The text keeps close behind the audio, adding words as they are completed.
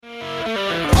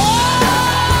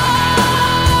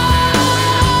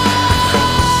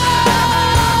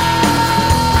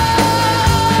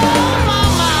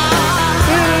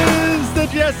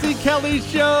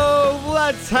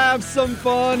Let's have some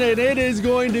fun, and it is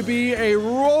going to be a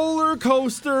roller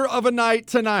coaster of a night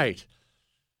tonight.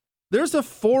 There's a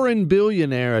foreign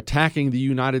billionaire attacking the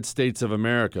United States of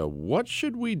America. What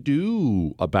should we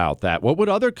do about that? What would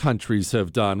other countries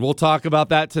have done? We'll talk about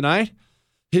that tonight.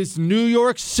 Is New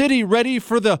York City ready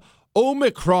for the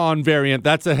Omicron variant?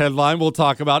 That's a headline we'll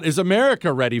talk about. Is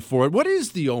America ready for it? What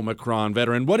is the Omicron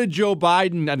veteran? What did Joe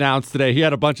Biden announce today? He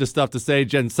had a bunch of stuff to say.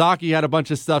 Jen Psaki had a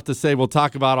bunch of stuff to say. We'll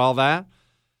talk about all that.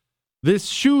 This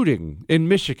shooting in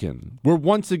Michigan, we're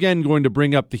once again going to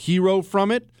bring up the hero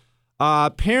from it.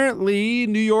 Apparently,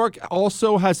 New York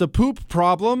also has a poop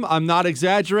problem. I'm not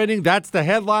exaggerating. That's the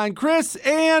headline, Chris.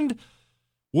 And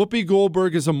Whoopi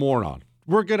Goldberg is a moron.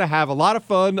 We're going to have a lot of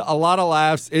fun, a lot of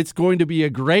laughs. It's going to be a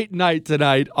great night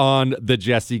tonight on the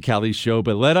Jesse Kelly Show.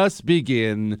 But let us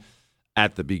begin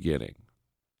at the beginning.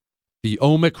 The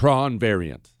Omicron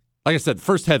variant. Like I said,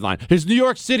 first headline, is New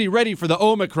York City ready for the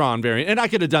Omicron variant? And I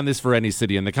could have done this for any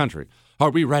city in the country.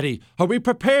 Are we ready? Are we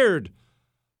prepared?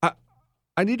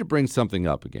 I need to bring something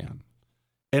up again.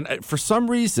 And for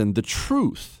some reason, the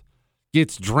truth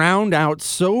gets drowned out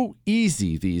so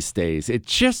easy these days. It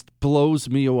just blows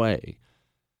me away.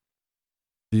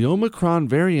 The Omicron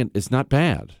variant is not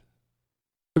bad.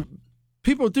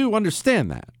 People do understand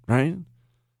that, right?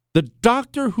 The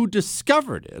doctor who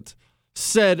discovered it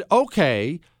said,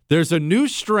 okay, there's a new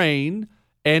strain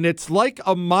and it's like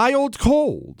a mild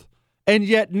cold. And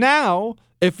yet now,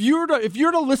 if you're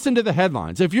to listen to the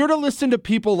headlines, if you're to listen to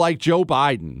people like Joe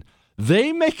Biden,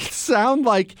 they make it sound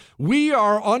like we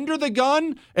are under the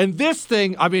gun and this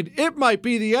thing, I mean, it might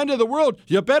be the end of the world.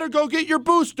 You better go get your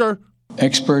booster.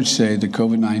 Experts say the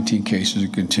COVID-19 cases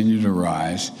will continue to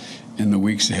rise in the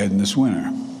weeks ahead in this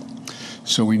winter.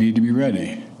 So we need to be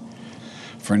ready.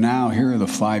 For now, here are the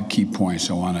 5 key points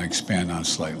I want to expand on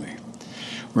slightly.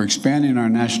 We're expanding our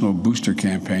national booster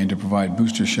campaign to provide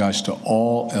booster shots to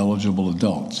all eligible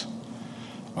adults.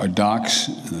 Our docs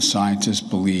and the scientists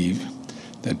believe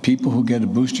that people who get a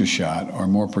booster shot are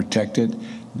more protected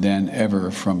than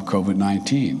ever from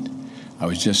COVID-19. I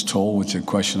was just told, which is a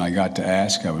question I got to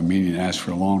ask, I've been meaning to ask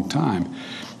for a long time,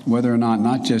 whether or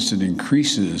not just it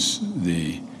increases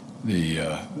the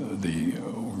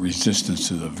resistance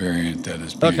to the variant that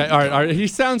is being... Okay, all right. He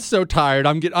sounds so tired.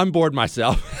 I'm bored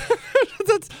myself.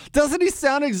 Doesn't he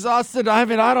sound exhausted? I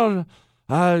mean, I don't...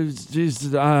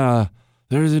 there's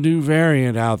a new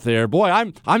variant out there. Boy,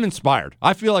 I'm inspired.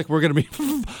 I feel like we're gonna be...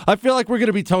 I feel like we're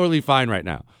gonna be totally fine right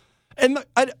now. And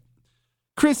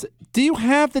Chris, do you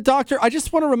have the doctor? I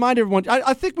just want to remind everyone,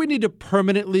 I think we need to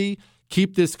permanently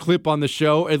keep this clip on the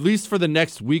show, at least for the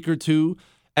next week or two,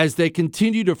 as they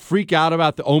continue to freak out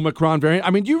about the Omicron variant. I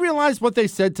mean, do you realize what they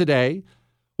said today?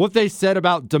 What they said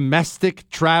about domestic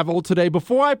travel today?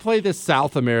 Before I play this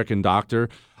South American doctor,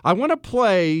 I want to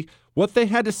play what they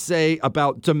had to say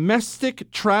about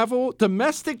domestic travel.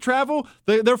 Domestic travel,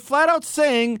 they're flat out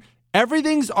saying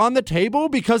everything's on the table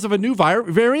because of a new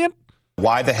variant.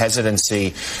 Why the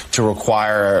hesitancy to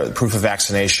require proof of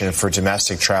vaccination for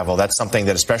domestic travel? That's something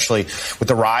that, especially with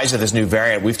the rise of this new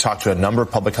variant, we've talked to a number of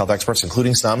public health experts,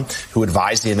 including some who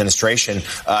advise the administration,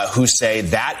 who say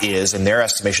that is, in their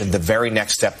estimation, the very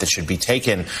next step that should be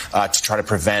taken to try to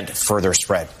prevent further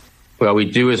spread. Well, we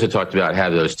do, as I talked about,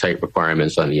 have those tight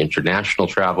requirements on the international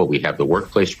travel. We have the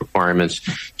workplace requirements.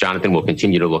 Jonathan will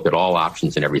continue to look at all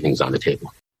options, and everything's on the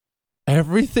table.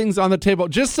 Everything's on the table.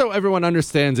 Just so everyone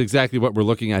understands exactly what we're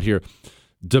looking at here.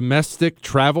 Domestic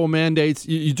travel mandates,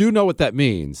 you do know what that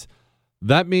means.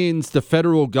 That means the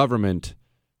federal government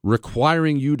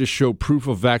requiring you to show proof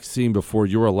of vaccine before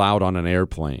you're allowed on an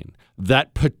airplane.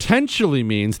 That potentially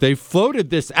means they floated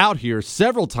this out here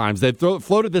several times. They've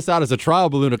floated this out as a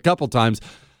trial balloon a couple times.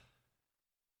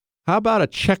 How about a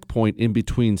checkpoint in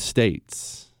between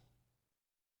states?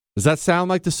 Does that sound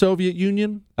like the Soviet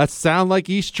Union? That sound like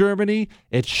East Germany?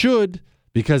 It should,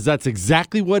 because that's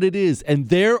exactly what it is. And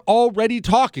they're already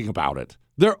talking about it.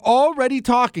 They're already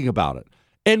talking about it.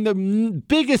 And the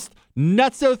biggest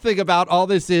nutso thing about all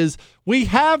this is we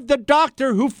have the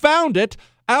doctor who found it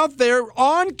out there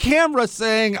on camera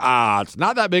saying, it's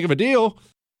not that big of a deal.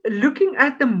 Looking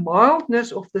at the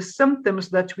mildness of the symptoms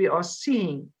that we are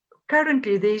seeing,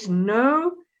 currently there's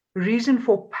no reason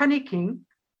for panicking,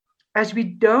 as we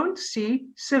don't see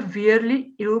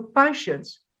severely ill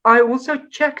patients. I also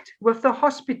checked with the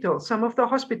hospital, some of the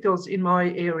hospitals in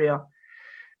my area.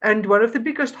 And one of the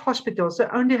biggest hospitals, they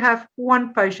only have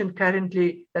one patient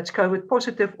currently that's COVID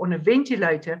positive on a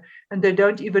ventilator, and they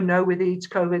don't even know whether it's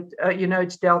COVID,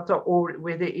 it's Delta, or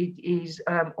whether it is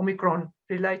Omicron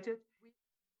related.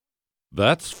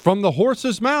 That's from the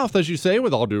horse's mouth, as you say,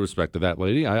 with all due respect to that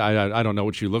lady. I don't know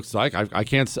what she looks like. I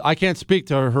can't speak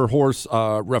to her horse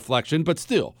reflection, but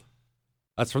still,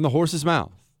 that's from the horse's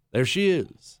mouth. There she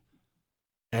is.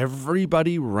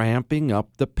 Everybody ramping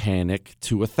up the panic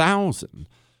to 1,000,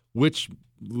 which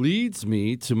leads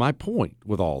me to my point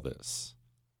with all this.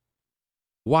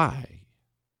 Why?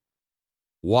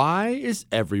 Why is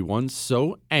everyone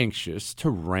so anxious to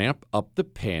ramp up the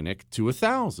panic to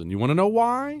 1,000? You want to know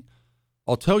why?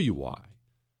 I'll tell you why.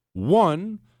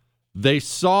 One, they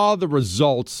saw the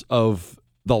results of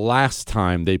the last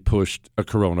time they pushed a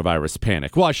coronavirus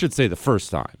panic. Well, I should say the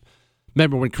first time.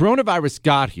 Remember, when coronavirus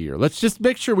got here, let's just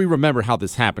make sure we remember how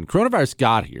this happened. Coronavirus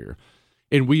got here,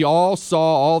 and we all saw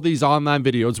all these online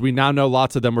videos. We now know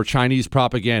lots of them were Chinese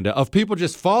propaganda of people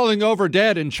just falling over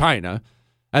dead in China.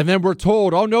 And then we're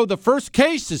told, oh, no, the first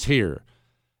case is here.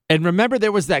 And remember,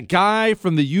 there was that guy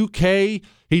from the UK.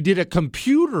 He did a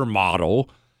computer model.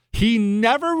 He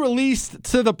never released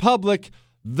to the public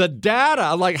the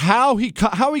data, like how he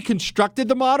constructed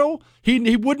the model.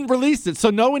 He wouldn't release it, so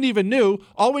no one even knew.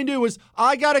 All we knew was,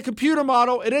 I got a computer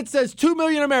model, and it says 2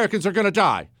 million Americans are going to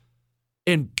die.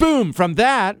 And boom, from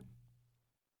that,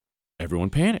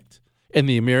 everyone panicked. And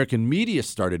the American media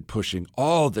started pushing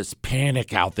all this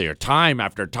panic out there time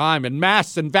after time, and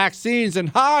masks and vaccines and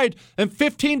hide and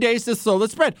 15 days to slow the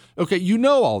spread. Okay, you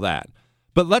know all that.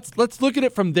 But let's look at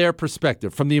it from their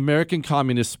perspective, from the American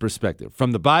communist perspective,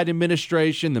 from the Biden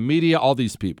administration, the media, all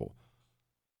these people.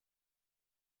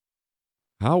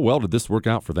 How well did this work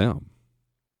out for them?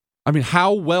 I mean,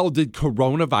 how well did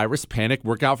coronavirus panic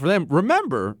work out for them?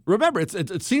 Remember,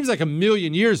 it seems like a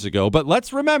million years ago, but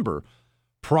let's remember,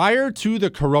 prior to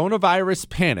the coronavirus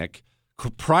panic,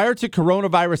 prior to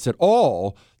coronavirus at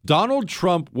all, Donald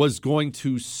Trump was going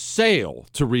to sail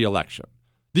to re-election.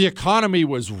 The economy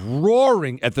was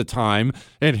roaring at the time,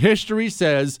 and history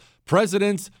says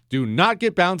presidents do not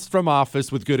get bounced from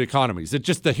office with good economies. It's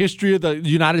just the history of the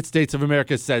United States of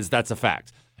America says that's a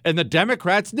fact. And the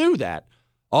Democrats knew that.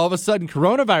 All of a sudden,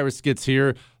 coronavirus gets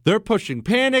here. They're pushing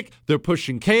panic. They're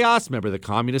pushing chaos. Remember, the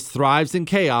communist thrives in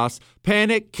chaos.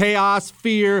 Panic, chaos,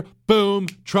 fear, boom,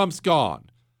 Trump's gone.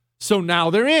 So now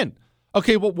they're in.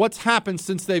 Okay, well, what's happened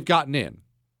since they've gotten in?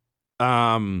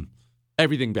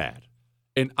 Everything bad.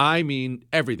 And I mean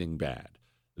everything bad.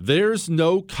 There's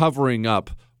no covering up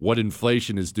what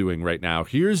inflation is doing right now.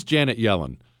 Here's Janet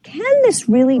Yellen. Can this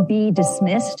really be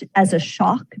dismissed as a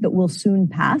shock that will soon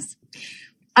pass?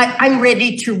 I'm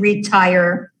ready to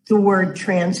retire the word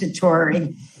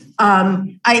transitory.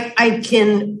 I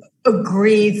can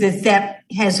agree that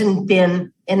hasn't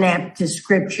been an apt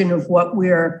description of what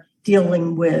we're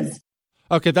dealing with.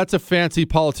 Okay, that's a fancy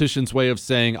politician's way of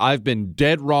saying I've been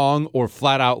dead wrong or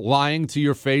flat out lying to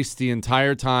your face the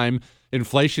entire time.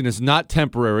 Inflation is not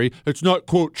temporary. It's not,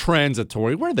 quote,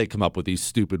 transitory. Where do they come up with these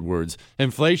stupid words?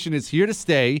 Inflation is here to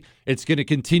stay. It's going to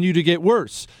continue to get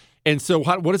worse. And so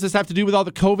what does this have to do with all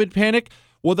the COVID panic?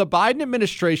 Well, the Biden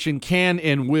administration can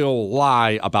and will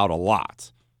lie about a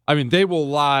lot. I mean, they will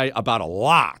lie about a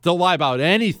lot. They'll lie about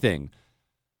anything.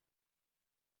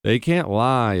 They can't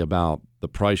lie about the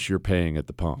price you're paying at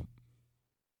the pump.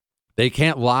 They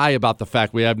can't lie about the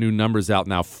fact we have new numbers out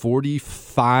now.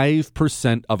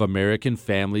 45% of American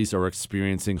families are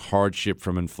experiencing hardship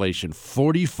from inflation.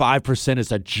 45%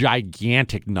 is a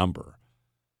gigantic number.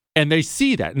 And they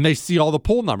see that, and they see all the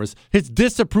poll numbers. His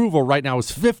disapproval right now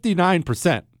is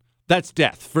 59%. That's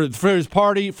death. For his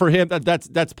party, for him,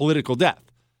 that's political death.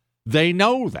 They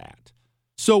know that.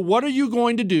 So what are you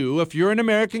going to do if you're an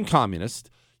American communist?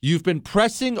 You've been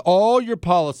pressing all your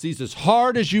policies as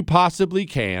hard as you possibly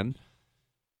can,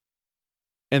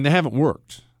 and they haven't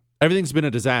worked. Everything's been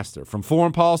a disaster. From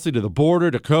foreign policy to the border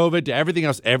to COVID to everything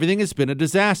else, everything has been a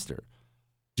disaster.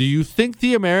 Do you think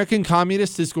the American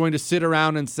communist is going to sit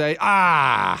around and say,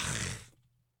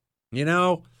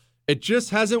 it just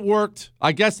hasn't worked?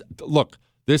 I guess, look,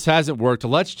 this hasn't worked.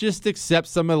 Let's just accept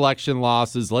some election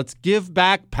losses. Let's give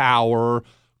back power.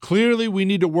 Clearly, we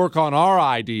need to work on our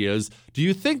ideas. Do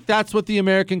you think that's what the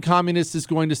American communist is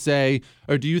going to say?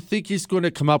 Or do you think he's going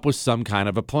to come up with some kind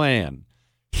of a plan?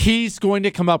 He's going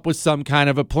to come up with some kind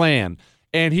of a plan.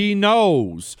 And he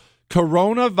knows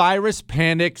coronavirus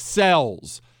panic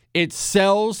sells. It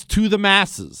sells to the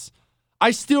masses.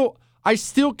 I still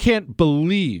can't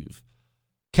believe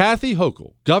Kathy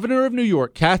Hochul, governor of New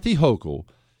York, Kathy Hochul,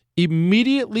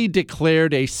 immediately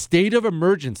declared a state of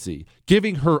emergency,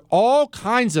 giving her all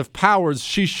kinds of powers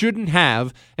she shouldn't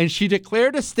have, and she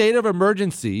declared a state of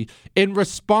emergency in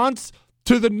response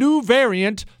to the new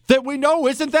variant that we know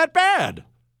isn't that bad.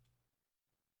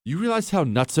 You realize how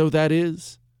nutso that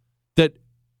is? That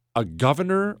a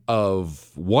governor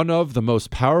of one of the most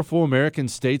powerful American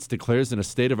states declares in a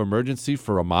state of emergency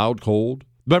for a mild cold.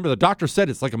 Remember, the doctor said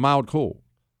it's like a mild cold.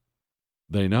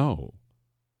 They know.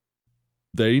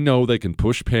 They know they can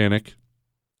push panic.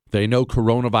 They know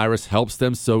coronavirus helps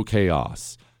them sow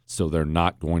chaos, so they're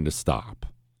not going to stop.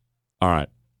 All right.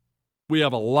 We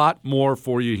have a lot more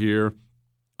for you here.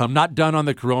 I'm not done on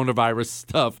the coronavirus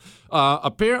stuff.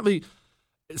 Apparently,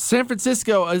 San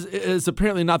Francisco is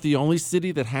apparently not the only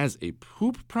city that has a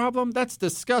poop problem. That's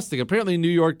disgusting. Apparently, New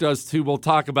York does too. We'll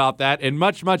talk about that and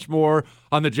much, much more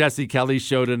on the Jesse Kelly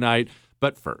Show tonight.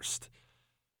 But first,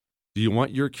 do you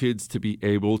want your kids to be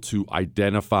able to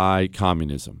identify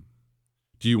communism?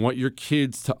 Do you want your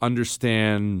kids to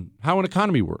understand how an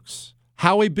economy works,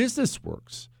 how a business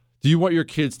works? Do you want your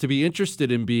kids to be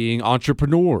interested in being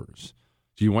entrepreneurs?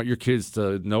 Do you want your kids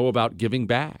to know about giving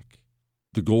back?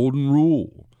 The golden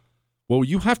rule. Well,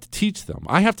 you have to teach them.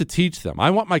 I have to teach them. I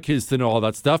want my kids to know all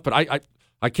that stuff, but I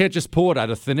can't just pull it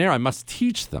out of thin air. I must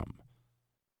teach them.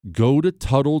 Go to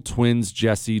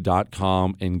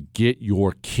TuttleTwinsJesse.com and get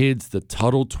your kids the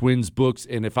Tuttle Twins books.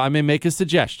 And if I may make a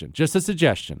suggestion, just a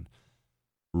suggestion,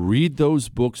 read those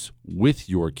books with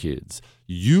your kids.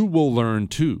 You will learn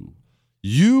too.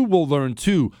 You will learn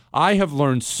too. I have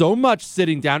learned so much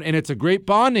sitting down, and it's a great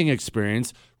bonding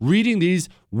experience reading these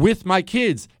with my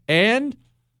kids. And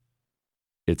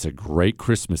it's a great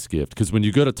Christmas gift because when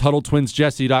you go to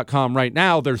TuttleTwinsJesse.com right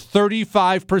now, they're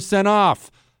 35%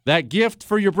 off. That gift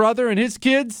for your brother and his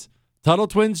kids,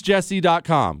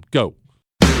 TuttleTwinsJesse.com. Go.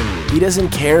 He doesn't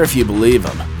care if you believe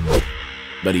him,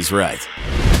 but he's right.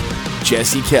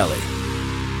 Jesse Kelly.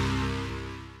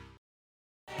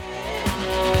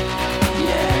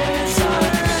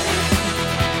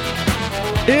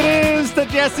 It is the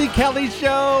Jesse Kelly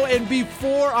Show, and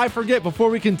before I forget, before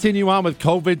we continue on with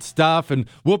COVID stuff and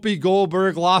Whoopi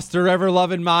Goldberg lost her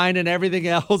ever-loving mind and everything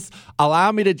else,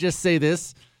 allow me to just say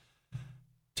this.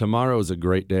 Tomorrow is a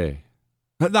great day.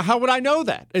 Now, how would I know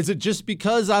that? Is it just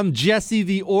because I'm Jesse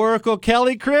the Oracle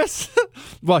Kelly, Chris?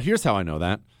 Well, here's how I know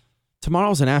that.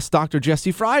 Tomorrow's an Ask Dr.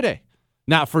 Jesse Friday.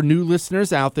 Now, for new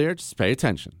listeners out there, just pay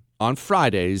attention. On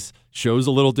Fridays, show's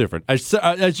a little different.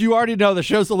 As you already know, the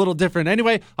show's a little different.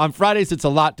 Anyway, on Fridays, it's a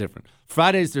lot different.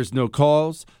 Fridays, there's no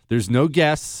calls. There's no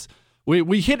guests.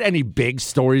 We hit any big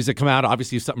stories that come out.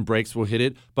 Obviously, if something breaks, we'll hit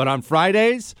it. But on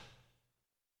Fridays,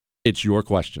 it's your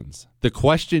questions. The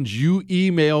questions you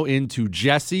email into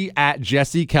Jesse at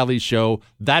Jesse Kelly Show.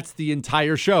 That's the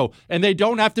entire show. And they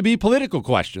don't have to be political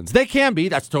questions. They can be.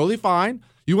 That's totally fine.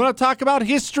 You want to talk about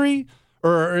history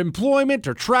or employment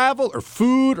or travel or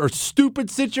food or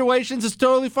stupid situations, it's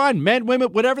totally fine. Men,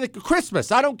 women, whatever.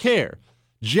 Christmas, I don't care.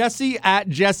 Jesse at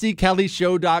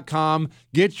JesseKellyShow.com.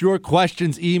 Get your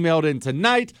questions emailed in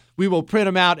tonight. We will print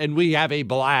them out, and we have a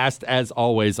blast, as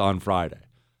always, on Friday.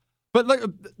 But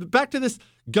look, back to this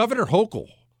Governor Hochul.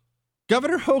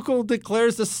 Governor Hochul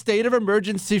declares a state of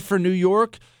emergency for New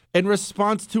York in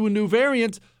response to a new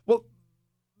variant. Well,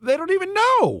 they don't even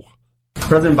know.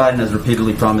 President Biden has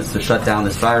repeatedly promised to shut down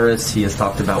this virus. He has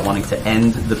talked about wanting to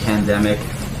end the pandemic.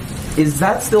 Is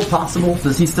that still possible?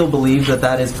 Does he still believe that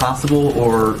that is possible?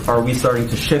 Or are we starting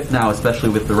to shift now, especially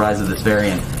with the rise of this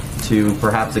variant, to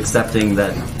perhaps accepting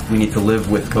that we need to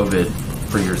live with COVID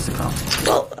for years to come?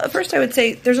 Well, first I would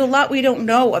say there's a lot we don't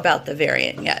know about the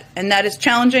variant yet, and that is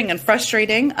challenging and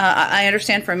frustrating. I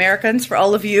understand for Americans, for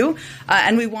all of you,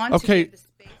 and we want to... space.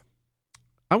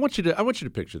 I want you to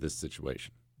picture this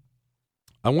situation.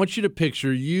 I want you to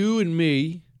picture you and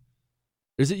me.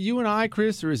 Is it you and I,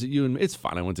 Chris, or is it you and me? It's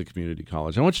fine. I went to community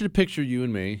college. I want you to picture you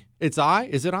and me. It's I?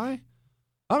 Is it I?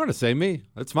 I'm going to say me.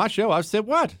 It's my show. I've said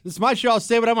what? It's my show. I'll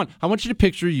say what I want. I want you to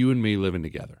picture you and me living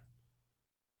together.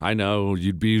 I know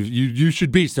you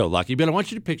should be so lucky, but I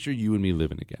want you to picture you and me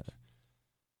living together.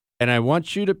 And I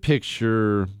want you to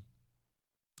picture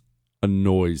a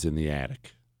noise in the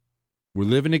attic. We're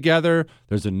living together.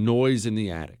 There's a noise in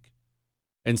the attic.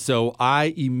 And so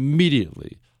I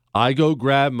go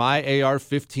grab my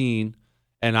AR-15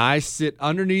 and I sit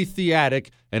underneath the attic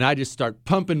and I just start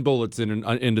pumping bullets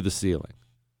into the ceiling.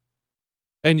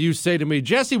 And you say to me,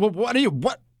 Jesse, what are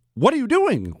you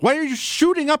doing? Why are you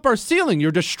shooting up our ceiling?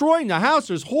 You're destroying the house.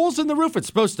 There's holes in the roof. It's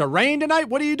supposed to rain tonight.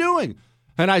 What are you doing?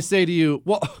 And I say to you,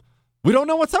 well, we don't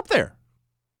know what's up there.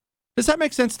 Does that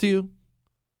make sense to you?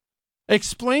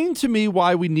 Explain to me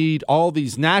why we need all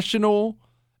these national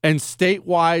and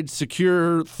statewide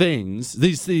secure things,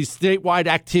 these statewide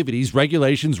activities,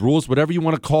 regulations, rules, whatever you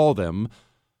want to call them,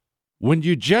 when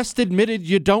you just admitted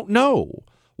you don't know.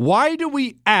 Why do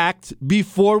we act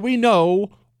before we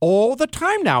know all the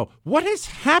time now? What has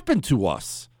happened to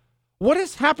us? What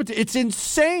has happened? It's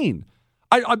insane.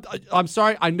 I'm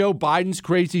sorry. I know Biden's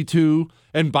crazy too,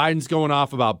 and Biden's going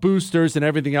off about boosters and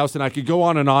everything else, and I could go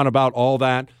on and on about all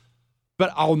that.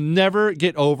 But I'll never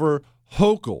get over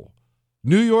Hochul,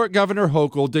 New York Governor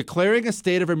Hochul, declaring a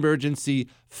state of emergency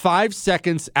 5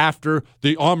 seconds after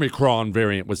the Omicron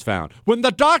variant was found, when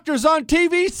the doctor's on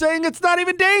TV saying it's not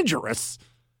even dangerous.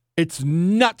 It's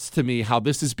nuts to me how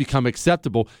this has become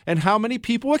acceptable and how many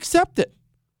people accept it.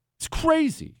 It's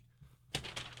crazy.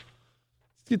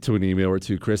 Let's get to an email or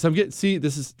two, Chris.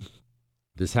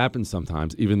 This happens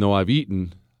sometimes. Even though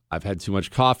I've had too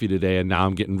much coffee today, and now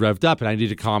I'm getting revved up, and I need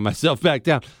to calm myself back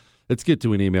down. Let's get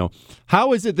to an email.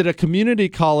 How is it that a community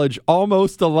college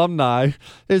almost alumni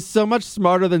is so much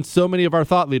smarter than so many of our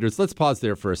thought leaders? Let's pause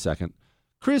there for a second.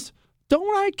 Chris,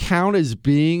 don't I count as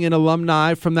being an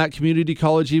alumni from that community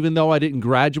college even though I didn't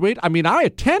graduate? I mean, I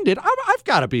attended. I've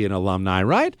got to be an alumni,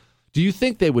 right? Do you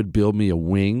think they would build me a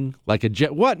wing like a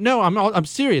jet? What? No, I'm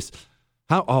serious.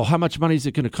 How much money is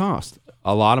it going to cost?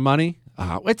 A lot of money?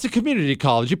 It's a community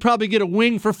college. You probably get a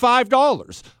wing for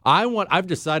 $5. I've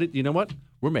decided, you know what?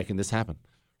 We're making this happen.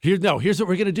 Here's what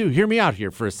we're going to do. Hear me out here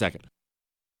for a second.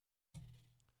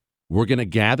 We're going to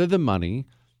gather the money.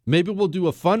 Maybe we'll do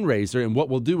a fundraiser, and what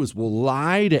we'll do is we'll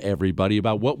lie to everybody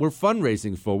about what we're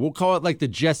fundraising for. We'll call it like the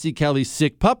Jesse Kelly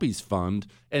Sick Puppies Fund,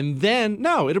 and then,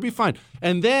 it'll be fine.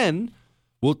 And then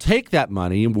we'll take that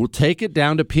money, and we'll take it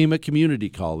down to Pima Community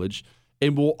College,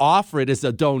 and we'll offer it as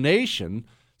a donation.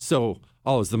 So,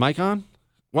 is the mic on?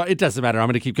 Well, it doesn't matter. I'm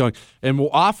going to keep going. And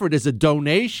we'll offer it as a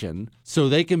donation so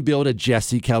they can build a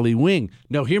Jesse Kelly wing.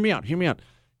 No, hear me out.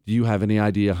 Do you have any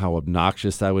idea how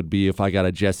obnoxious that would be if I got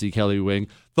a Jesse Kelly wing?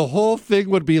 The whole thing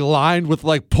would be lined with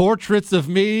like portraits of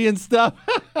me and stuff.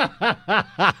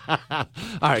 All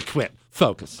right, quit.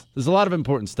 Focus. There's a lot of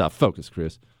important stuff. Focus,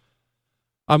 Chris.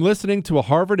 I'm listening to a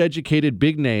Harvard-educated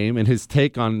big name and his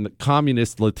take on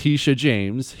communist Letitia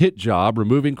James' hit job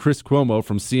removing Chris Cuomo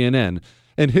from CNN.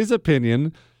 In his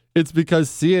opinion, it's because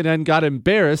CNN got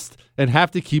embarrassed and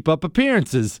have to keep up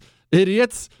appearances.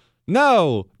 Idiots.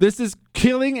 No, this is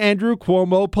killing Andrew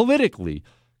Cuomo politically.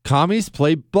 Commies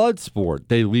play blood sport.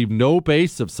 They leave no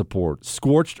base of support.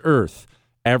 Scorched earth.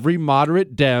 Every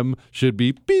moderate Dem should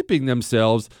be beeping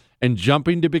themselves and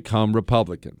jumping to become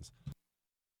Republicans.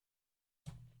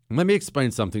 Let me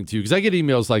explain something to you, because I get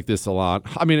emails like this a lot.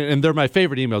 I mean, and they're my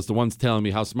favorite emails, the ones telling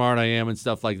me how smart I am and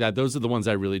stuff like that. Those are the ones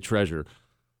I really treasure.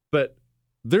 But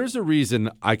there's a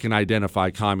reason I can identify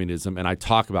communism, and I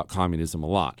talk about communism a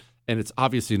lot. And it's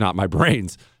obviously not my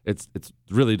brains. It's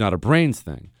really not a brains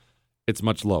thing. It's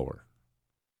much lower.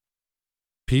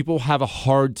 People have a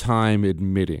hard time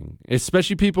admitting,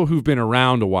 especially people who've been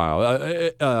around a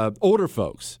while, older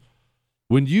folks.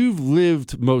 When you've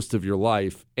lived most of your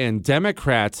life, and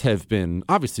Democrats have been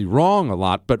obviously wrong a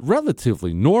lot, but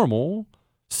relatively normal,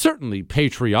 certainly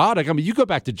patriotic. I mean, you go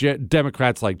back to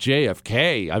Democrats like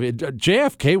JFK. I mean,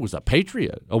 JFK was a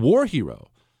patriot, a war hero.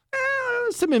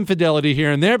 Some infidelity here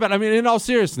and there, but I mean, in all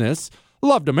seriousness,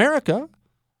 loved America.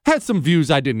 Had some views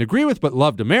I didn't agree with, but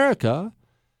loved America.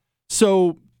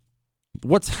 So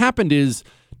what's happened is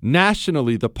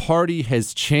nationally, the party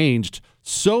has changed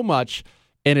so much,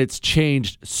 and it's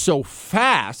changed so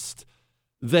fast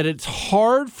that it's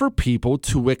hard for people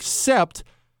to accept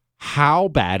how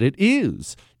bad it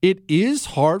is. It is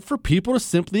hard for people to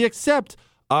simply accept.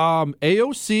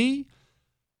 AOC,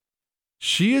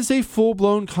 she is a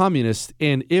full-blown communist,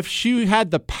 and if she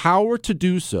had the power to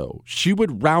do so, she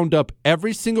would round up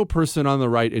every single person on the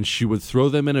right and she would throw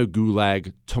them in a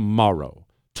gulag tomorrow.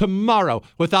 Tomorrow,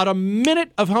 without a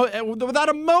moment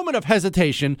of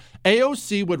hesitation,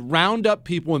 AOC would round up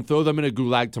people and throw them in a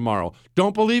gulag tomorrow.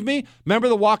 Don't believe me? Remember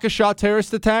the Waukesha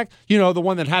terrorist attack? You know, the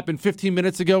one that happened 15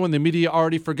 minutes ago and the media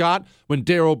already forgot, when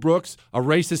Darrell Brooks, a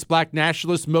racist black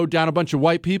nationalist, mowed down a bunch of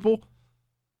white people?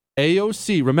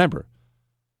 AOC, remember,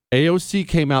 AOC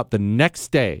came out the next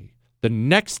day,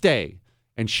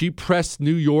 and she pressed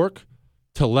New York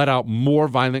to let out more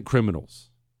violent criminals.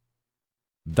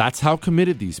 That's how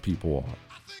committed these people are.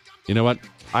 You know what?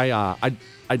 I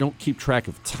don't keep track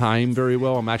of time very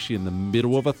well. I'm actually in the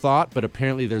middle of a thought, but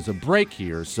apparently there's a break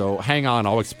here. So hang on.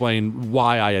 I'll explain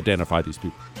why I identify these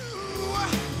people.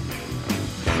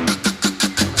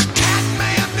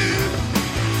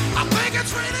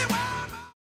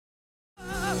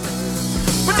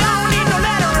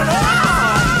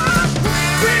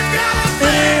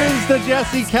 The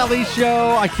Jesse Kelly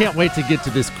Show. I can't wait to get to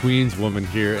this Queens woman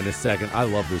here in a second. I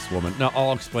love this woman. No,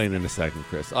 I'll explain in a second,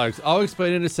 Chris. I'll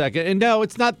explain in a second. And no,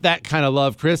 it's not that kind of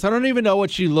love, Chris. I don't even know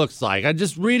what she looks like. I'm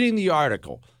just reading the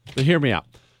article. But hear me out.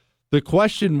 The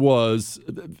question was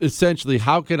essentially,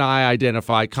 how can I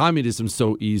identify communism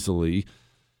so easily?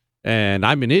 and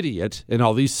I'm an idiot, and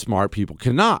all these smart people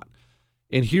cannot.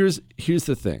 And here's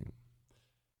the thing.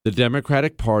 The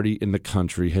Democratic Party in the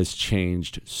country has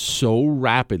changed so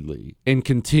rapidly and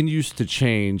continues to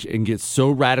change and get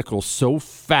so radical so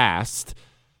fast,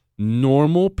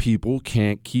 normal people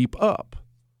can't keep up.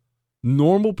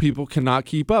 Normal people cannot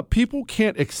keep up. People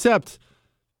can't accept.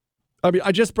 I mean,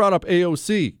 I just brought up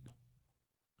AOC.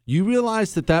 You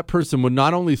realize that person would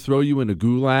not only throw you in a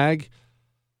gulag,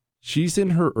 she's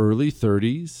in her early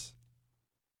 30s.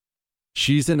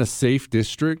 She's in a safe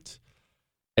district.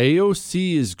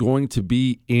 AOC is going to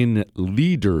be in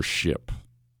leadership.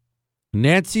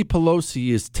 Nancy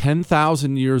Pelosi is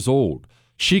 10,000 years old.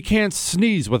 She can't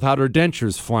sneeze without her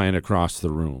dentures flying across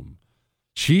the room.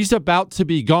 She's about to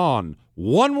be gone.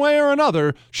 One way or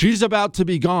another, she's about to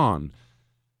be gone.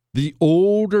 The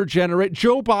older generation,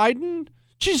 Joe Biden,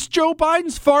 Joe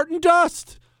Biden's farting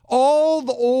dust. All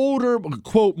the older,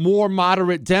 quote, more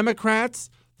moderate Democrats,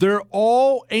 they're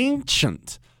all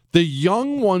ancient. The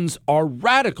young ones are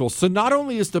radical. So not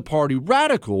only is the party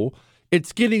radical,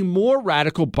 it's getting more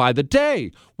radical by the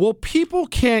day. Well, people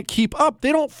can't keep up.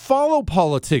 They don't follow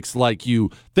politics like you.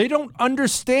 They don't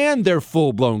understand they're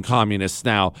full-blown communists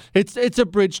now. It's a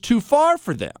bridge too far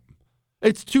for them.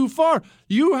 It's too far.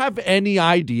 You have any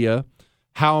idea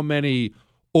how many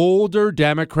older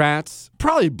Democrats,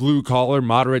 probably blue-collar,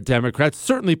 moderate Democrats,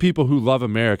 certainly people who love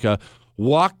America,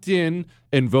 walked in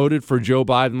and voted for Joe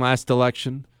Biden last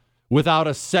election without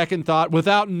a second thought,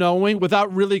 without knowing,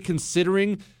 without really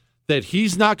considering that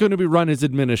he's not going to be run his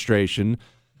administration.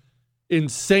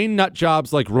 Insane nut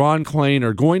jobs like Ron Klain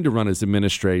are going to run his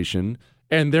administration,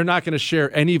 and they're not going to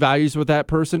share any values with that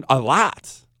person. A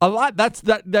lot.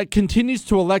 That continues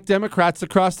to elect Democrats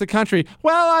across the country.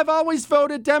 Well, I've always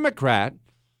voted Democrat.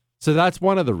 So that's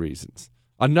one of the reasons.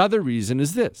 Another reason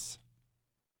is this.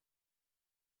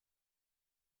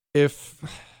 If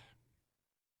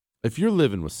you're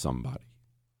living with somebody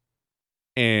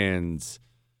and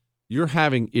you're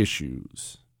having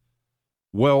issues,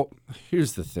 well,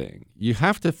 here's the thing. You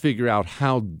have to figure out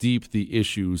how deep the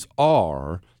issues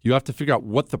are. You have to figure out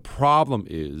what the problem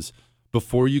is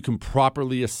before you can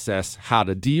properly assess how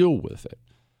to deal with it.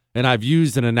 And I've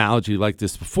used an analogy like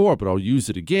this before, but I'll use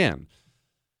it again.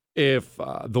 If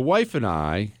the wife and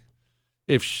I,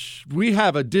 we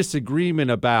have a disagreement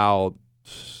about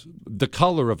the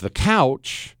color of the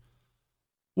couch,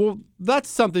 well, that's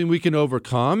something we can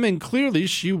overcome. And clearly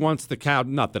she wants the couch,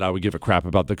 not that I would give a crap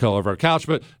about the color of our couch,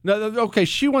 but okay,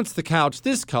 she wants the couch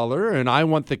this color and I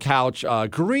want the couch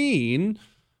green.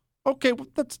 Okay, well,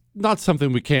 that's not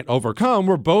something we can't overcome.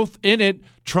 We're both in it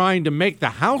trying to make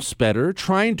the house better,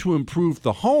 trying to improve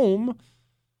the home.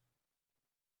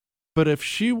 But if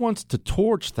she wants to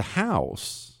torch the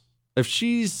house, if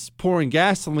she's pouring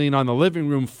gasoline on the living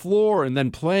room floor and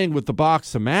then playing with the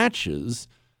box of matches,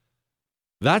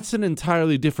 that's an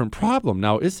entirely different problem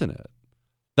now, isn't it?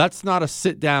 That's not a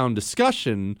sit-down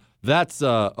discussion. That's,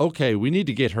 okay, we need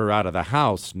to get her out of the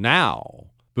house now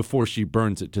before she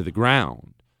burns it to the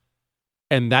ground.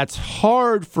 And that's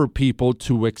hard for people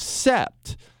to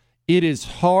accept. It is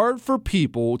hard for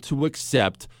people to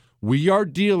accept. We are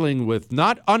dealing with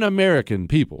not un-American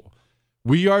people.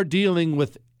 We are dealing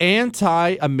with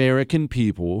anti-American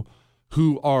people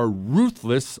who are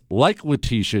ruthless like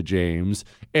Letitia James,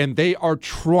 and they are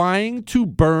trying to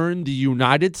burn the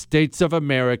United States of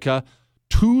America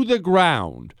to the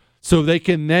ground so they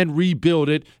can then rebuild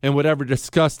it in whatever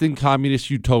disgusting communist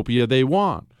utopia they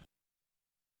want.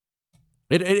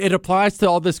 It applies to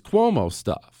all this Cuomo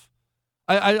stuff.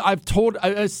 I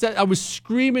said I was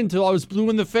screaming till I was blue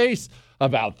in the face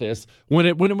about this when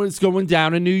it was going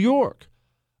down in New York.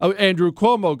 Andrew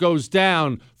Cuomo goes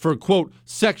down for, quote,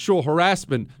 sexual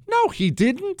harassment. No, he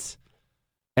didn't.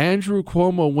 Andrew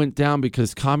Cuomo went down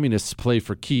because communists play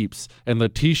for keeps. And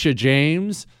Letitia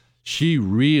James, she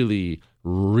really,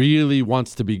 really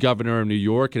wants to be governor of New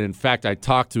York. And in fact, I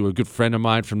talked to a good friend of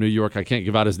mine from New York. I can't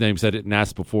give out his name because I didn't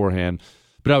ask beforehand.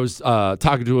 But I was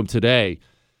talking to him today.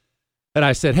 And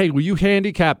I said, hey, will you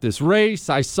handicap this race?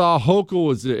 I saw Hochul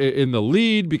was in the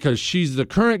lead because she's the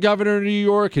current governor of New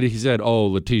York. And he said, oh,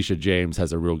 Letitia James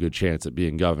has a real good chance at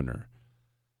being governor.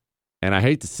 And I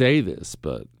hate to say this,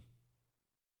 but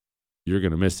you're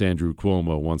going to miss Andrew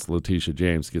Cuomo once Letitia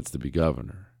James gets to be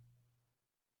governor.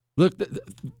 Look,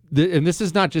 and this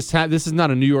is not just this is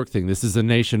not a New York thing. This is a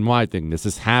nationwide thing. This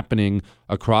is happening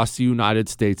across the United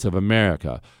States of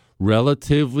America.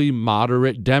 Relatively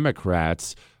moderate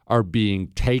Democrats are being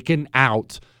taken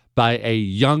out by a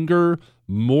younger,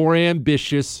 more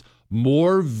ambitious,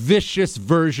 more vicious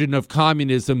version of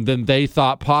communism than they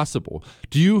thought possible.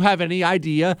 Do you have any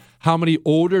idea how many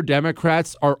older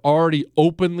Democrats are already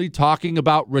openly talking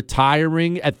about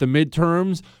retiring at the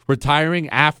midterms, retiring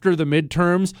after the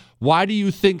midterms? Why do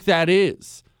you think that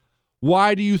is?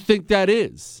 Why do you think that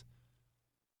is?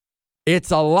 It's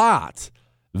a lot.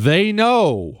 They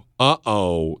know,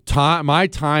 my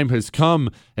time has come,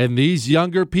 and these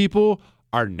younger people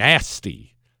are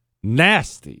nasty.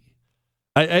 Nasty.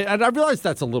 I realize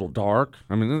that's a little dark.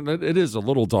 I mean, it is a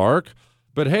little dark.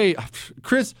 But hey,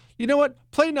 Chris, you know what?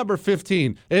 Play number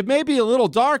 15. It may be a little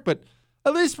dark, but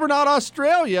at least we're not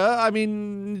Australia. I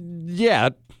mean, yeah.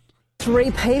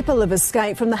 3 people have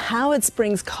escaped from the Howard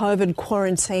Springs COVID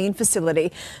quarantine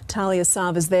facility. Talia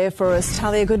Sav is there for us.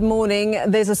 Talia, good morning.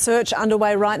 There's a search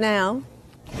underway right now.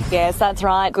 Yes, that's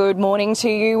right. Good morning to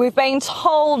you. We've been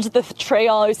told the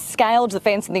trio scaled the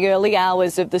fence in the early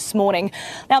hours of this morning.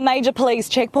 Now, major police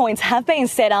checkpoints have been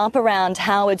set up around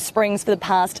Howard Springs for the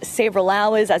past several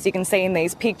hours. As you can see in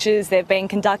these pictures, they've been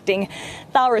conducting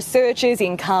thorough searches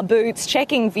in car boots,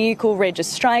 checking vehicle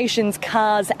registrations,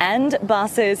 cars and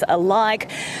buses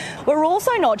alike. We're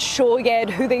also not sure yet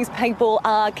who these people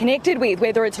are connected with,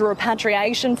 whether it's a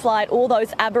repatriation flight or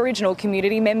those Aboriginal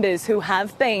community members who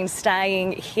have been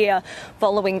staying here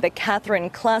following the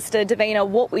Katherine cluster. Davina,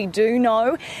 what we do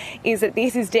know is that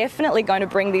this is definitely going to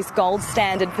bring this gold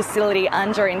standard facility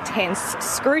under intense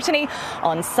scrutiny.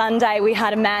 On Sunday, we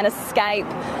had a man escape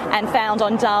and found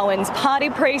on Darwin's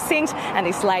party precinct, and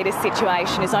this latest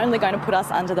situation is only going to put us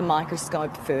under the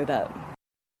microscope further.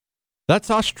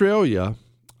 That's Australia.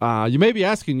 You may be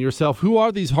asking yourself, who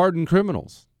are these hardened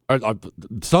criminals?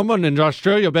 Someone in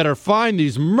Australia better find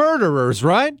these murderers,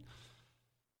 right?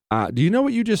 Do you know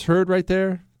what you just heard right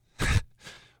there?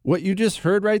 What you just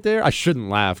heard right there? I shouldn't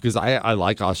laugh because I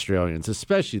like Australians,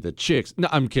 especially the chicks. No,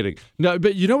 I'm kidding. No,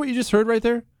 but you know what you just heard right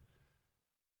there?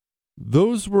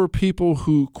 Those were people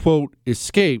who, quote,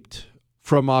 escaped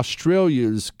from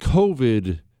Australia's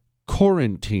COVID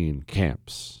quarantine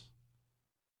camps.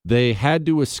 They had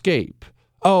to escape.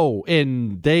 Oh,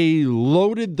 and they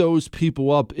loaded those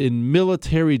people up in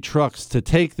military trucks to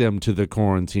take them to the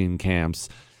quarantine camps.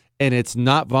 And it's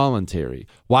not voluntary.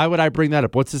 Why would I bring that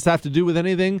up? What's this have to do with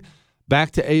anything? Back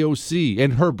to AOC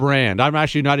and her brand. I'm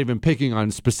actually not even picking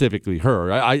on specifically her.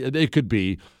 It could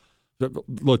be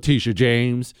Letitia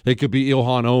James. It could be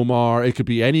Ilhan Omar. It could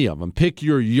be any of them. Pick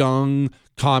your young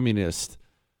communist.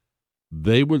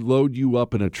 They would load you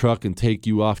up in a truck and take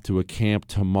you off to a camp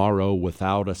tomorrow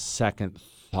without a second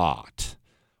thought.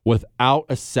 Without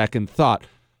a second thought.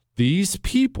 These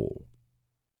people,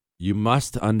 you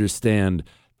must understand,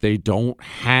 they don't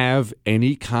have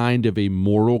any kind of a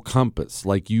moral compass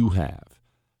like you have.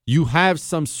 You have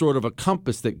some sort of a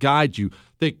compass that guides you,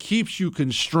 that keeps you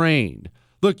constrained.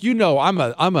 Look, you know,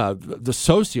 the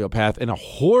sociopath and a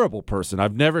horrible person.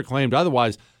 I've never claimed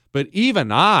otherwise, but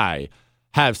even I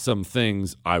have some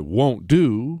things I won't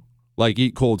do, like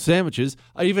eat cold sandwiches.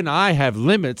 Even I have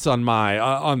limits on my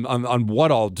on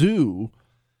what I'll do.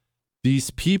 These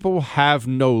people have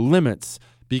no limits.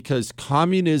 Because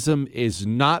communism is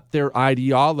not their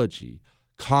ideology.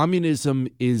 Communism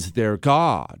is their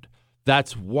God.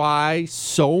 That's why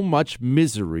so much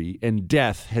misery and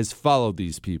death has followed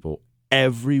these people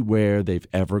everywhere they've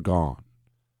ever gone.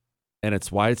 And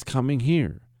it's why it's coming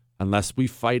here, unless we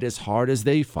fight as hard as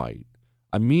they fight.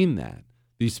 I mean that.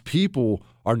 These people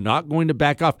are not going to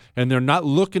back off, and they're not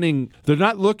looking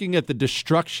at the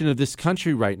destruction of this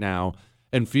country right now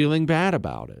and feeling bad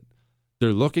about it.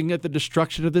 They're looking at the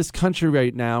destruction of this country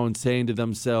right now and saying to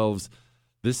themselves,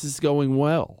 this is going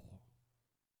well.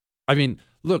 I mean,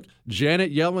 look,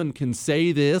 Janet Yellen can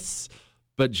say this,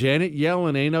 but Janet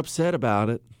Yellen ain't upset about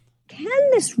it.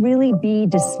 Can this really be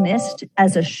dismissed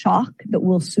as a shock that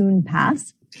will soon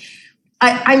pass?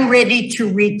 I'm ready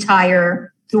to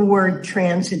retire the word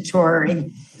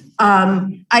transitory.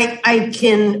 I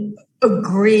can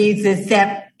agree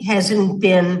that hasn't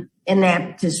been an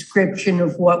apt description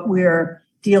of what we're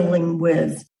dealing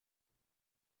with.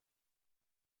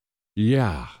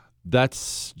 Yeah,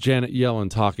 that's Janet Yellen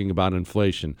talking about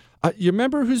inflation. You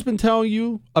remember who's been telling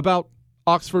you about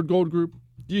Oxford Gold Group?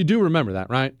 You do remember that,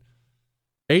 right?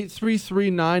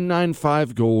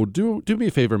 833-995-GOLD. Do me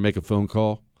a favor and make a phone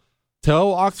call.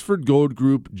 Tell Oxford Gold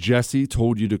Group Jesse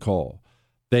told you to call.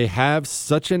 They have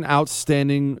such an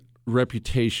outstanding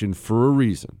reputation for a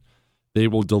reason. They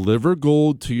will deliver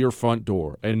gold to your front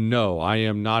door. And no, I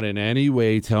am not in any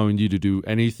way telling you to do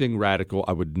anything radical.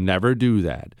 I would never do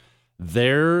that.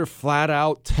 They're flat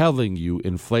out telling you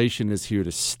inflation is here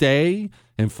to stay.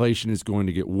 Inflation is going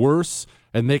to get worse.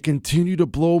 and they continue to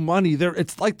blow money.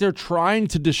 It's like they're trying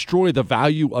to destroy the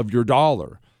value of your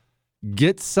dollar.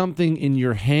 Get something in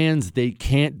your hands they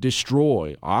can't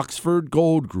destroy. Oxford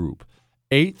Gold Group,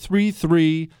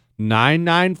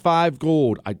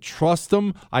 833-995-GOLD. I trust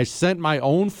them. I sent my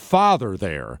own father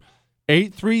there.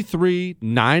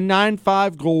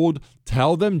 833-995-GOLD.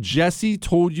 Tell them Jesse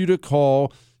told you to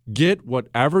call. Get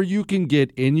whatever you can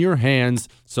get in your hands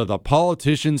so the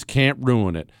politicians can't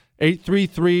ruin it.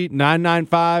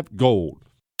 833-995-GOLD.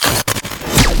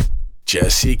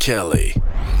 Jesse Kelly.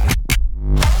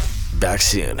 Back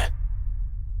soon.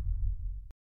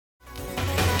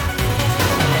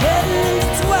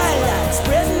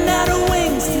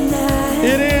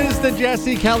 It is the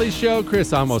Jesse Kelly Show.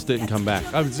 Chris almost didn't come back.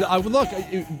 Look,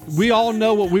 we all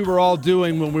know what we were all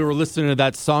doing when we were listening to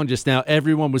that song just now.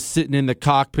 Everyone was sitting in the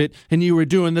cockpit, and you were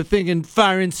doing the thing and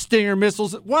firing Stinger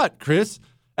missiles. What, Chris?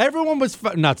 Everyone was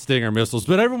not Stinger missiles,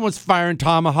 but everyone was firing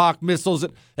Tomahawk missiles.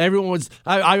 Everyone was.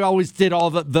 I always did all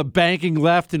the banking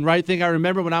left and right thing. I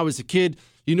remember when I was a kid,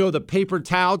 you know, the paper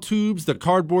towel tubes, the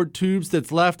cardboard tubes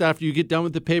that's left after you get done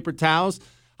with the paper towels.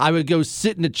 I would go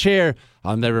sit in a chair.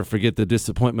 I'll never forget the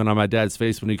disappointment on my dad's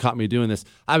face when he caught me doing this.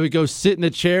 I would go sit in a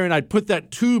chair and I'd put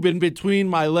that tube in between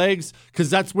my legs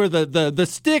because that's where the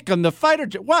stick on the fighter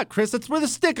jet. What, Chris? That's where the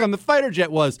stick on the fighter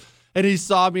jet was. And he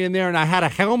saw me in there, and I had a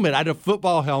helmet. I had a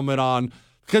football helmet on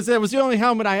because it was the only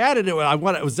helmet I had. It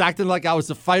was acting like I was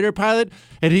a fighter pilot,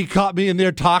 and he caught me in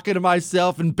there talking to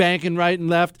myself and banking right and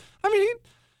left. I mean,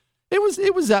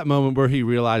 it was that moment where he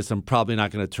realized I'm probably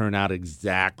not going to turn out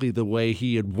exactly the way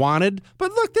he had wanted.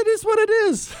 But look, that is what it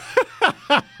is.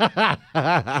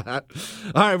 All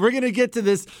right, we're going to get to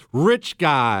this rich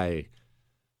guy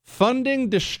funding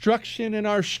destruction in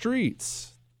our streets.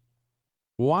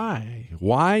 Why?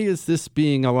 Why is this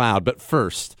being allowed? But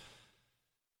first,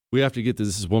 we have to get to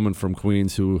this woman from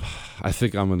Queens who I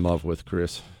think I'm in love with,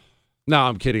 Chris. No,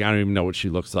 I'm kidding. I don't even know what she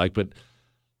looks like. But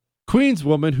Queens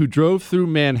woman who drove through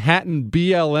Manhattan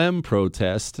BLM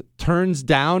protest turns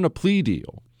down a plea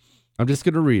deal. I'm just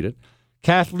going to read it.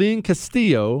 Kathleen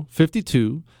Castillo,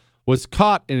 52, was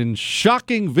caught in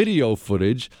shocking video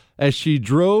footage as she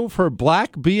drove her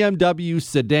black BMW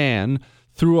sedan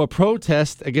through a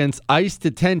protest against ICE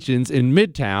detentions in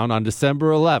Midtown on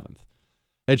December 11th.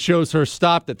 It shows her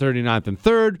stopped at 39th and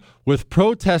 3rd with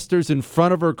protesters in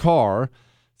front of her car,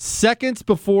 seconds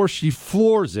before she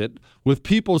floors it with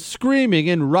people screaming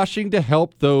and rushing to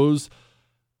help those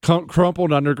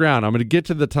crumpled underground. I'm going to get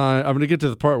to the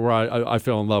part where I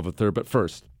fell in love with her, but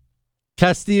first.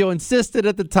 Castillo insisted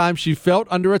at the time she felt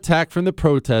under attack from the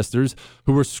protesters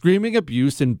who were screaming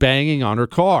abuse and banging on her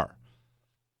car.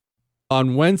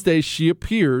 On Wednesday, she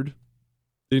appeared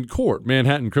in court,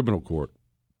 Manhattan Criminal Court.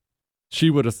 She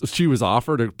was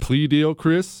offered a plea deal,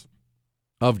 Chris,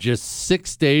 of just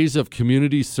 6 days of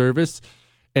community service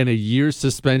and a year's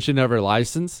suspension of her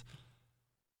license.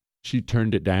 She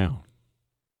turned it down.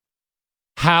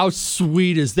 How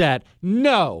sweet is that?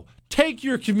 No, take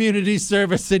your community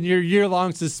service and your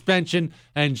year-long suspension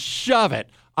and shove it.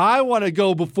 I want to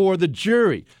go before the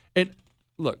jury. And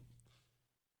look,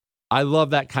 I love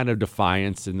that kind of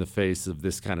defiance in the face of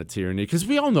this kind of tyranny because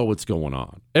we all know what's going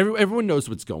on. Everyone knows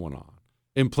what's going on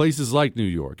in places like New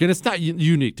York. And it's not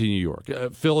unique to New York.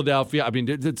 Philadelphia, I mean,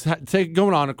 it's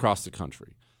going on across the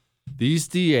country. These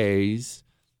DAs,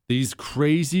 these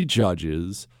crazy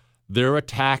judges, they're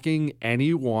attacking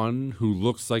anyone who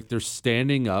looks like they're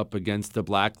standing up against the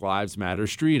Black Lives Matter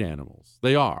street animals.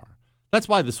 They are. That's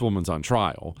why this woman's on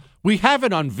trial. We have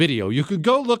it on video. You can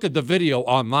go look at the video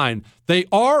online. They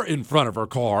are in front of her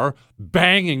car,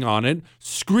 banging on it,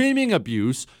 screaming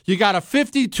abuse. You got a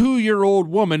 52-year-old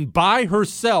woman by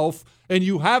herself, and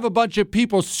you have a bunch of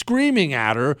people screaming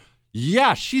at her.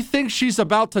 Yeah, she thinks she's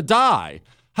about to die.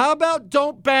 How about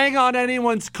don't bang on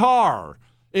anyone's car?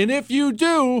 And if you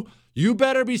do, you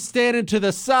better be standing to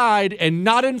the side and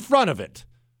not in front of it.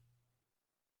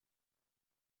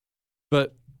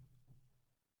 But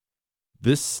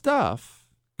this stuff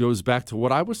goes back to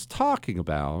what I was talking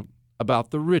about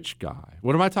the rich guy.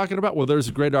 What am I talking about? Well, there's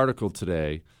a great article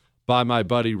today by my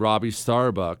buddy Robbie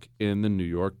Starbuck in the New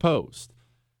York Post.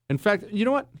 In fact, you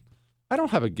know what? I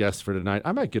don't have a guest for tonight.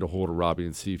 I might get a hold of Robbie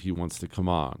and see if he wants to come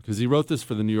on because he wrote this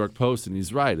for the New York Post, and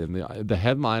he's right. And the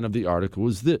headline of the article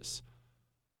is this: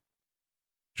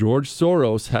 George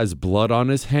Soros has blood on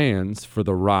his hands for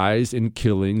the rise in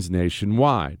killings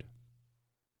nationwide.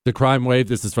 The crime wave,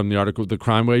 this is from the article, the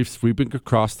crime wave sweeping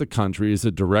across the country is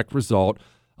a direct result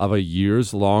of a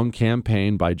years-long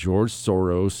campaign by George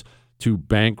Soros to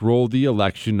bankroll the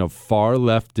election of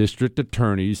far-left district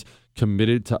attorneys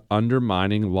committed to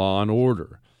undermining law and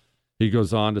order. He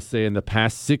goes on to say, in the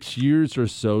past 6 years or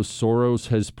so, Soros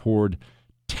has poured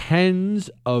tens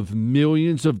of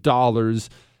millions of dollars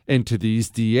into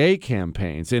these DA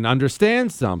campaigns. And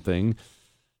understand something,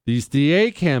 these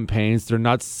DA campaigns, they're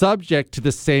not subject to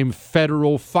the same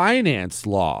federal finance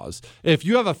laws. If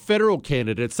you have a federal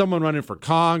candidate, someone running for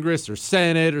Congress or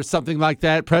Senate or something like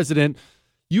that, president,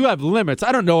 you have limits.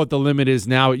 I don't know what the limit is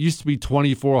now. It used to be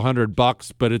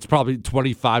 $2,400, but it's probably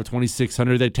 $2,500,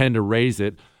 $2,600. They tend to raise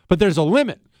it. But there's a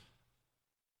limit.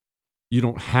 You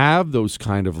don't have those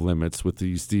kind of limits with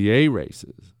these DA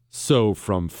races. So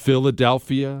from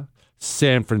Philadelphia,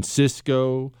 San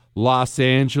Francisco, Los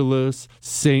Angeles,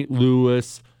 St.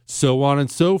 Louis, so on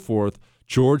and so forth,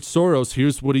 George Soros,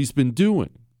 here's what he's been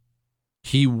doing.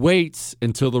 He waits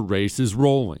until the race is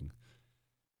rolling.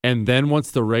 And then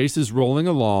once the race is rolling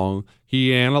along,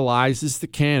 he analyzes the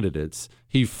candidates.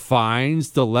 He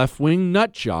finds the left-wing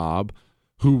nut job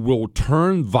who will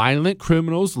turn violent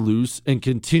criminals loose and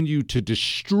continue to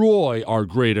destroy our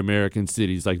great American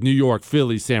cities like New York,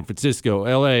 Philly, San Francisco,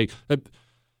 L.A.,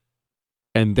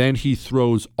 and then he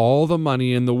throws all the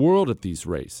money in the world at these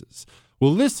races.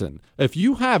 Well, listen, if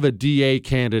you have a DA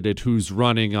candidate who's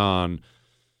running on,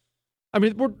 I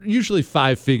mean, we're usually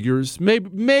 5 figures,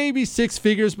 maybe 6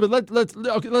 figures, but let's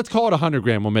call it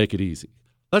 $100,000. We'll make it easy.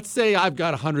 Let's say I've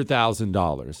got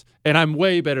 $100,000 and I'm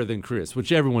way better than Chris,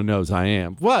 which everyone knows I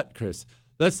am. What, Chris?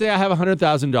 Let's say I have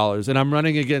 $100,000 and I'm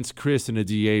running against Chris in a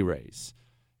DA race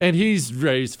and he's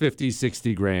raised 50,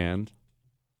 60 grand.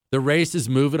 The race is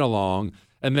moving along,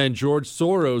 and then George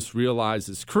Soros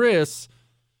realizes Chris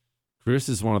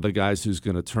is one of the guys who's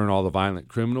going to turn all the violent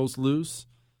criminals loose,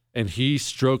 and he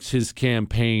strokes his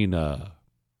campaign a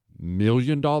 $1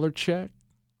 million check,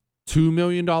 $2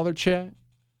 million check.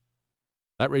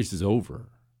 That race is over.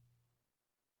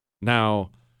 Now,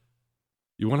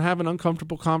 you want to have an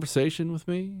uncomfortable conversation with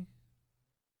me?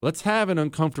 Let's have an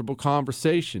uncomfortable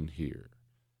conversation here.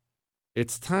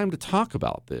 It's time to talk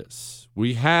about this.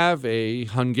 We have a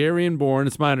Hungarian-born,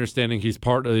 it's my understanding he's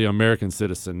part of the American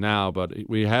citizen now, but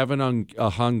we have a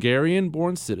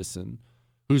Hungarian-born citizen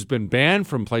who's been banned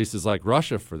from places like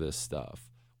Russia for this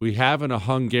stuff. We have a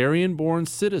Hungarian-born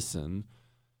citizen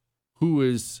who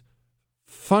is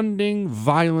funding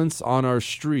violence on our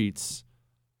streets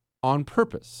on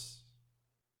purpose.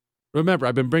 Remember,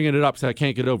 I've been bringing it up because I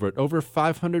can't get over it. Over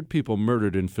 500 people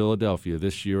murdered in Philadelphia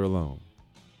this year alone.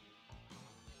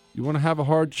 You want to have a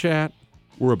hard chat?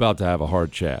 We're about to have a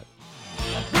hard chat.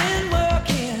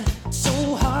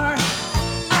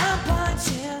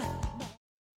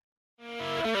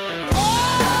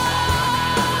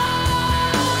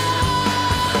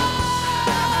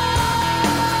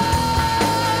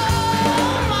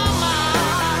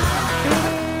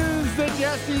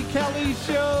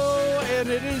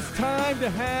 It is time to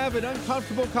have an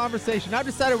uncomfortable conversation. I've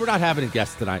decided we're not having a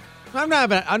guest tonight. I'm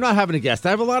not having a guest. I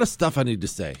have a lot of stuff I need to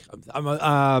say. I'm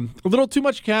a little too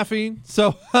much caffeine,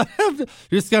 so you're just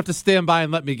going to have to stand by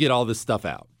and let me get all this stuff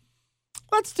out.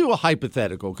 Let's do a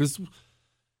hypothetical, because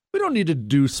we don't need to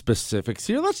do specifics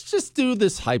here. Let's just do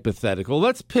this hypothetical.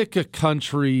 Let's pick a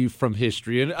country from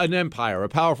history, an empire, a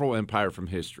powerful empire from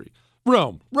history.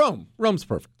 Rome's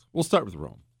perfect. We'll start with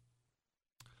Rome.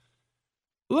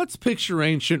 Let's picture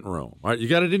ancient Rome. All right, you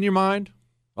got it in your mind?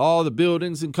 All the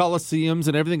buildings and Colosseums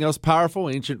and everything else, powerful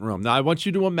ancient Rome. Now, I want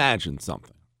you to imagine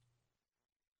something.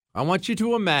 I want you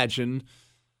to imagine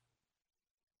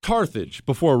Carthage,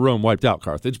 before Rome wiped out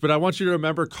Carthage, but I want you to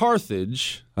remember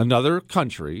Carthage, another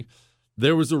country.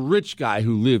 There was a rich guy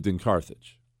who lived in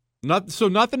Carthage. Not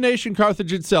the nation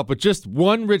Carthage itself, but just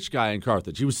one rich guy in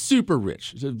Carthage. He was super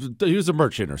rich. He was a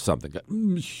merchant or something,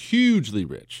 hugely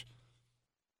rich.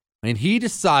 And he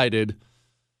decided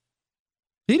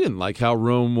he didn't like how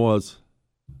Rome was.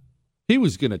 He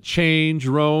was going to change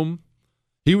Rome.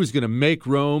 He was going to make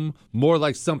Rome more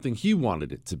like something he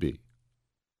wanted it to be.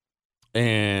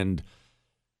 And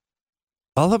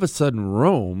all of a sudden,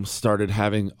 Rome started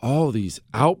having all these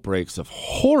outbreaks of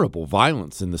horrible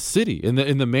violence in the city, in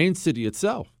the main city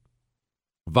itself.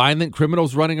 Violent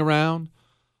criminals running around.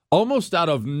 Almost out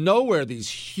of nowhere, these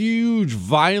huge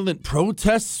violent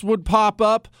protests would pop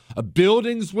up.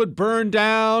 Buildings would burn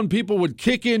down. People would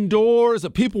kick in doors.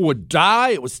 People would die.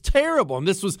 It was terrible. And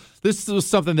this was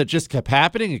something that just kept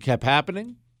happening and kept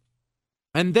happening.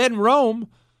 And then Rome,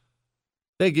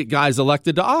 they get guys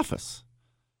elected to office.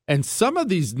 And some of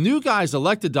these new guys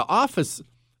elected to office,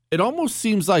 it almost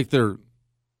seems like they're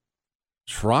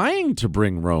trying to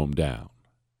bring Rome down.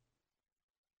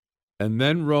 And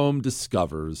then Rome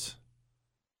discovers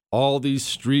all these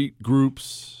street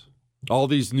groups, all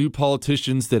these new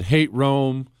politicians that hate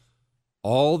Rome.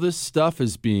 All this stuff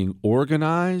is being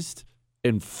organized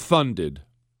and funded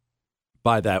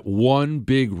by that one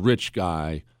big rich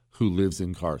guy who lives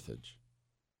in Carthage.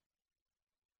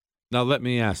 Now, let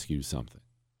me ask you something.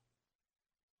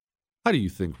 How do you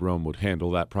think Rome would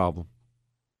handle that problem?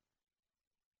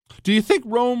 Do you think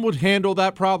Rome would handle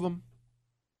that problem?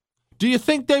 Do you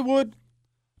think they would?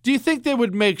 Do you think they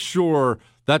would make sure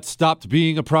that stopped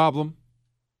being a problem?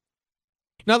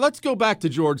 Now, let's go back to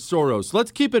George Soros.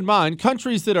 Let's keep in mind,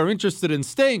 countries that are interested in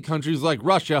staying countries like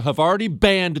Russia have already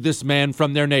banned this man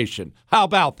from their nation. How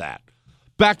about that?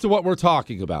 Back to what we're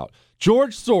talking about.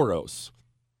 George Soros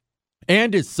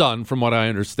and his son, from what I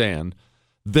understand,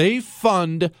 they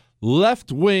fund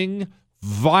left-wing,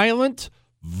 violent,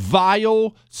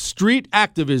 vile street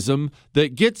activism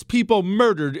that gets people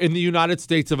murdered in the United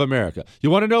States of America. You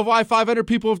want to know why 500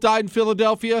 people have died in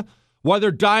Philadelphia? Why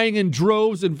they're dying in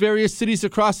droves in various cities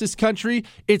across this country?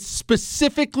 It's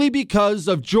specifically because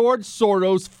of George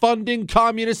Soros funding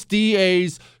communist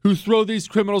DAs who throw these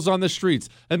criminals on the streets.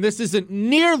 And this isn't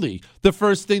nearly the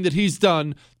first thing that he's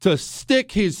done to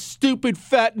stick his stupid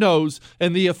fat nose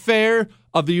in the affair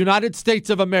of the United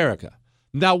States of America.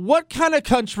 Now, what kind of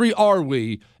country are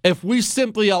we if we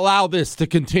simply allow this to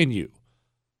continue?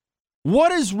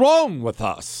 What is wrong with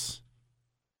us?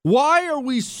 Why are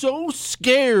we so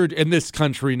scared in this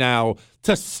country now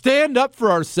to stand up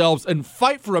for ourselves and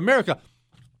fight for America?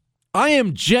 I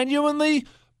am genuinely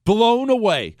blown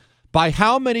away by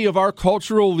how many of our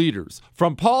cultural leaders,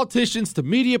 from politicians to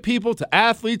media people to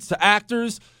athletes to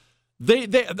actors,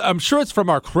 I'm sure it's from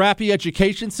our crappy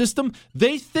education system,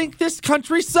 they think this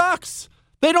country sucks.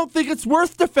 They don't think it's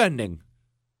worth defending.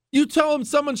 You tell them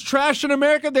someone's trashing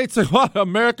America, they'd say, well,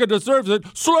 America deserves it.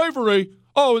 Slavery.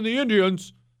 Oh, and the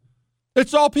Indians.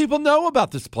 It's all people know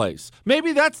about this place.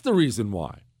 Maybe that's the reason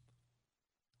why.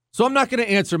 So I'm not going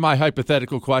to answer my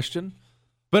hypothetical question,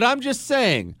 but I'm just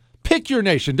saying, pick your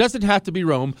nation. Doesn't have to be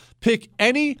Rome. Pick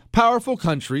any powerful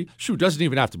country. Shoot, doesn't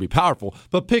even have to be powerful,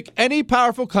 but pick any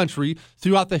powerful country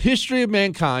throughout the history of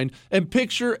mankind and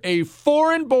picture a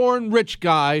foreign-born rich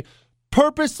guy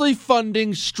purposely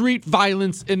funding street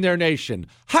violence in their nation.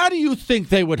 How do you think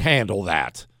they would handle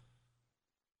that?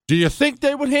 Do you think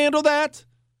they would handle that?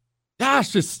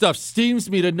 Gosh, this stuff steams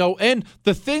me to no end.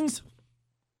 The things,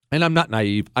 and I'm not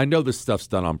naive, I know this stuff's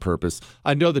done on purpose.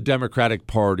 I know the Democratic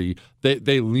Party,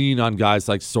 they lean on guys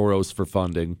like Soros for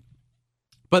funding.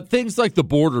 But things like the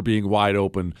border being wide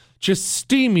open just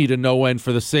steam me to no end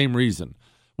for the same reason.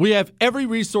 We have every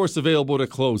resource available to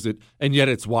close it, and yet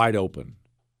it's wide open.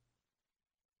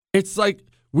 It's like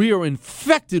we are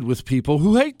infected with people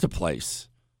who hate the place.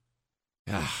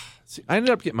 See, I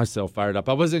ended up getting myself fired up.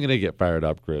 I wasn't going to get fired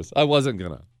up, Chris. I wasn't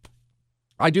going to.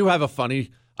 I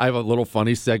have a little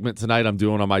funny segment tonight I'm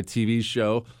doing on my TV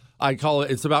show. I call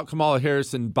it, it's about Kamala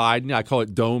Harris and Biden. I call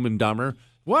it Dumb and Dumber.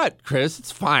 What, Chris?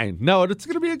 It's fine. No, it's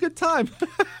going to be a good time.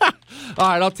 All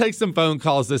right, I'll take some phone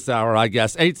calls this hour, I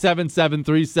guess.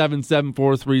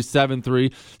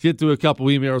 877-377-4373. Get to a couple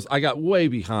emails. I got way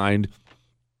behind.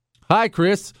 Hi,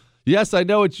 Chris. Yes, I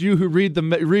know it's you who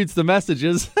reads the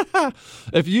messages.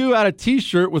 If you had a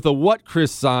T-shirt with a What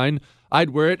Chris sign,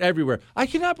 I'd wear it everywhere. I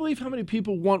cannot believe how many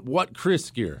people want What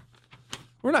Chris gear.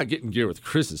 We're not getting gear with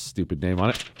Chris's stupid name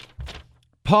on it.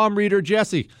 Palm reader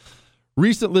Jesse,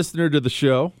 recent listener to the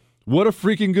show. What a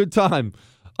freaking good time.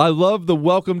 I love the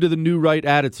welcome to the new right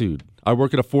attitude. I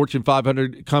work at a Fortune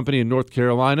 500 company in North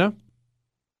Carolina,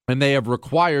 and they have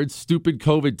required stupid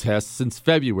COVID tests since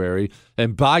February.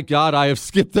 And by God, I have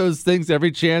skipped those things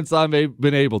every chance I've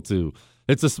been able to.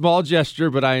 It's a small gesture,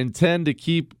 but I intend to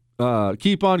keep on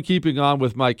keeping on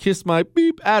with my kiss my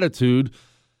beep attitude.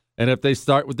 And if they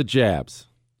start with the jabs,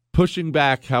 pushing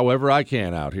back however I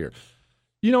can out here.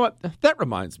 You know what? That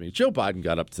reminds me. Joe Biden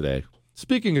got up today.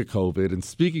 Speaking of COVID and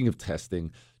speaking of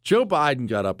testing, Joe Biden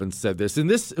got up and said this. And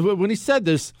this, when he said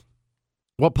this,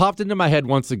 what popped into my head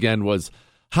once again was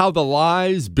how the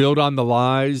lies build on the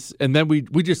lies, and then we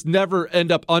just never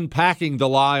end up unpacking the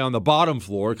lie on the bottom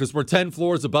floor because we're 10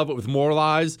 floors above it with more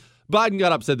lies. Biden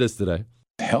got up, said this today.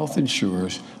 Health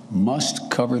insurers must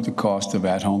cover the cost of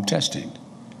at-home testing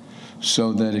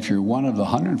so that if you're one of the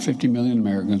 150 million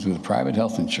Americans with private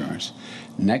health insurance,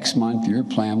 next month your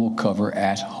plan will cover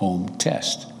at-home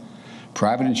test.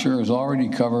 Private insurers already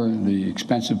cover the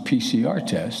expensive PCR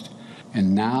test,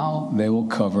 and now they will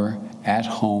cover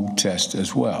at-home test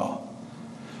as well.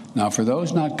 Now, for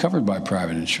those not covered by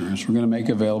private insurance, we're going to make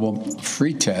available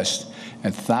free tests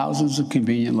at thousands of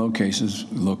convenient locations.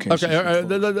 Okay,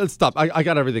 let's stop. I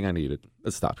got everything I needed.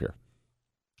 Let's stop here.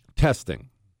 Testing.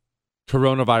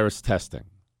 Coronavirus testing.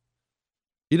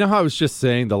 You know how I was just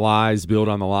saying the lies build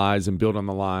on the lies and build on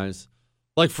the lies?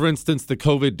 Like, for instance, the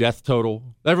COVID death total.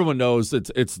 Everyone knows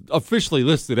it's officially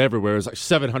listed everywhere as like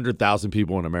 700,000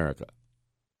 people in America.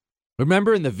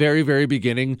 Remember in the very, very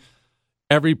beginning,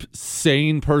 every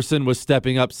sane person was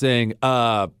stepping up saying,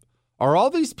 are all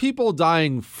these people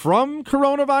dying from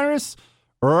coronavirus,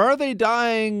 or are they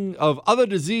dying of other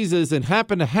diseases and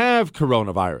happen to have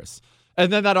coronavirus?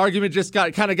 And then that argument just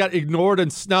got ignored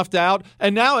and snuffed out.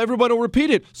 And now everyone will repeat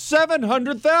it.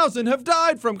 700,000 have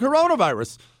died from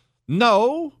coronavirus.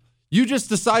 No, you just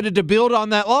decided to build on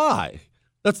that lie.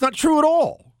 That's not true at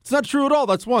all. It's not true at all.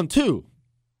 That's one. Two,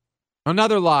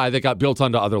 another lie that got built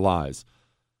onto other lies.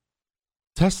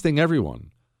 Testing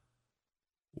everyone.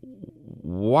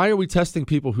 Why are we testing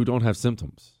people who don't have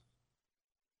symptoms?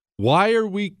 Why are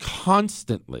we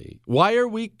constantly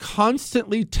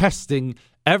testing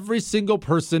every single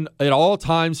person at all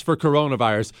times for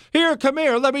coronavirus? Here, come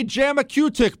here. Let me jam a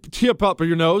Q-tip up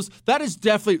your nose.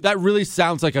 That really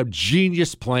sounds like a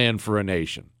genius plan for a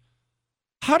nation.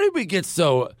 How did we get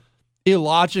so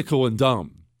illogical and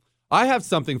dumb? I have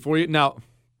something for you. Now,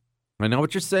 I know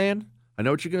what you're saying. I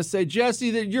know what you're going to say,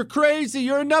 Jesse, that you're crazy.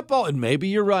 You're a nutball. And maybe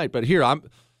you're right. But here, I'm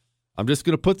just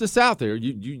going to put this out there.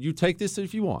 You take this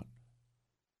if you want.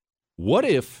 What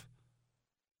if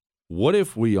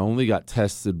we only got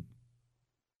tested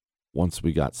once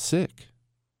we got sick?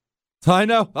 I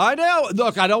know.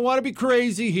 Look, I don't want to be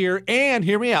crazy here. And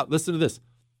hear me out. Listen to this.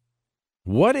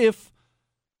 What if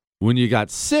when you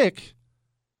got sick,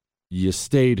 you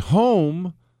stayed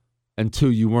home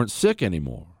until you weren't sick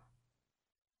anymore?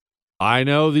 I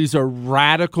know these are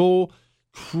radical,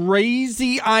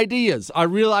 crazy ideas. I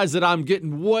realize that I'm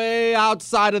getting way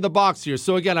outside of the box here.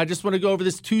 So again, I just want to go over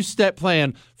this two-step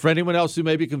plan for anyone else who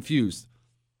may be confused.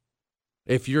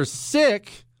 If you're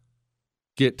sick,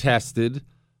 get tested,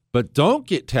 but don't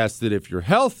get tested if you're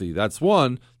healthy. That's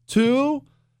one. Two,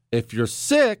 if you're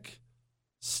sick,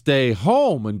 stay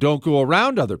home and don't go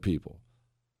around other people.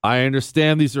 I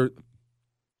understand these are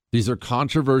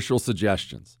controversial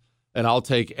suggestions. And I'll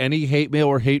take any hate mail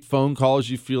or hate phone calls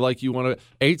you feel like you want to.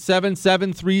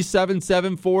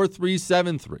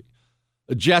 877-377-4373.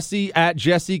 Jesse at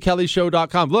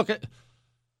jessekellyshow.com. Look,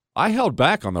 I held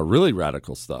back on the really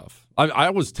radical stuff. I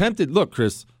was tempted. Look,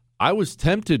 Chris, I was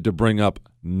tempted to bring up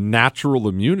natural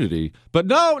immunity. But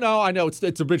no, I know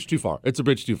it's a bridge too far. It's a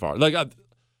bridge too far.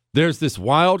 There's this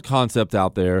wild concept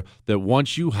out there that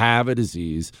once you have a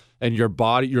disease and your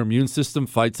immune system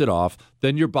fights it off,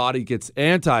 then your body gets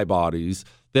antibodies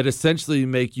that essentially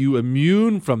make you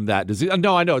immune from that disease.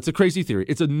 No, I know, it's a crazy theory.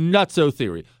 It's a nutso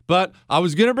theory. But I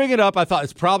was going to bring it up. I thought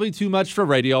it's probably too much for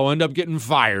radio. I'll end up getting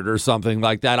fired or something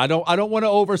like that. I don't want to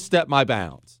overstep my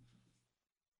bounds.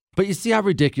 But you see how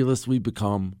ridiculous we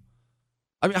become?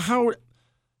 I mean,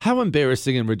 how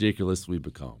embarrassing and ridiculous we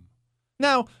become.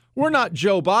 Now, we're not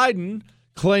Joe Biden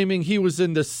claiming he was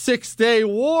in the 6-day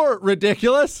war.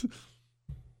 Ridiculous.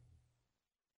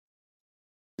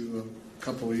 A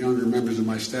couple of younger members of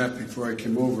my staff before I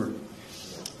came over,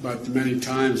 but the many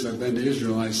times I've been to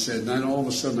Israel, I said, and then all of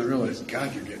a sudden I realized,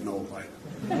 God, you're getting old.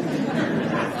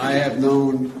 I have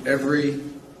known every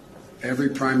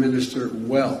prime minister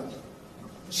well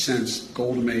since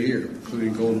Golda Meir,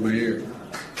 including Golda Meir.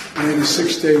 In the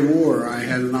 6-day war, I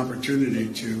had an opportunity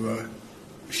to.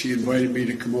 She invited me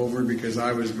to come over because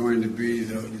I was going to be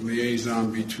the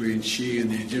liaison between she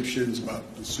and the Egyptians about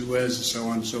Suez and so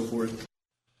on and so forth.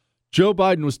 Joe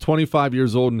Biden was 25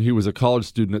 years old and he was a college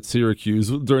student at Syracuse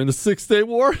during the 6-day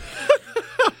war.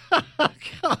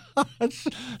 Gosh,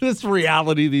 this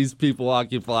reality these people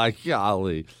occupy.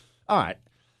 Golly. All right.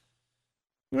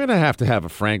 We're going to have a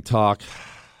frank talk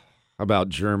about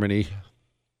Germany.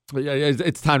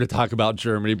 It's time to talk about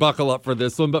Germany. Buckle up for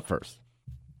this one, but first.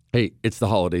 Hey, it's the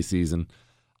holiday season.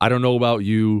 I don't know about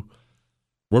you.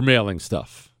 We're mailing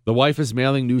stuff. The wife is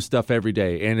mailing new stuff every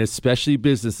day, and especially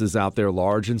businesses out there,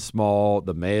 large and small.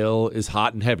 The mail is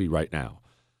hot and heavy right now.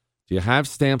 Do you have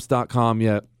Stamps.com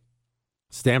yet?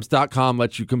 Stamps.com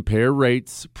lets you compare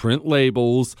rates, print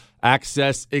labels,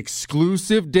 access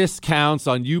exclusive discounts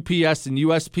on UPS and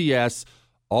USPS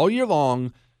all year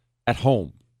long at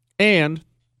home. And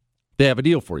they have a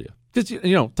deal for you. Because,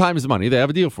 time is money. They have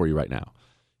a deal for you right now.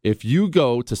 If you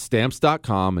go to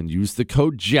Stamps.com and use the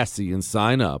code Jesse and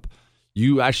sign up,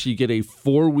 you actually get a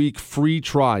 4-week free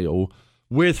trial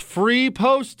with free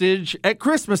postage at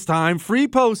Christmas time, free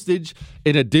postage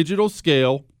in a digital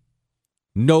scale,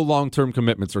 no long-term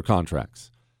commitments or contracts.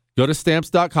 Go to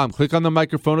Stamps.com, click on the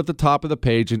microphone at the top of the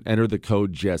page, and enter the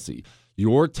code Jesse.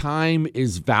 Your time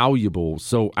is valuable,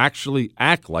 so actually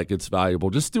act like it's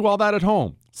valuable. Just do all that at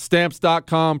home.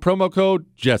 Stamps.com, promo code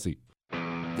Jesse.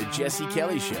 The Jesse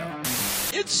Kelly Show.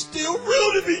 It's still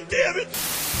real to me, damn it!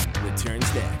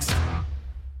 Returns next.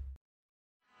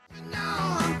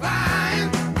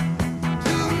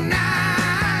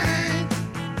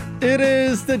 It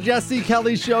is the Jesse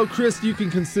Kelly Show. Chris, you can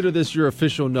consider this your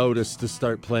official notice to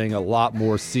start playing a lot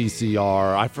more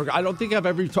CCR. I don't think I've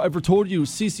ever told you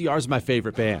CCR is my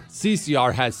favorite band.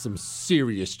 CCR has some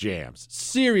serious jams.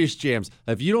 Serious jams.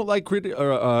 If you don't like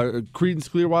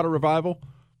Creedence Clearwater Revival,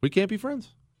 we can't be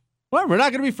friends. Well, we're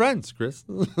not going to be friends, Chris.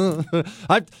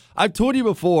 I've told you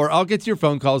before. I'll get to your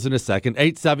phone calls in a second.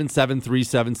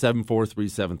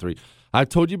 877-377-4373. I've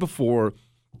told you before,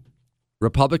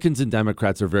 Republicans and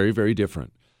Democrats are very, very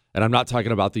different. And I'm not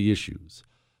talking about the issues.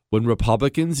 When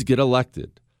Republicans get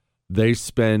elected, they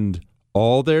spend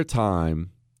all their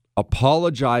time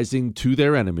apologizing to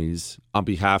their enemies on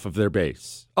behalf of their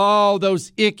base. Oh,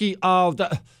 those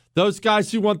those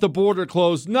guys who want the border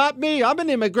closed. Not me. I'm an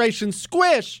immigration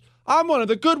squish. I'm one of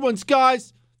the good ones,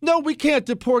 guys. No, we can't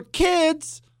deport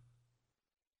kids.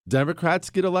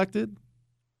 Democrats get elected.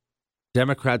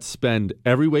 Democrats spend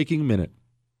every waking minute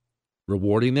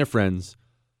rewarding their friends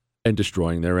and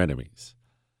destroying their enemies.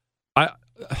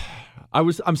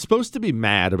 I'm supposed to be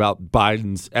mad about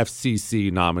Biden's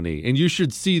FCC nominee, and you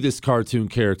should see this cartoon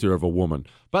character of a woman.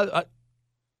 But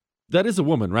that is a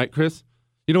woman, right, Chris?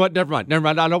 You know what? Never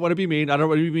mind. I don't want to be mean.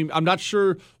 I'm not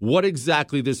sure what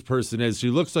exactly this person is. She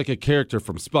looks like a character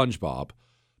from SpongeBob.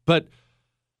 But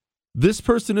this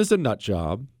person is a nut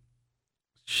job.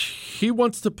 He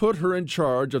wants to put her in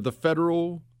charge of the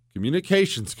Federal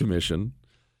Communications Commission,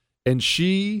 and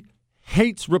she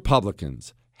hates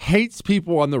Republicans, hates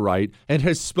people on the right, and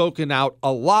has spoken out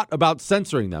a lot about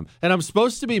censoring them. And I'm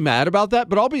supposed to be mad about that,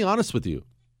 but I'll be honest with you.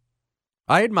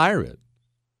 I admire it.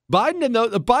 Biden and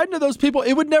those people,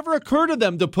 it would never occur to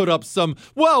them to put up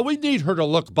we need her to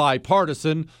look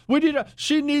bipartisan.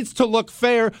 She needs to look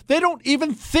fair. They don't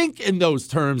even think in those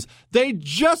terms. They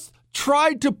just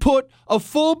tried to put a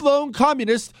full-blown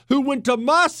communist who went to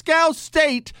Moscow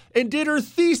State and did her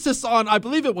thesis on, I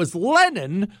believe it was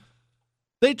Lenin.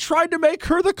 They tried to make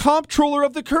her the comptroller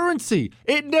of the currency.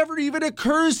 It never even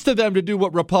occurs to them to do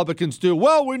what Republicans do.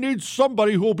 Well, we need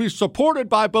somebody who will be supported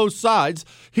by both sides.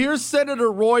 Here's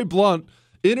Senator Roy Blunt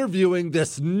interviewing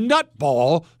this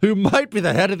nutball who might be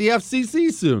the head of the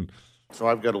FCC soon. So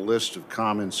I've got a list of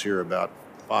comments here about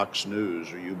Fox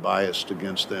News. Are you biased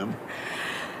against them?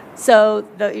 So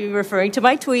you're referring to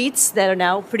my tweets that are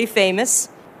now pretty famous,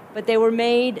 but they were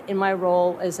made in my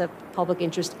role as a public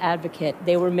interest advocate.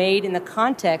 They were made in the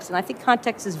context, and I think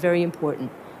context is very important,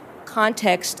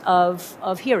 context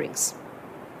of hearings.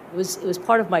 It was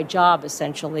part of my job,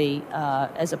 essentially,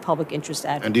 as a public interest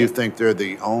advocate. And do you think they're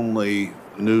the only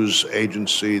news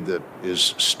agency that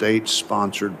is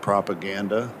state-sponsored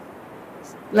propaganda?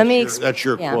 That's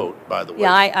your quote, by the way.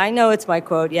 Yeah, I know it's my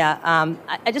quote, yeah.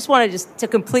 I just wanted to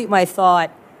complete my thought.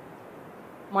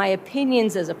 My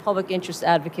opinions as a public interest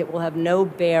advocate will have no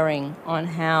bearing on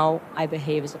how I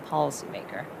behave as a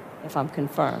policymaker, if I'm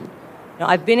confirmed.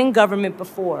 I've been in government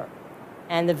before,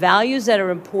 and the values that are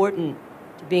important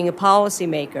to being a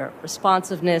policymaker,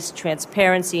 responsiveness,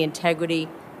 transparency, integrity,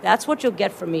 that's what you'll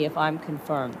get from me if I'm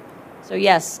confirmed. So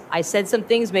yes, I said some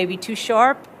things maybe too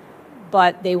sharp,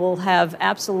 but they will have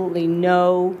absolutely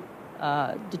no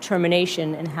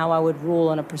determination in how I would rule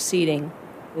on a proceeding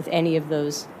with any of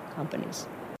those companies.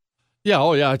 Yeah,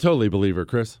 I totally believe her,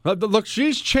 Chris. Look,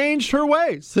 she's changed her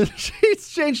ways. She's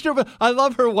changed her. I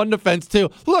love her one defense,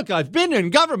 too. Look, I've been in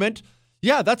government.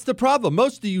 Yeah, that's the problem.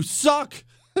 Most of you suck.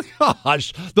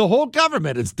 Gosh, the whole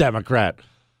government is Democrat.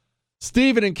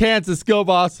 Steven in Kansas, go,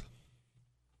 boss.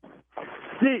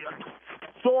 See,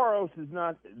 Soros is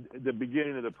not the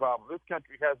beginning of the problem. This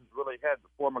country hasn't really had the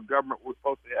form of government we're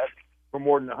supposed to have for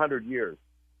more than 100 years.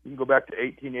 You can go back to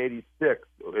 1886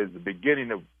 as the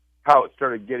beginning of how it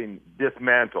started getting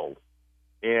dismantled.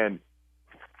 And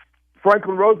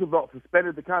Franklin Roosevelt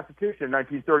suspended the Constitution in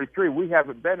 1933. We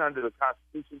haven't been under the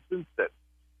Constitution since then.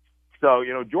 So,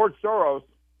 George Soros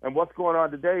and what's going on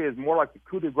today is more like the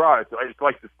coup de grace. It's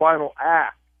like the final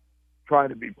act trying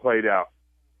to be played out.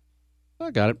 I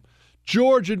got it.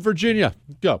 George in Virginia,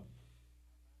 go.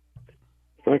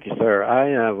 Thank you, sir.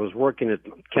 I was working at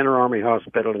Kenner Army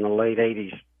Hospital in the late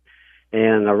 80s,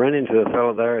 and I ran into a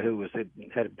fellow there who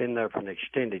had been there for an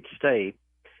extended stay,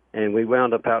 and we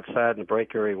wound up outside in the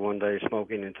break area one day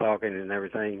smoking and talking and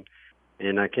everything,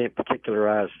 and I can't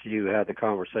particularize to you how the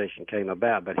conversation came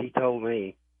about, but he told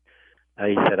me,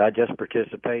 he said, I just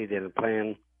participated in a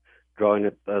plan drawing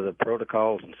up the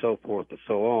protocols and so forth and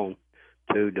so on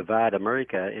to divide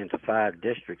America into 5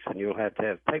 districts, and you'll have to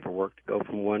have paperwork to go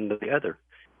from one to the other.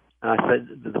 I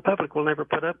said, the public will never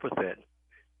put up with that.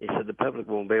 He said the public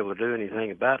won't be able to do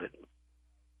anything about it.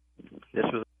 This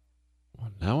was.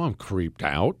 Well, now I'm creeped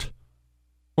out.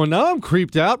 Well,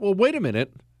 wait a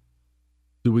minute.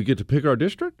 Do we get to pick our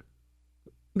district?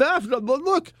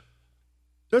 Look,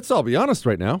 let's all be honest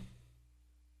right now.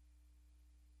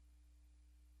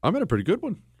 I'm in a pretty good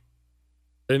one.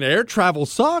 And air travel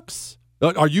sucks.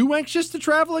 Are you anxious to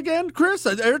travel again, Chris?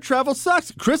 Air travel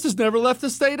sucks. Chris has never left the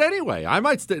state anyway. I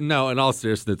might stay. No, in all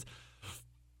seriousness,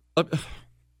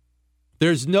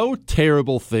 there's no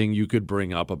terrible thing you could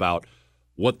bring up about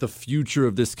what the future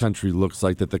of this country looks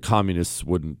like that the communists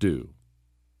wouldn't do.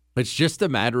 It's just a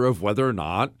matter of whether or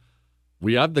not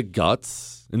we have the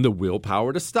guts and the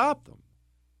willpower to stop them.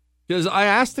 Because I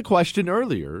asked the question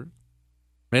earlier,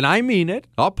 and I mean it.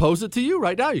 I'll pose it to you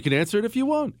right now. You can answer it if you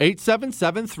want.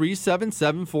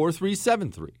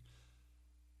 877-377-4373.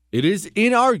 It is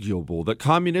inarguable that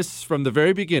communists from the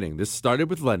very beginning, this started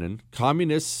with Lenin,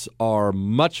 communists are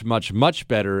much, much, much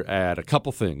better at a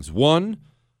couple things. One,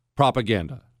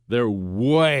 propaganda. They're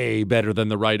way better than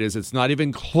the right is. It's not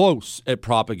even close at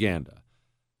propaganda.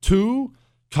 Two,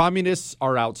 communists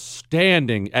are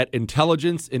outstanding at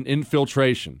intelligence and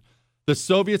infiltration. The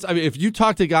Soviets, if you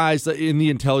talk to guys in the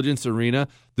intelligence arena,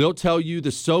 they'll tell you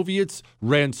the Soviets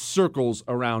ran circles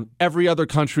around every other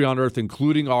country on earth,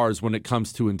 including ours, when it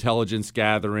comes to intelligence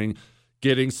gathering,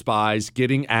 getting spies,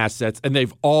 getting assets, and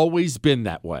they've always been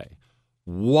that way.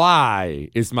 Why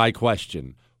is my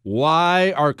question?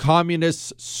 Why are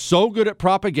communists so good at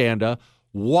propaganda?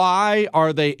 Why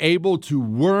are they able to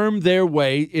worm their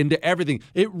way into everything?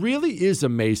 It really is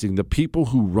amazing, the people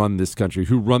who run this country,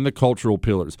 who run the cultural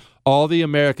pillars, all the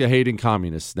America-hating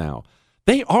communists now,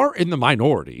 they are in the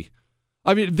minority.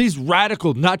 I mean, these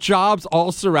radical nut jobs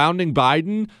all surrounding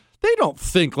Biden, they don't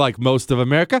think like most of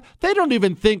America. They don't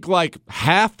even think like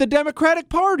half the Democratic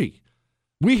Party.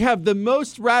 We have the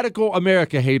most radical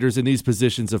America haters in these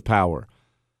positions of power.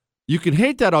 You can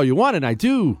hate that all you want, and I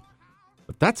do,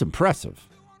 but that's impressive.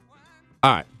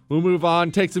 All right, we'll move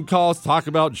on, take some calls, talk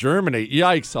about Germany.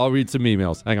 Yikes, I'll read some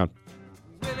emails. Hang on.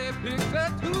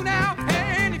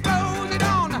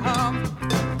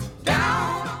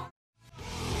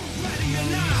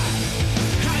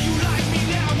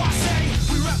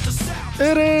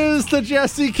 It is the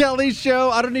Jesse Kelly Show.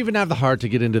 I don't even have the heart to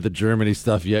get into the Germany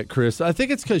stuff yet, Chris. I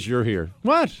think it's because you're here.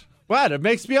 What? It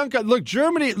makes me uncomfortable. Look,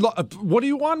 Germany, what do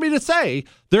you want me to say?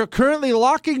 They're currently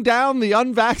locking down the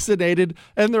unvaccinated,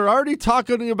 and they're already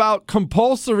talking about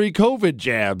compulsory COVID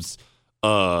jabs.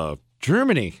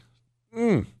 Germany.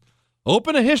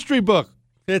 Open a history book.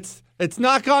 It's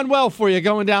not gone well for you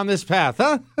going down this path,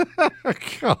 huh?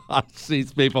 God,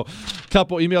 these people.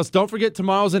 Couple emails. Don't forget,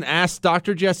 tomorrow's an Ask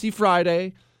Dr. Jesse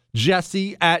Friday.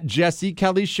 Jesse at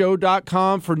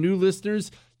jessekellyshow.com. For new listeners,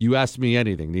 you ask me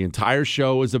anything. The entire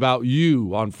show is about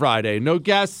you on Friday. No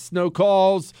guests, no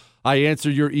calls. I answer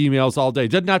your emails all day.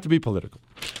 Doesn't have to be political.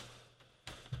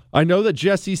 I know that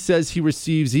Jesse says he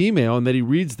receives email and that he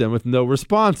reads them with no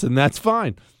response, and that's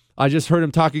fine. I just heard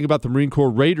him talking about the Marine Corps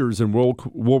Raiders in World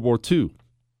War II.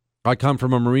 I come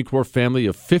from a Marine Corps family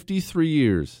of 53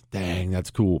 years. Dang,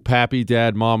 that's cool. Pappy,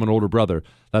 dad, mom, and older brother.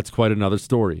 That's quite another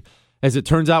story. As it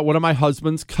turns out, one of my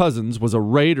husband's cousins was a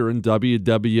Raider in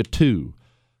WW2.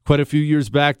 Quite a few years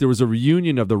back, there was a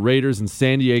reunion of the Raiders in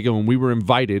San Diego, and we were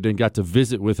invited and got to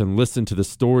visit with and listen to the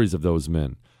stories of those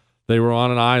men. They were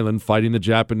on an island fighting the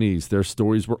Japanese. Their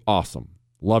stories were awesome.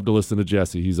 Love to listen to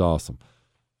Jesse. He's awesome.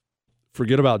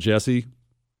 Forget about Jesse.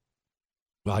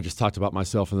 Well, I just talked about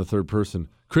myself in the third person.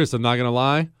 Chris, I'm not going to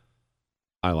lie.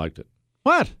 I liked it.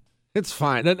 What? It's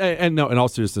fine. And no, in all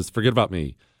seriousness, forget about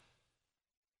me.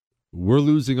 We're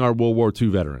losing our World War II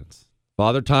veterans.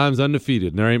 Father Time's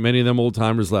undefeated, and there ain't many of them old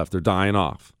timers left. They're dying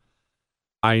off.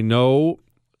 I know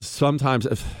sometimes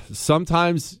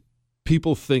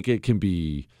people think it can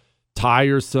be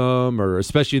tiresome, or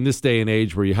especially in this day and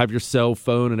age where you have your cell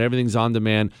phone and everything's on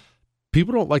demand.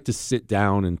 People don't like to sit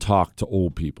down and talk to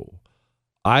old people.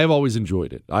 I have always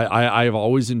enjoyed it. I have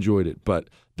always enjoyed it, but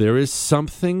there is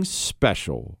something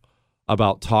special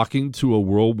about talking to a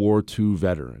World War II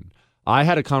veteran. I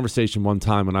had a conversation one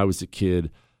time when I was a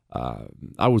kid.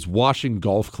 I was washing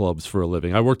golf clubs for a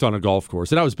living. I worked on a golf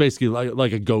course, and I was basically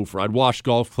like a gopher. I'd wash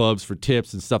golf clubs for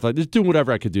tips and stuff like that, just doing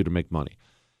whatever I could do to make money.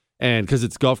 And because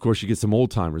it's golf course, you get some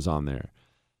old timers on there.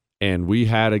 And we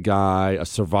had a guy, a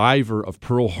survivor of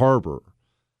Pearl Harbor,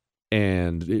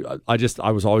 and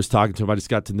I was always talking to him. I just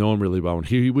got to know him really well. And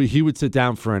he would sit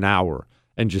down for an hour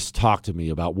and just talk to me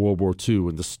about World War II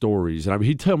and the stories. And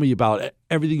he'd tell me about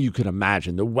everything you could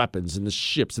imagine, the weapons and the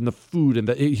ships and the food. And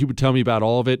he would tell me about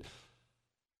all of it.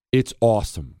 It's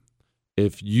awesome.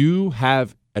 If you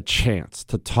have a chance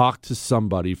to talk to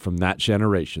somebody from that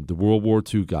generation, the World War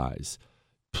II guys,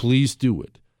 please do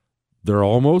it. They're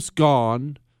almost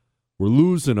gone. We're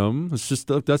losing them. It's just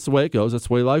that's the way it goes. That's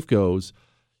the way life goes.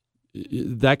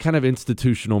 That kind of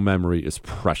institutional memory is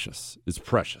precious. It's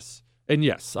precious. And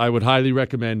yes, I would highly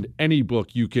recommend any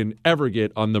book you can ever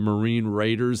get on the Marine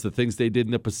Raiders, the things they did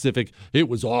in the Pacific. It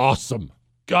was awesome.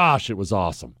 Gosh, it was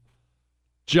awesome.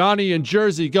 Johnny in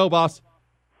Jersey, go, boss.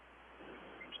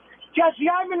 Jesse,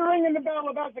 I've been ringing the bell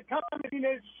about the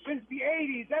communists since the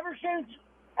 80s, ever since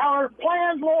our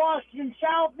plans lost in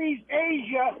Southeast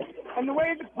Asia and the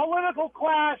way the political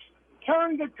class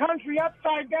turned the country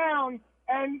upside down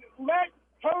and let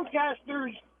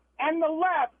protesters and the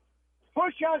left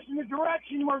push us in the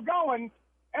direction we're going.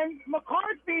 And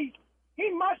McCarthy, he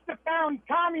must have found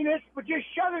communists, but just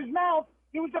shut his mouth.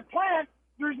 He was a plant.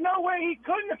 There's no way he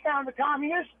couldn't have found the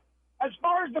communists. As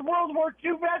far as the World War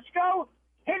II vets go,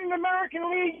 hit an American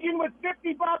Legion with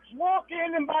 $50, walk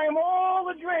in and buy them all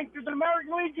a drink. There's an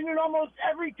American Legion in almost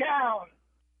every town.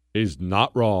 Is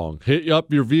not wrong. Hit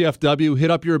up your VFW,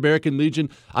 hit up your American Legion.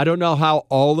 I don't know how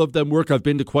all of them work. I've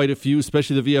been to quite a few,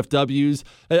 especially the VFWs.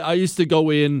 I used to go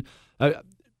in.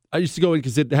 I used to go in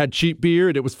because it had cheap beer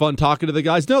and it was fun talking to the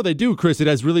guys. No, they do, Chris. It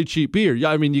has really cheap beer. Yeah,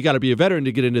 I mean, you got to be a veteran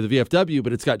to get into the VFW,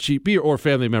 but it's got cheap beer, or a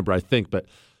family member, I think. But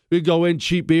we go in,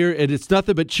 cheap beer, and it's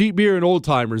nothing but cheap beer and old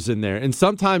timers in there. And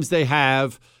sometimes they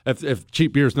have, if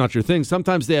cheap beer is not your thing,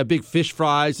 sometimes they have big fish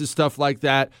fries and stuff like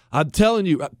that. I'm telling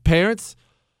you, parents,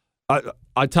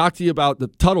 I talk to you about the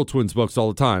Tuttle Twins books all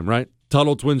the time, right?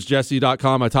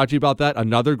 TuttleTwinsJesse.com. I talk to you about that.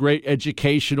 Another great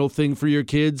educational thing for your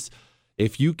kids.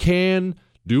 If you can,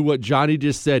 do what Johnny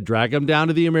just said. Drag them down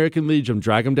to the American Legion.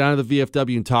 Drag them down to the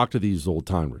VFW and talk to these old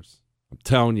timers. I'm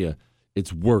telling you,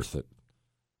 it's worth it.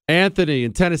 Anthony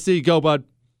in Tennessee, go, bud.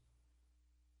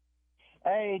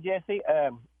 Hey, Jesse.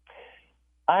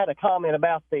 I had a comment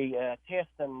about the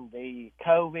testing the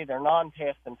COVID or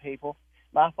non-testing people.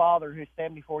 My father, who's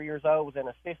 74 years old, was in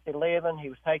assisted living. He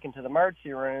was taken to the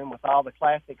emergency room with all the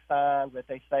classic signs that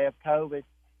they say of COVID.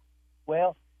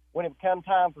 Well, when it come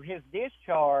time for his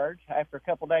discharge, after a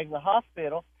couple of days in the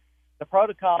hospital, the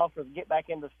protocol for get back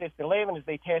into assisted living is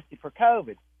they tested for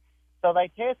COVID. So they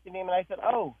tested him, and they said,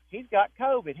 oh, he's got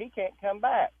COVID. He can't come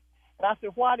back. And I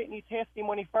said, why didn't you test him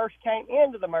when he first came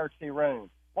into the emergency room?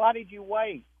 Why did you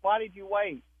wait? Why did you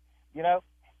wait? You know,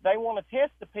 they want to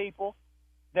test the people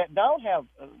that don't have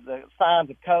the signs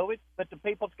of COVID, but the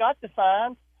people that's got the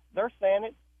signs, they're saying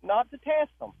it not to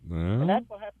test them. And that's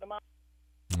what happened to my...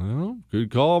 Well,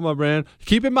 good call, my man.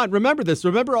 Keep in mind, remember this.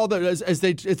 Remember all the as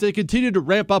they continue to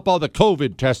ramp up all the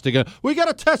COVID testing. We got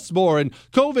to test more and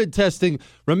COVID testing.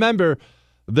 Remember,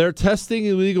 they're testing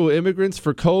illegal immigrants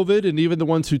for COVID, and even the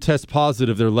ones who test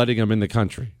positive, they're letting them in the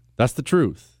country. That's the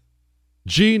truth.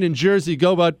 Gene in Jersey,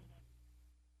 go, bud.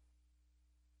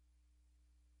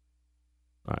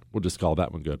 All right, we'll just call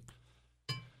that one good.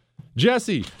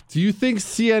 Jesse, do you think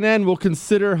CNN will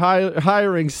consider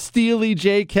hiring Steely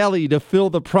J. Kelly to fill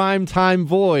the primetime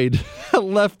void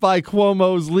left by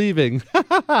Cuomo's leaving?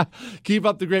 Keep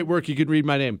up the great work. You can read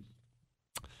my name.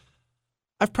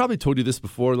 I've probably told you this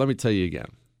before. Let me tell you again.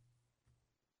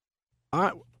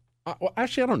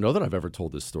 Actually, I don't know that I've ever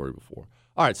told this story before.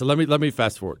 All right, so let me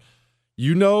fast forward.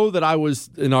 You know that I was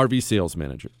an RV sales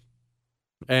manager.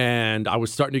 And I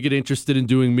was starting to get interested in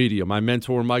doing media. My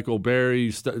mentor, Michael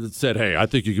Berry, said, hey, I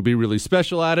think you could be really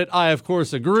special at it. I, of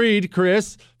course, agreed,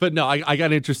 Chris. But no, I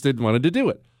got interested and wanted to do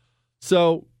it.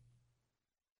 So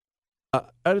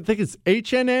I think it's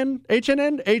HSN.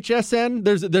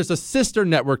 There's a sister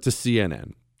network to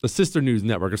CNN, a sister news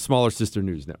network, a smaller sister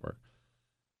news network.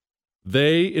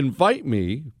 They invite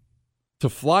me to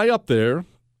fly up there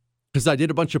because I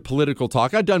did a bunch of political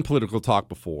talk. I'd done political talk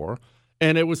before.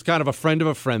 And it was kind of a friend of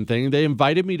a friend thing. They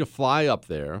invited me to fly up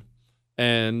there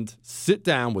and sit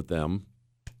down with them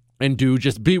and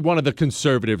just be one of the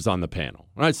conservatives on the panel.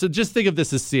 All right, so just think of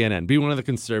this as CNN. Be one of the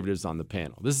conservatives on the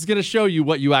panel. This is going to show you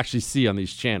what you actually see on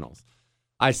these channels.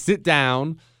 I sit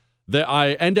down.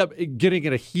 I end up getting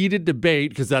in a heated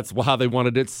debate, because that's how they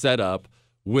wanted it set up,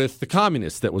 with the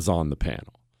communist that was on the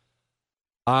panel.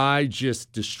 I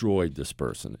just destroyed this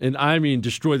person. And I mean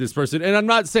destroyed this person. And I'm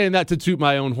not saying that to toot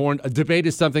my own horn. A debate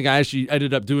is something I actually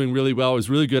ended up doing really well. I was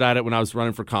really good at it when I was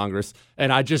running for Congress.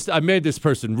 And I made this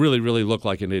person really, really look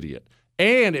like an idiot.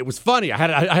 And it was funny. I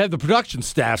had the production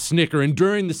staff snickering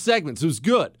during the segments. It was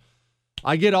good.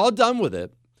 I get all done with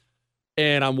it.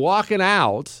 And I'm walking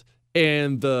out.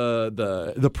 And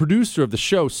the producer of the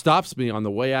show stops me on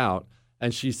the way out.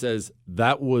 And she says,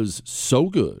 that was so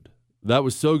good. That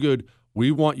was so good.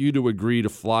 We want you to agree to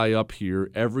fly up here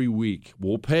every week.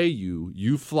 We'll pay you.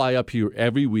 You fly up here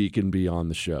every week and be on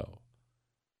the show.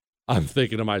 I'm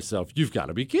thinking to myself, you've got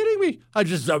to be kidding me. I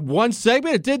just one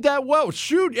segment, it did that well.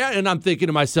 Shoot, yeah. And I'm thinking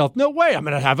to myself, no way, I'm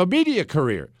going to have a media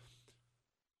career.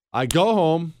 I go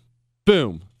home,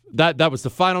 boom. That was the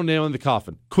final nail in the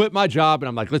coffin. Quit my job, and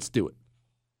I'm like, let's do it.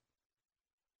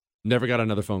 Never got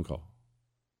another phone call.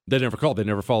 They never called. They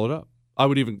never followed up. I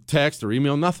would even text or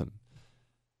email, nothing.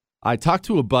 I talked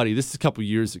to a buddy. This is a couple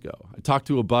years ago. I talked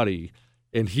to a buddy,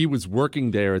 and he was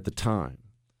working there at the time.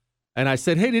 And I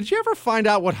said, hey, did you ever find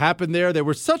out what happened there? They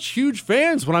were such huge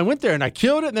fans when I went there, and I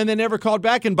killed it, and then they never called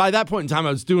back. And by that point in time,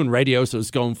 I was doing radio, so it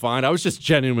was going fine. I was just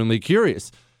genuinely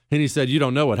curious. And he said, you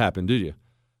don't know what happened, do you?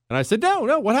 And I said,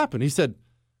 no, what happened? He said,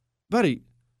 buddy,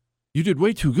 you did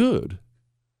way too good.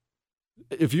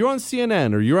 If you're on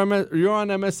CNN or you're on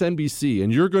MSNBC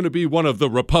and you're going to be one of the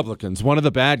Republicans, one of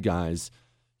the bad guys,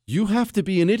 you have to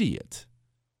be an idiot.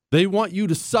 They want you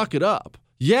to suck it up.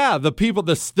 Yeah, the people,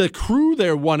 the crew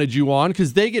there wanted you on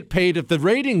because they get paid if the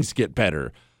ratings get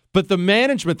better. But the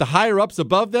management, the higher-ups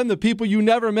above them, the people you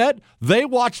never met, they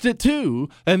watched it too,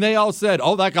 and they all said,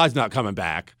 oh, that guy's not coming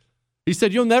back. He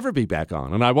said, you'll never be back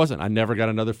on. And I wasn't. I never got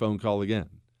another phone call again.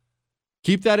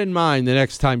 Keep that in mind the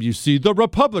next time you see the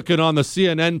Republican on the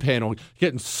CNN panel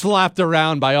getting slapped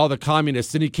around by all the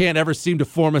communists and he can't ever seem to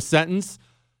form a sentence.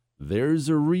 There's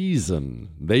a reason.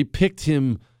 They picked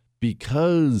him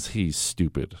because he's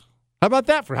stupid. How about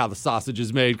that for how the sausage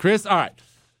is made, Chris? All right.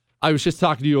 I was just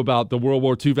talking to you about the World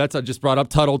War II vets. I just brought up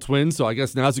Tuttle Twins, so I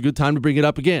guess now's a good time to bring it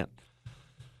up again.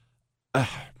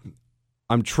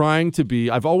 I'm trying to be,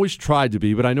 I've always tried to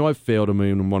be, but I know I've failed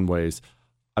in one ways.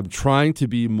 I'm trying to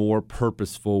be more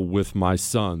purposeful with my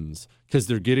sons because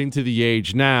they're getting to the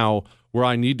age now where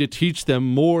I need to teach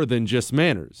them more than just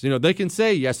manners. You know, they can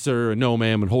say yes, sir, and no,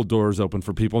 ma'am, and hold doors open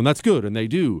for people, and that's good, and they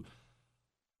do.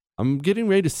 I'm getting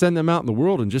ready to send them out in the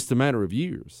world in just a matter of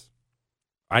years.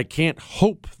 I can't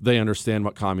hope they understand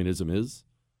what communism is.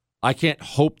 I can't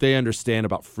hope they understand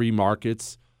about free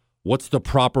markets. What's the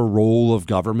proper role of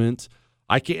government?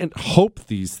 I can't hope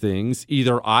these things.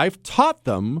 Either I've taught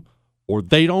them or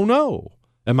they don't know.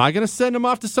 Am I going to send them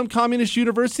off to some communist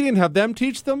university and have them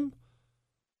teach them?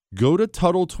 Go to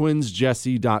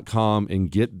TuttleTwinsJesse.com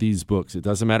and get these books. It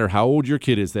doesn't matter how old your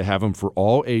kid is. They have them for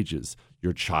all ages.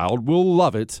 Your child will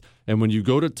love it. And when you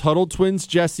go to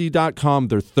TuttleTwinsJesse.com,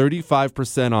 they're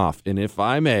 35% off. And if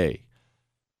I may,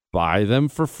 buy them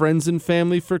for friends and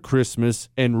family for Christmas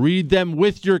and read them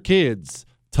with your kids.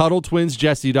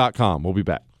 TuttleTwinsJesse.com. We'll be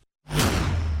back.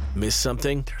 Miss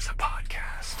something? There's a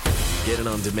podcast. Get it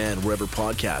on demand wherever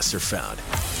podcasts are found.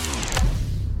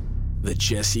 The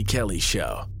Jesse Kelly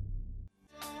Show.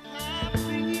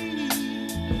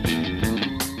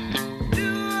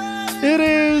 It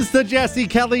is the Jesse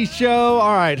Kelly Show.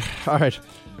 All right.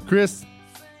 Chris,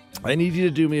 I need you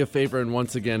to do me a favor and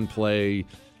once again play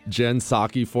Jen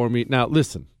Psaki for me. Now,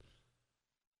 listen.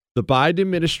 The Biden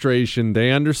administration,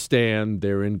 they understand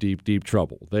they're in deep, deep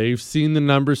trouble. They've seen the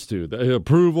numbers too. The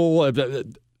approval,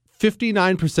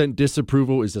 59%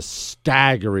 disapproval is a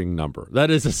staggering number. That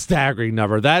is a staggering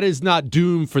number. That is not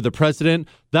doom for the president.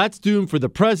 That's doom for the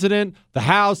president, the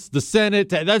House, the Senate.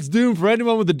 That's doom for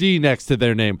anyone with a D next to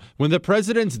their name. When the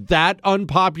president's that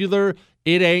unpopular,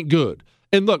 it ain't good.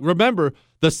 And look, remember,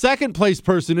 the second place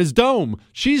person is Dome.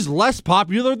 She's less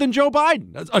popular than Joe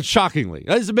Biden. Shockingly.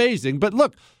 That is amazing. But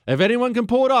look, if anyone can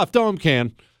pull it off, Dome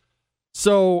can.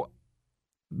 So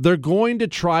they're going to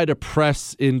try to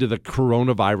press into the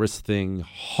coronavirus thing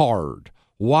hard.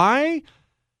 Why?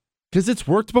 Because it's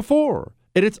worked before.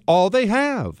 And it's all they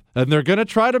have. And they're going to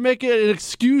try to make it an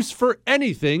excuse for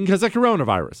anything because of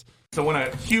coronavirus. So when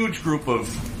a huge group of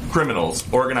criminals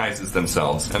organizes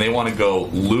themselves and they want to go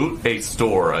loot a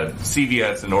store, a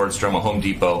CVS, a Nordstrom, a Home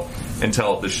Depot,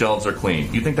 until the shelves are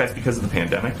clean, you think that's because of the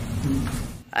pandemic?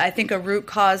 I think a root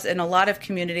cause in a lot of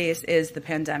communities is the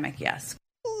pandemic, yes.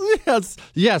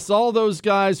 Yes, all those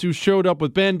guys who showed up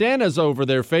with bandanas over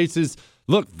their faces,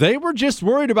 look, they were just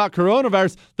worried about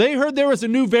coronavirus. They heard there was a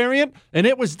new variant, and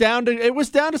it was down to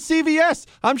CVS.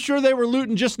 I'm sure they were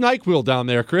looting just NyQuil down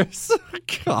there, Chris.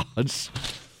 Gosh.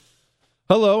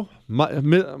 Hello,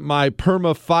 my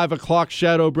perma 5 o'clock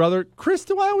shadow brother. Chris,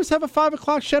 do I always have a 5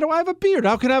 o'clock shadow? I have a beard.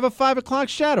 How can I have a 5 o'clock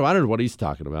shadow? I don't know what he's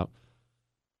talking about.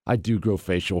 I do grow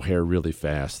facial hair really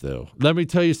fast, though. Let me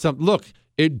tell you something. Look,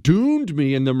 it doomed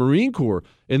me in the Marine Corps.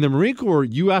 In the Marine Corps,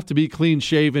 you have to be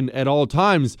clean-shaven at all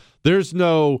times. There's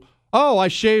no, oh, I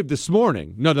shaved this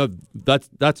morning. No,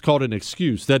 that's called an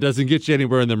excuse. That doesn't get you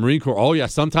anywhere in the Marine Corps. Oh, yeah,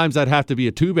 sometimes I'd have to be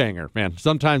a two-banger, man.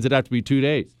 Sometimes it'd have to be 2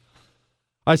 days.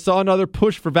 I saw another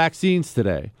push for vaccines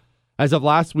today. As of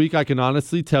last week, I can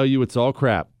honestly tell you it's all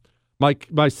crap.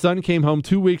 My son came home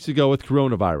 2 weeks ago with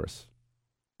coronavirus.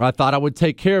 I thought I would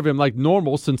take care of him like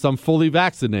normal since I'm fully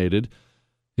vaccinated.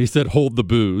 He said, hold the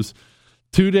booze.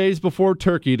 2 days before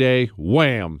Turkey Day,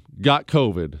 wham, got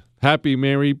COVID. Happy,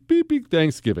 merry, beep, beep,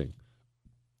 Thanksgiving.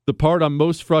 The part I'm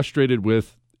most frustrated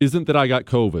with isn't that I got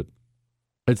COVID.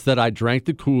 It's that I drank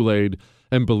the Kool-Aid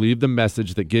and believed the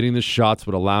message that getting the shots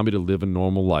would allow me to live a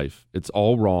normal life. It's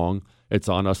all wrong. It's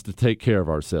on us to take care of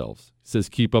ourselves. He says,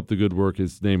 keep up the good work.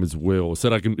 His name is Will. He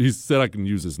said I can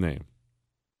use his name.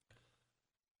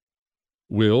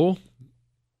 Will,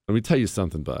 let me tell you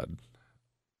something, bud.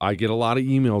 I get a lot of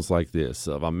emails like this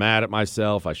of I'm mad at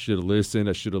myself. I should have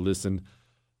listened.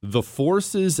 The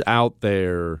forces out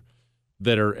there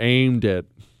that are aimed at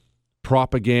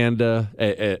propaganda,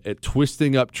 at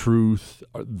twisting up truth,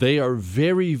 they are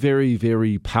very, very,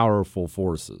 very powerful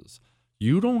forces.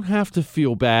 You don't have to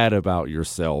feel bad about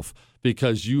yourself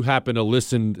because you happen to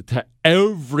listen to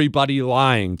everybody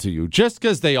lying to you just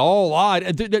because they all lied.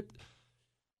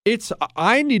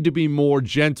 I need to be more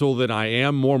gentle than I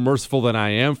am, more merciful than I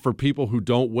am for people who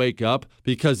don't wake up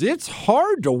because it's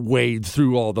hard to wade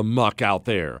through all the muck out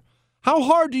there. How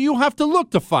hard do you have to look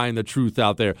to find the truth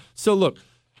out there? So look,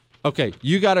 okay,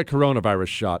 you got a coronavirus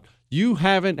shot. You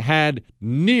haven't had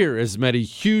near as many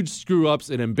huge screw-ups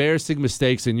and embarrassing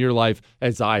mistakes in your life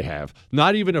as I have.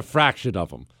 Not even a fraction of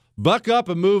them. Buck up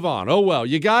and move on. Oh, well,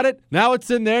 you got it. Now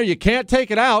it's in there. You can't take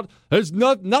it out. There's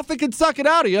nothing can suck it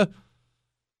out of you.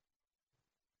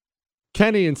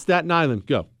 Kenny in Staten Island,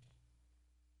 go.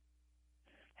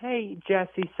 Hey,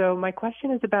 Jesse. So my question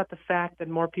is about the fact that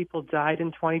more people died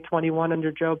in 2021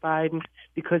 under Joe Biden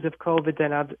because of COVID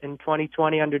than in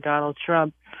 2020 under Donald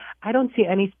Trump. I don't see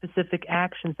any specific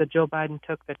actions that Joe Biden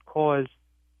took that caused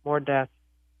more deaths.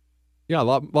 Yeah, a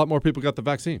lot more people got the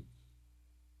vaccine.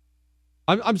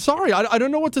 I'm sorry. I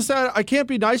don't know what to say. I can't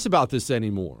be nice about this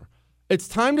anymore. It's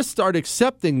time to start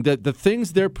accepting that the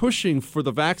things they're pushing for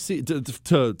the vaccine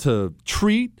to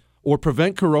treat or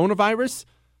prevent coronavirus,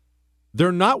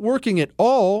 they're not working at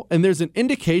all, and there's an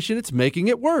indication it's making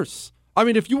it worse. I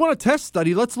mean, if you want a test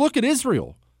study, let's look at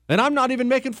Israel. And I'm not even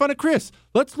making fun of Chris.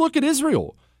 Let's look at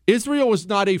Israel. Israel is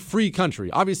not a free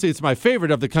country. Obviously, it's my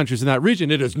favorite of the countries in that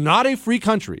region. It is not a free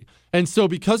country. And so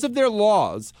because of their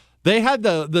laws, they had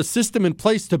the system in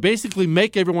place to basically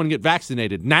make everyone get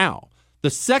vaccinated now. The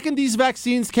second these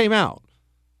vaccines came out,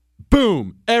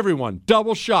 boom, everyone,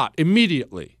 double shot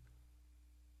immediately.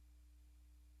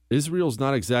 Israel's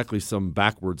not exactly some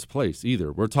backwards place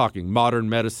either. We're talking modern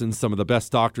medicine, some of the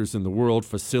best doctors in the world,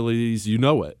 facilities, you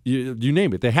know it. You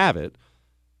name it, they have it.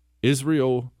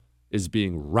 Israel is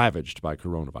being ravaged by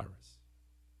coronavirus.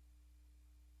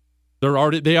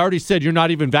 They already said you're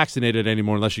not even vaccinated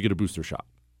anymore unless you get a booster shot.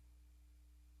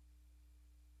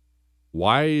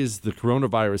 Why is the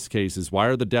coronavirus cases, why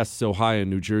are the deaths so high in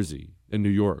New Jersey and New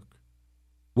York?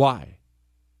 Why?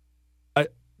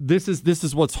 This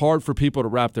is what's hard for people to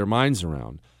wrap their minds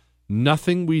around.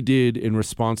 Nothing we did in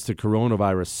response to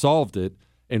coronavirus solved it.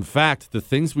 In fact, the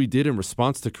things we did in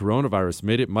response to coronavirus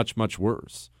made it much, much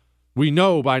worse. We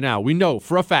know by now, we know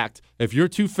for a fact, if you're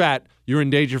too fat, you're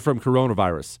in danger from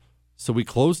coronavirus. So we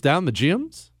closed down the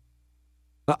gyms?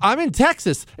 I'm in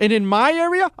Texas, and in my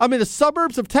area, I'm in the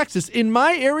suburbs of Texas. In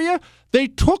my area, they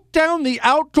took down the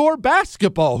outdoor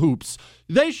basketball hoops.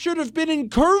 They should have been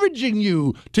encouraging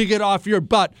you to get off your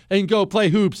butt and go play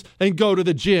hoops and go to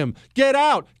the gym. Get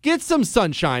out. Get some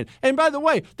sunshine. And by the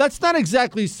way, that's not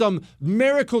exactly some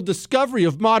miracle discovery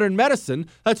of modern medicine.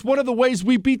 That's one of the ways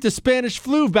we beat the Spanish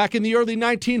flu back in the early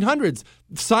 1900s.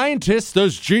 Scientists,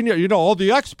 those genius, all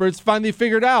the experts finally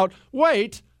figured out,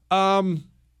 wait,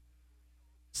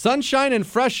 sunshine and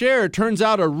fresh air, turns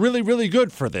out, are really, really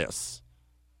good for this.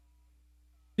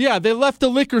 Yeah, they left the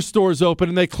liquor stores open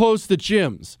and they closed the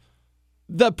gyms.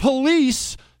 The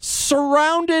police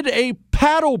surrounded a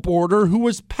paddleboarder who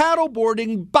was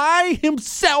paddleboarding by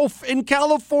himself in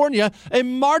California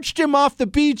and marched him off the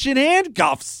beach in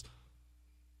handcuffs.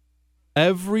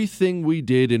 Everything we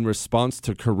did in response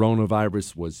to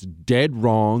coronavirus was dead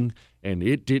wrong, and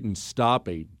it didn't stop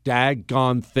a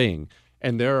daggone thing.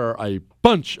 And there are a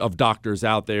bunch of doctors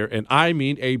out there, and I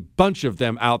mean a bunch of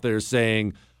them out there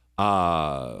saying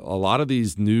a lot of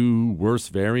these new worse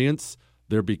variants,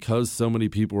 they're because so many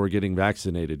people are getting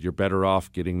vaccinated. You're better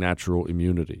off getting natural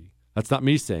immunity. That's not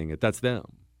me saying it. That's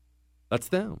them. That's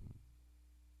them.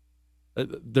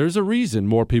 There's a reason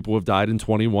more people have died in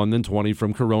 21 than 20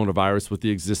 from coronavirus with the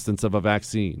existence of a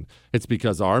vaccine. It's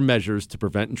because our measures to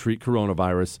prevent and treat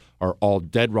coronavirus are all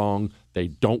dead wrong. They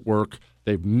don't work.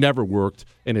 They've never worked,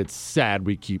 and it's sad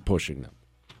we keep pushing them.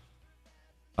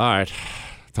 All right.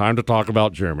 time to talk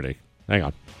about Germany. Hang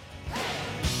on.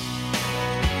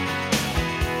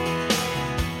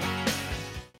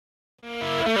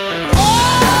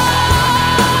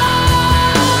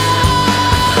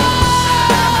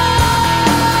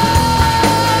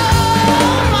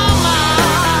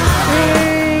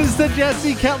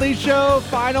 Jesse Kelly Show,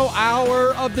 final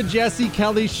hour of the Jesse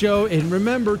Kelly Show. And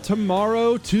remember,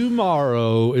 tomorrow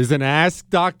is an Ask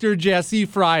Dr. Jesse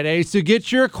Friday. So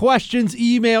get your questions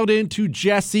emailed in to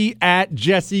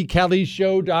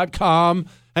jesse@jessekellyshow.com.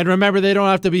 And remember, they don't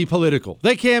have to be political.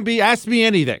 They can be. Ask me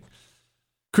anything.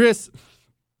 Chris,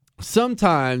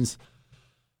 sometimes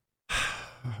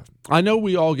I know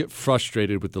we all get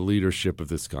frustrated with the leadership of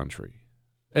this country.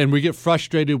 And we get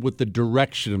frustrated with the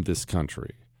direction of this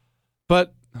country.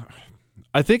 But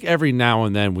I think every now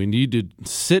and then we need to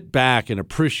sit back and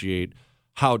appreciate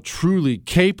how truly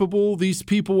capable these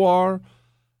people are.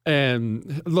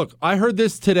 And look, I heard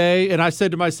this today and I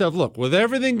said to myself, look, with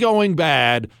everything going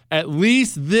bad, at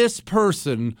least this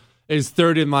person is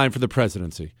third in line for the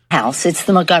presidency. House, it's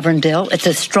the McGovern bill. It's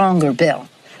a stronger bill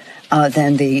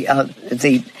than it's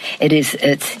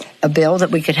a bill that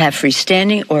we could have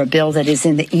freestanding, or a bill that is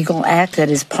in the Eagle Act that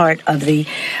is part of the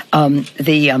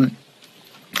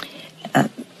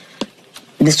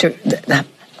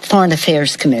Foreign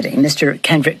Affairs Committee, Mr.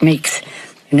 Kendrick Meeks,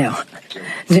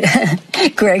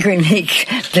 Gregory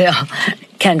Meeks bill.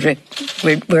 Kendrick,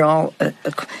 we're all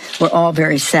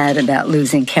very sad about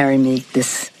losing Carrie Meek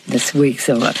this week,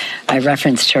 so I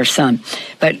referenced her son.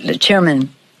 But the Chairman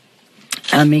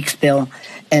Meeks bill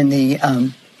in the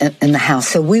House,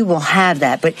 so we will have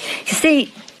that. But you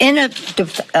see, in a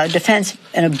defense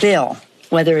in a bill,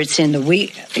 whether it's in the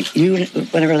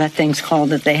whatever that thing's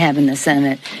called that they have in the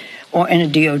Senate, or in a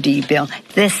DOD bill,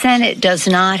 the Senate does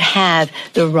not have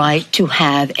the right to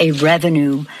have a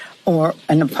revenue or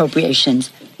an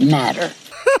appropriations matter.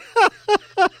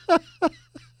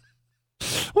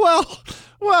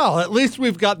 Well, at least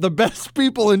we've got the best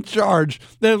people in charge.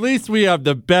 At least we have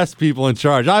the best people in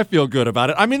charge. I feel good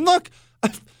about it. I mean, look,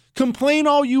 complain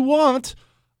all you want.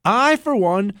 I, for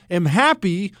one, am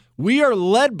happy we are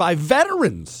led by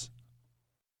veterans.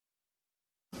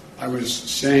 I was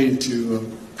saying to a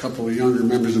couple of younger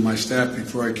members of my staff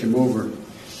before I came over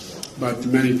about the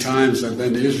many times I've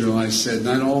been to Israel. I said, and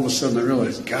then all of a sudden I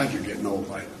realized, God, you're getting old.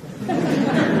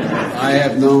 I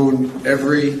have known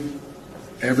every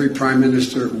prime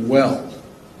minister well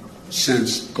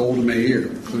since Golda Meir,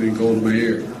 including Golda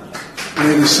Meir.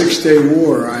 And in the 6-Day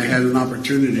War, I had an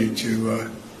opportunity to,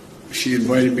 she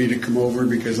invited me to come over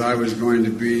because I was going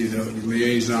to be the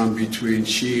liaison between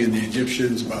she and the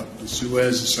Egyptians about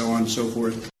Suez and so on and so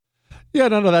forth. Yeah,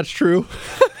 no, that's true.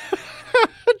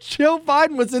 Jill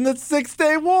Biden was in the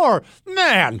 6-Day War.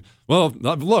 Man. Well,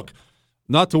 look,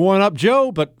 not to one up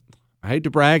Joe, but I hate to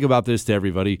brag about this to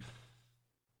everybody.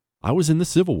 I was in the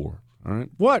Civil War. All right.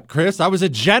 What, Chris? I was a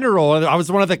general. I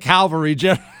was one of the cavalry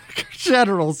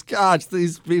generals. Gosh,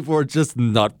 these people are just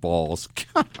nutballs.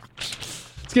 Gosh.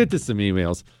 Let's get to some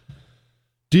emails.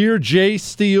 Dear J.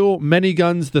 Steele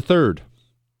Manyguns III,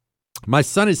 my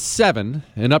son is 7,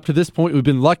 and up to this point, we've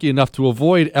been lucky enough to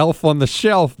avoid the Elf on the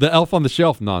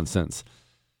Shelf nonsense.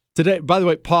 Today, by the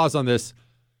way, pause on this.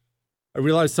 I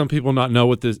realize some people do not know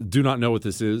what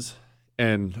this is,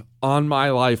 and on my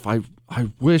life, I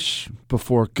wish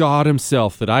before God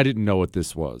himself that I didn't know what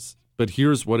this was. But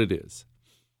here's what it is.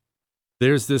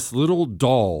 There's this little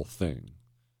doll thing,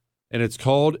 and it's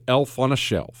called Elf on a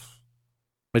Shelf.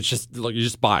 It's just like you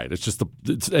just buy it. It's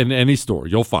in any store.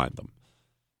 You'll find them.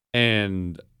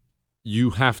 And you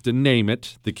have to name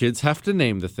it. The kids have to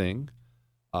name the thing.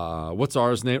 What's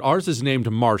ours name? Ours is named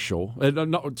Marshall.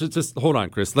 No, just hold on,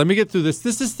 Chris. Let me get through this.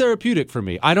 This is therapeutic for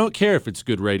me. I don't care if it's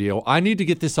good radio. I need to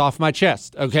get this off my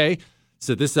chest, okay?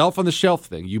 So this Elf on the Shelf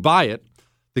thing, you buy it.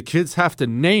 The kids have to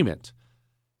name it.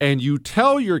 And you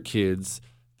tell your kids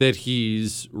that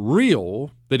he's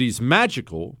real, that he's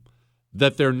magical,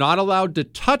 that they're not allowed to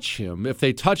touch him. If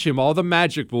they touch him, all the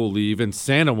magic will leave and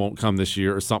Santa won't come this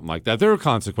year or something like that. There are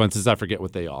consequences. I forget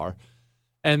what they are.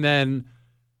 And then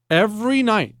every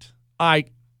night, I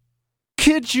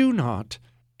kid you not,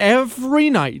 every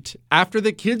night after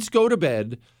the kids go to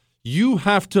bed, you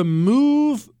have to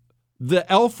move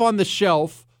the Elf on the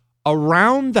Shelf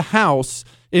around the house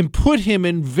and put him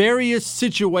in various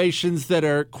situations that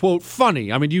are, quote,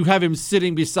 funny. I mean, you have him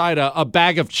sitting beside a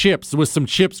bag of chips with some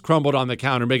chips crumbled on the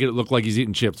counter, making it look like he's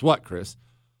eating chips. What, Chris?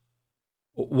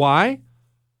 Why?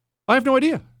 I have no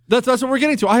idea. That's what we're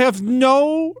getting to. I have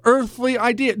no earthly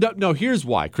idea. No, here's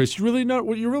why, Chris. You really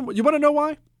know? You want to know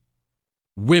why?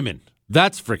 Women.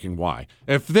 That's freaking why.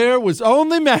 If there was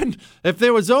only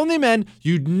men,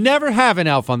 you'd never have an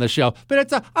elf on the shelf.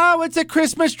 But it's a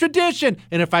Christmas tradition.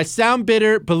 And if I sound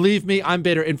bitter, believe me, I'm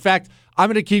bitter. In fact, I'm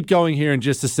going to keep going here in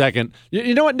just a second.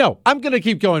 You know what? No, I'm going to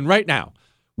keep going right now.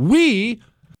 We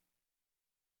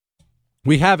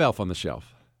have elf on the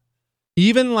shelf.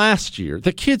 Even last year,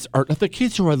 the kids are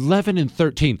 11 and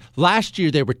 13. Last year,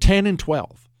 they were 10 and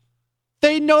 12.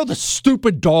 They know the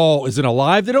stupid doll isn't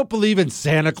alive. They don't believe in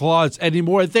Santa Claus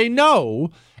anymore. They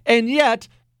know. And yet,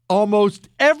 almost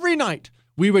every night,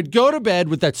 we would go to bed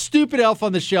with that stupid elf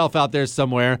on the shelf out there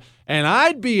somewhere, and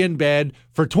I'd be in bed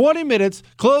for 20 minutes,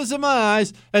 closing my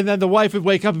eyes, and then the wife would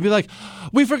wake up and be like,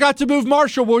 we forgot to move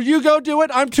Marshall. Will you go do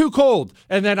it? I'm too cold.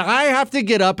 And then I have to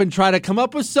get up and try to come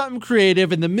up with something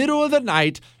creative in the middle of the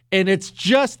night, and it's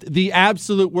just the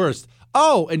absolute worst.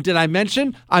 Oh, and did I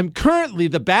mention I'm currently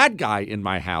the bad guy in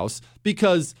my house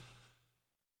because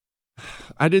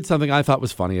I did something I thought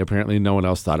was funny. Apparently, no one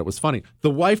else thought it was funny. The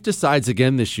wife decides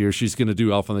again this year she's going to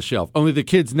do Elf on the Shelf. Only the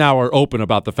kids now are open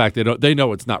about the fact they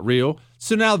know it's not real.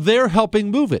 So now they're helping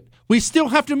move it. We still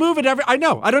have to move it I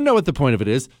know. I don't know what the point of it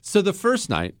is. So the first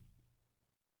night,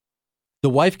 the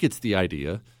wife gets the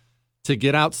idea to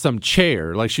get out some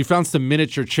chair. Like she found some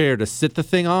miniature chair to sit the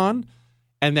thing on,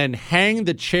 and then hang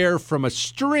the chair from a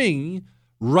string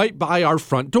right by our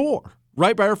front door.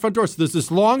 Right by our front door. So there's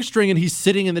this long string, and he's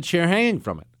sitting in the chair hanging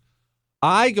from it.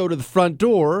 I go to the front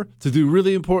door to do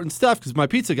really important stuff because my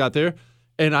pizza got there,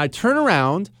 and I turn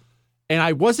around, and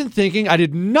I wasn't thinking. I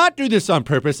did not do this on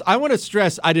purpose. I want to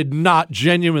stress I did not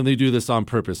genuinely do this on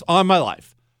purpose on my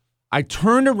life. I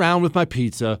turned around with my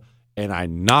pizza, and I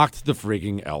knocked the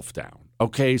frigging elf down.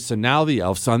 Okay, so now the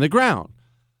elf's on the ground.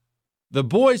 The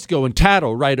boys go and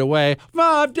tattle right away.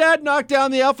 Mom, Dad knocked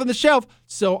down the elf on the shelf.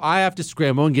 So I have to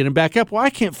scramble and get him back up. Well, I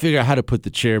can't figure out how to put the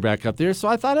chair back up there, so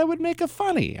I thought I would make a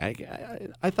funny.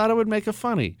 I thought I would make a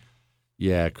funny.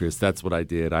 Yeah, Chris, that's what I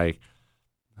did.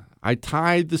 I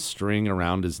tied the string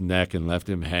around his neck and left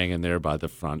him hanging there by the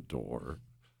front door.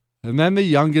 And then the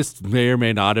youngest may or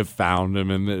may not have found him,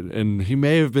 and he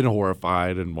may have been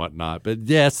horrified and whatnot. But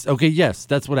yes,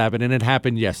 that's what happened, and it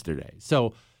happened yesterday.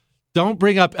 So don't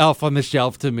bring up Elf on the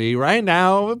Shelf to me right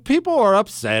now. People are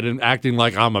upset and acting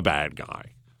like I'm a bad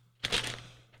guy.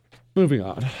 Moving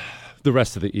on. The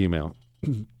rest of the email.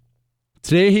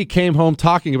 Today he came home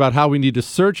talking about how we need to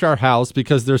search our house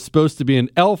because there's supposed to be an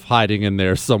elf hiding in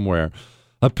there somewhere.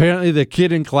 Apparently the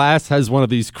kid in class has one of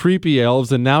these creepy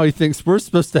elves, and now he thinks we're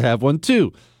supposed to have one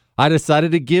too. I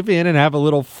decided to give in and have a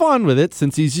little fun with it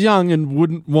since he's young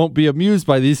and won't be amused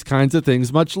by these kinds of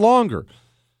things much longer.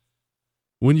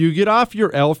 When you get off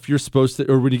your elf, you're supposed to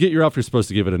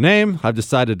give it a name. I've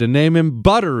decided to name him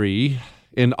Buttery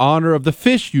in honor of the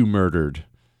fish you murdered.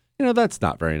 You know, that's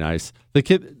not very nice. The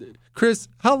kid, Chris,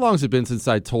 how long has it been since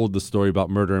I told the story about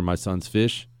murdering my son's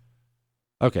fish?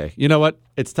 Okay, you know what?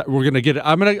 We're gonna get it.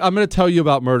 I'm gonna tell you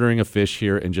about murdering a fish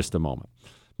here in just a moment.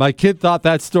 My kid thought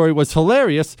that story was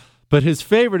hilarious, but his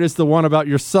favorite is the one about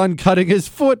your son cutting his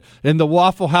foot in the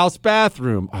Waffle House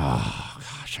bathroom. Oh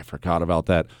gosh, I forgot about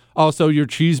that. Also, your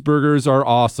cheeseburgers are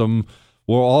awesome.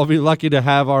 We'll all be lucky to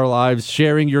have our lives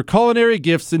sharing your culinary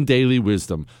gifts and daily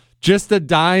wisdom. Just a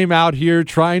dime out here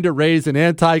trying to raise an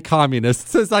anti-communist.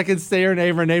 Says I can say her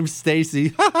name. Her name's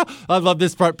Stacy. I love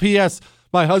this part. P.S.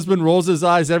 My husband rolls his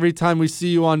eyes every time we see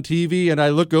you on TV, and I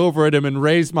look over at him and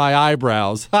raise my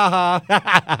eyebrows.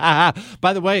 By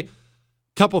the way,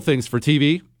 couple things for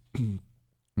TV.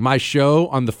 My show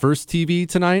on the First TV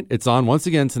tonight, it's on once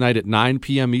again tonight at 9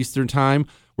 p.m. Eastern Time.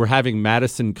 We're having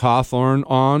Madison Cawthorn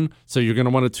on, so you're going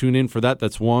to want to tune in for that.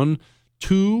 That's 1.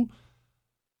 2,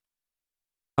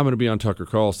 I'm going to be on Tucker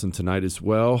Carlson tonight as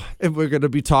well, and we're going to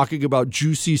be talking about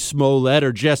Juicy Smollett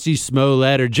or Jesse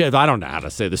Smollett or I don't know how to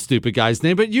say the stupid guy's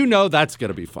name, but you know that's going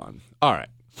to be fun. All right.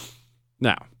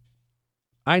 Now,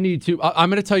 I'm going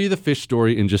to tell you the fish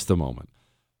story in just a moment,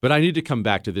 but I need to come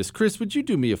back to this. Chris, would you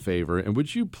do me a favor, and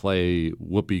would you play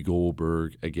Whoopi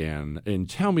Goldberg again and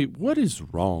tell me what is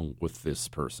wrong with this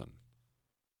person?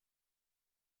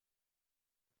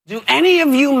 Do any of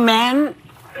you men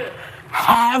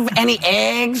have any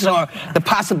eggs or the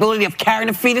possibility of carrying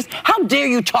a fetus? How dare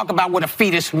you talk about what a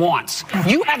fetus wants?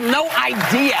 You have no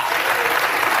idea.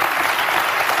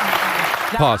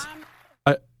 Pause.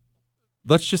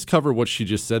 Let's just cover what she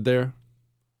just said there.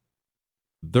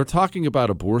 They're talking about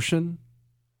abortion,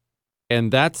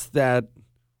 and that's that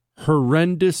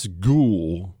horrendous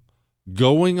ghoul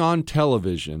going on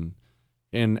television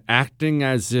and acting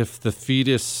as if the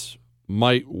fetus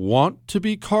might want to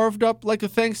be carved up like a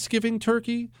Thanksgiving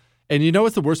turkey. And you know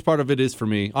what the worst part of it is for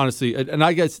me, honestly, and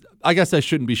I guess I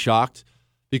shouldn't be shocked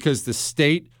because the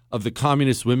state of the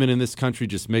communist women in this country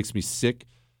just makes me sick.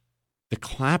 The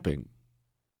clapping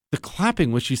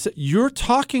when she said, you're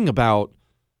talking about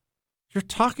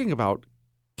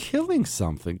killing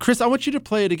something. Chris, I want you to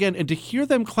play it again. And to hear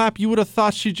them clap, you would have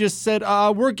thought she just said,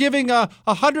 we're giving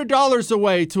 $100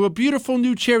 away to a beautiful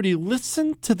new charity.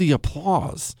 Listen to the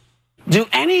applause. Do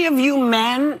any of you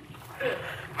men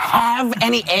have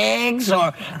any eggs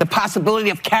or the possibility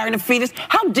of carrying a fetus?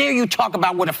 How dare you talk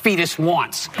about what a fetus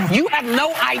wants? You have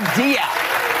no idea.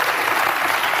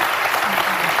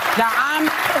 Now,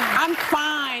 I'm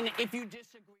fine if you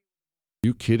disagree.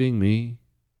 You kidding me?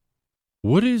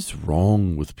 What is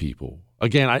wrong with people?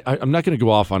 Again, I'm not going to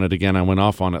go off on it again. I went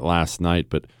off on it last night,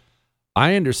 but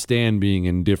I understand being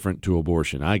indifferent to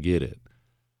abortion. I get it.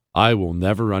 I will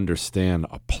never understand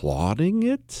applauding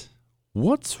it.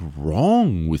 What's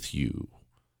wrong with you?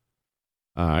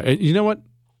 And you know what?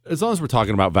 As long as we're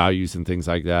talking about values and things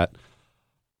like that,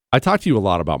 I talk to you a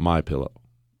lot about MyPillow.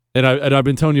 And I've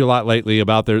been telling you a lot lately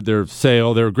about their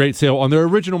sale, their great sale. On their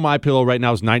original MyPillow right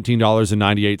now is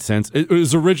 $19.98. It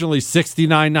was originally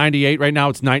 $69.98. Right now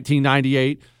it's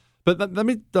 $19.98. But let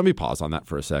me pause on that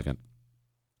for a second.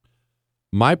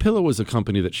 MyPillow is a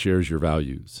company that shares your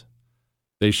values.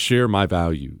 They share my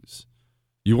values.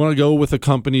 You want to go with a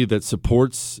company that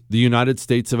supports the United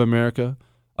States of America,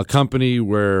 a company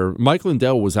where Mike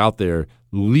Lindell was out there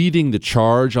leading the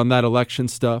charge on that election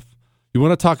stuff. You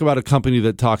want to talk about a company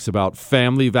that talks about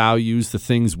family values, the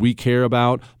things we care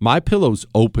about? MyPillow's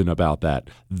open about that.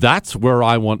 That's where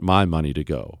I want my money to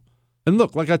go. And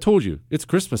look, like I told you, it's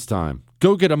Christmas time.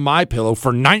 Go get a MyPillow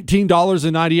for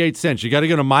 $19.98. You got to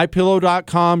go to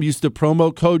MyPillow.com. Use the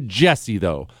promo code Jesse,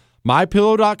 though.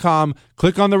 MyPillow.com.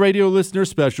 Click on the radio listener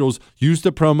specials. Use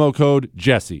the promo code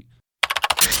Jesse.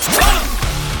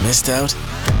 Missed out?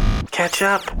 Catch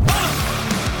up.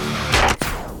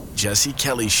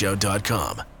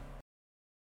 JesseKellyShow.com.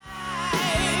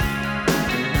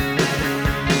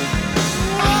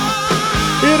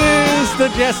 It is the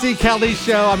Jesse Kelly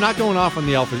Show. I'm not going off on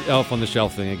the elf on the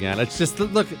shelf thing again. It's just,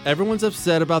 look, everyone's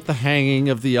upset about the hanging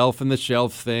of the elf on the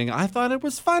shelf thing. I thought it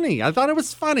was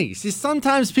funny. See,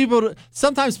 sometimes people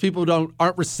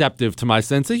aren't receptive to my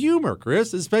sense of humor,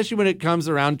 Chris, especially when it comes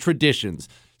around traditions.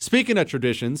 Speaking of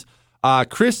traditions,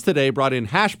 Chris today brought in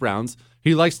hash browns.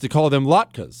 He likes to call them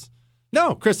latkes.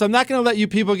 No, Chris, I'm not going to let you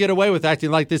people get away with acting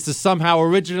like this is somehow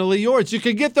originally yours. You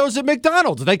can get those at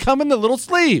McDonald's. They come in the little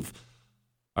sleeve.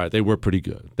 All right, they were pretty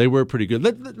good.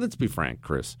 Let's be frank,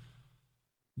 Chris.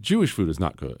 Jewish food is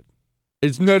not good.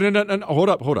 It's no. Hold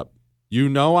up. You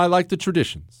know I like the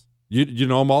traditions. You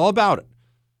know I'm all about it.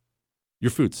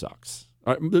 Your food sucks.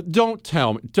 All right, don't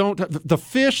tell me. The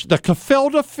fish, the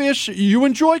gefilte fish. You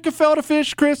enjoy gefilte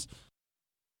fish, Chris?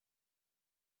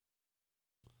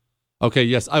 Okay,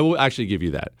 yes, I will actually give you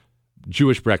that.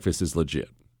 Jewish breakfast is legit.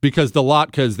 Because the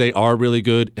latkes, they are really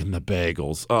good. And the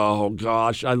bagels. Oh,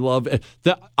 gosh, I love it.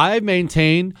 I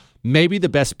maintain maybe the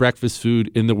best breakfast food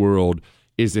in the world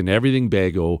is an everything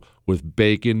bagel with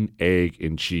bacon, egg,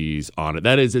 and cheese on it.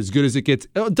 That is as good as it gets.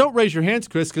 Oh, don't raise your hands,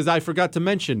 Chris, because I forgot to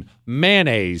mention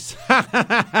mayonnaise.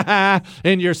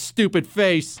 In your stupid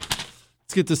face.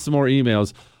 Let's get to some more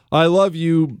emails. I love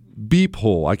you, beep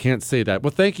hole. I can't say that.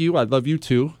 Well, thank you. I love you,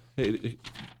 too.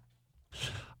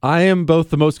 I am both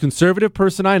the most conservative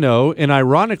person I know and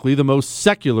ironically the most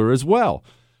secular as well.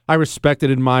 I respect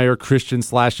and admire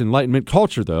Christian/Enlightenment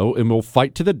culture, though, and will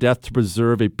fight to the death to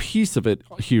preserve a piece of it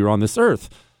here on this earth.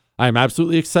 I am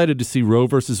absolutely excited to see Roe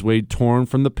v. Wade torn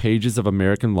from the pages of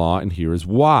American law, and here is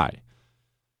why.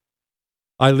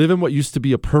 I live in what used to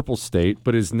be a purple state,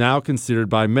 but is now considered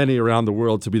by many around the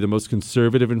world to be the most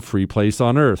conservative and free place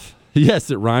on earth.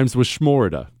 Yes, it rhymes with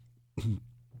Schmorida.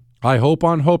 I hope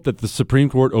on hope that the Supreme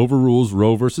Court overrules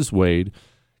Roe v. Wade,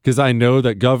 because I know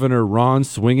that Governor Ron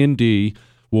Swingin' D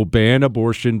will ban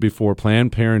abortion before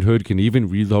Planned Parenthood can even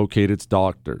relocate its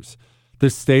doctors.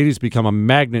 This state has become a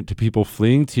magnet to people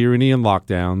fleeing tyranny and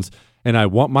lockdowns, and I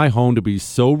want my home to be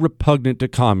so repugnant to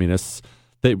communists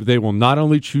that they will not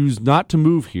only choose not to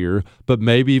move here, but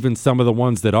maybe even some of the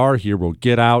ones that are here will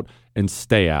get out and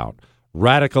stay out.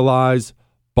 Radicalize,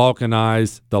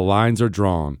 balkanize, the lines are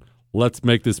drawn. Let's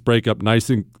make this breakup nice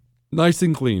and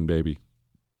clean, baby.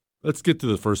 Let's get to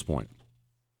the first point.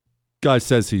 Guy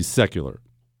says he's secular.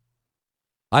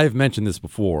 I have mentioned this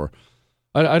before.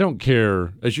 I don't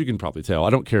care, as you can probably tell, I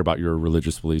don't care about your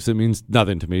religious beliefs. It means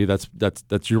nothing to me. That's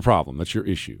your problem. That's your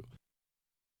issue.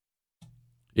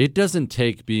 It doesn't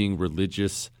take being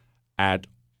religious at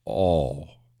all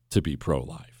to be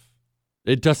pro-life.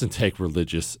 It doesn't take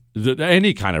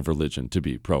any kind of religion to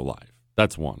be pro-life.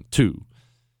 That's one. Two.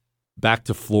 Back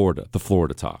to Florida, the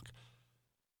Florida talk.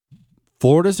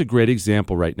 Florida's a great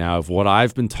example right now of what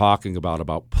I've been talking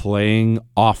about playing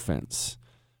offense.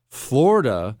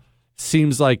 Florida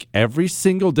seems like every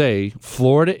single day,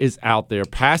 Florida is out there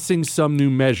passing some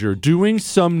new measure, doing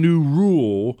some new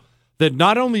rule that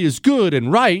not only is good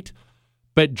and right,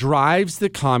 but drives the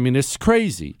communists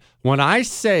crazy. When I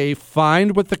say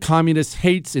find what the communist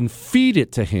hates and feed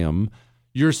it to him,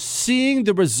 you're seeing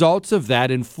the results of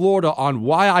that in Florida on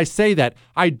why I say that.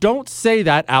 I don't say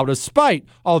that out of spite,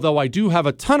 although I do have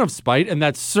a ton of spite, and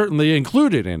that's certainly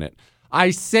included in it.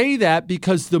 I say that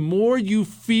because the more you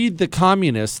feed the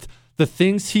communist the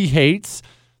things he hates,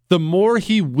 the more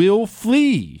he will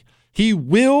flee. He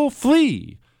will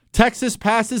flee. Texas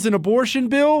passes an abortion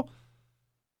bill.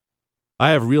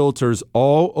 I have realtors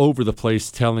all over the place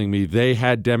telling me they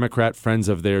had Democrat friends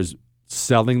of theirs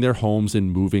selling their homes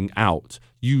and moving out.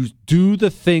 You do the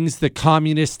things the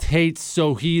communist hates,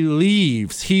 so he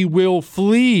leaves. He will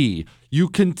flee. You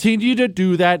continue to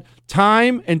do that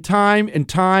time and time and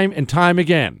time and time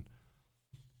again.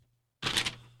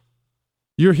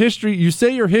 Your history, you say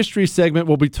your history segment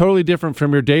will be totally different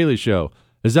from your daily show.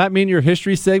 Does that mean your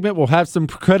history segment will have some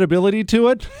credibility to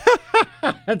it?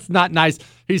 That's not nice.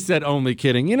 He said, only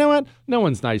kidding. You know what? No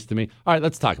one's nice to me. All right,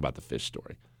 let's talk about the fish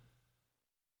story.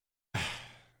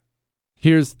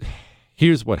 Here's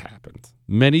what happened.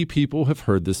 Many people have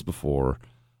heard this before.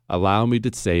 Allow me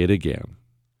to say it again.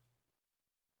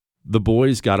 The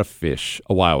boys got a fish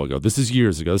a while ago. This is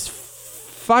years ago. This is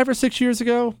 5 or 6 years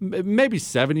ago, maybe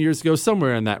 7 years ago,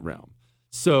 somewhere in that realm.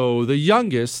 So the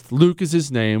youngest, Luke is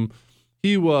his name,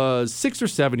 he was 6 or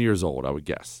 7 years old, I would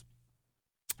guess.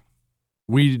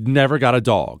 We never got a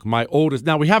dog. My oldest,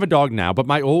 now we have a dog now, but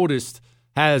my oldest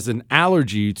has an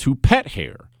allergy to pet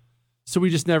hair. So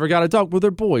we just never got a dog. Well,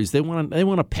 they're boys. They want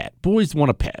a pet. Boys want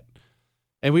a pet.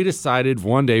 And we decided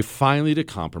one day finally to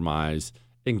compromise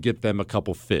and get them a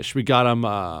couple fish. We got them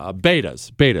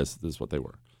betas. Betas is what they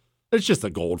were. It's just a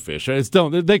goldfish.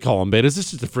 They call them betas.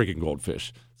 It's just a freaking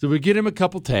goldfish. So we get him a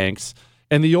couple tanks,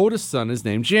 and the oldest son is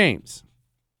named James.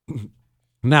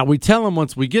 Now, we tell them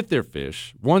once we get their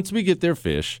fish,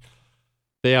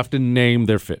 they have to name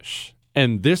their fish.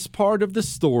 And this part of the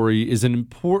story is an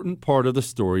important part of the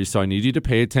story, so I need you to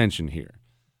pay attention here.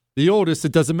 The oldest,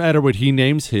 it doesn't matter what he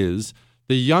names his.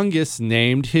 The youngest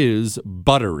named his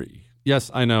Buttery.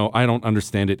 Yes, I know. I don't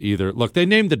understand it either. Look, they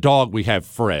named the dog we have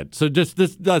Fred. So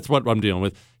that's what I'm dealing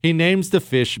with. He names the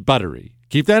fish Buttery.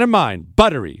 Keep that in mind.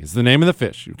 Buttery is the name of the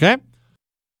fish, okay?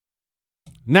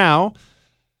 Now,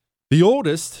 the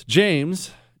oldest,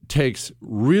 James, takes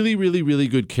really, really, really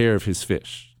good care of his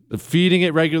fish. Feeding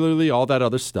it regularly, all that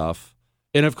other stuff.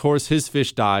 And, of course, his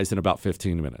fish dies in about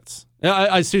 15 minutes.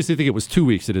 I seriously think it was 2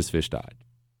 weeks that his fish died.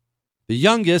 The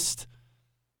youngest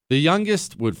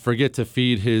would forget to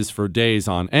feed his for days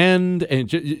on end,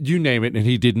 and you name it, and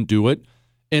he didn't do it.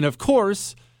 And, of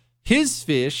course, his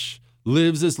fish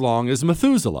lives as long as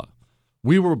Methuselah.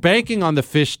 We were banking on the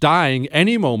fish dying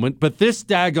any moment, but this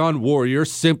daggone warrior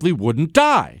simply wouldn't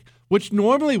die, which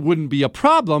normally wouldn't be a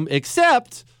problem,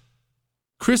 except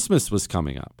Christmas was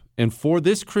coming up. And for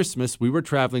this Christmas, we were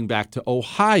traveling back to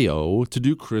Ohio to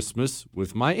do Christmas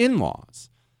with my in-laws.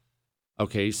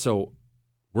 Okay, so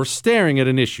we're staring at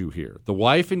an issue here. The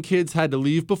wife and kids had to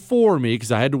leave before me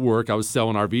because I had to work. I was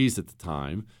selling RVs at the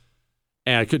time,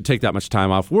 and I couldn't take that much time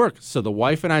off work. So the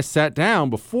wife and I sat down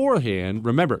beforehand.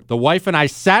 Remember, the wife and I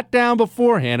sat down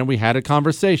beforehand, and we had a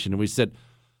conversation. And we said,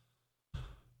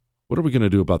 what are we going to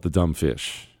do about the dumb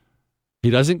fish? He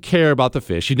doesn't care about the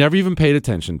fish. He never even paid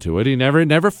attention to it. He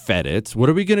never fed it. What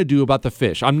are we going to do about the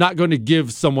fish? I'm not going to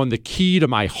give someone the key to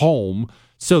my home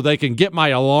so they can get my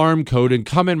alarm code and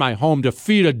come in my home to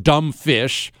feed a dumb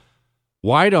fish.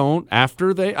 Why don't,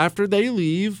 after they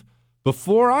leave,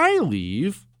 before I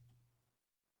leave,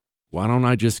 why don't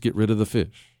I just get rid of the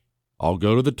fish? I'll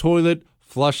go to the toilet,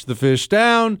 flush the fish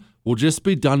down. We'll just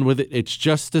be done with it. It's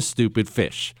just a stupid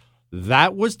fish.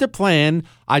 That was the plan.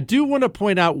 I do want to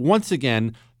point out once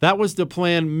again, that was the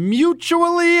plan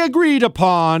mutually agreed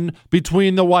upon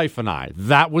between the wife and I.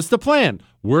 That was the plan.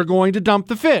 We're going to dump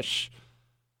the fish.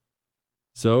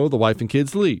 So the wife and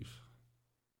kids leave.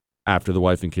 After the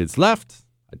wife and kids left,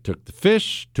 I took the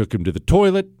fish, took him to the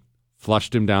toilet,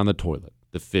 flushed him down the toilet.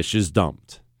 The fish is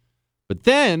dumped. But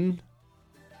then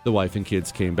the wife and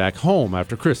kids came back home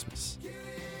after Christmas.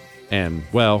 And,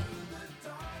 well,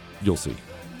 you'll see.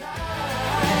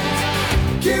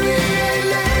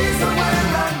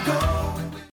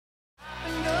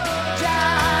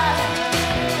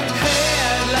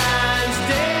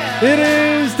 It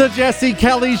is The Jesse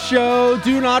Kelly Show.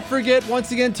 Do not forget,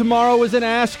 once again, tomorrow is an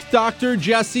Ask Dr.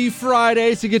 Jesse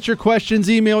Friday. So get your questions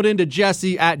emailed into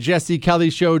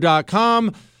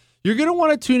jesse@jessekellyshow.com. You're going to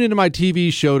want to tune into my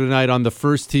TV show tonight on the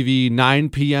First TV, 9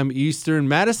 p.m. Eastern.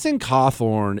 Madison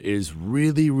Cawthorn is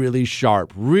really, really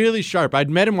sharp. Really sharp.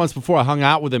 I'd met him once before. I hung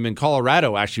out with him in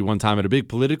Colorado, actually, one time at a big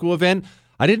political event.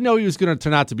 I didn't know he was going to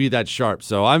turn out to be that sharp.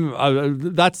 So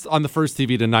that's on the First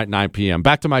TV tonight, 9 p.m.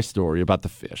 Back to my story about the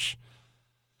fish.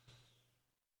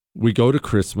 We go to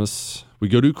Christmas. We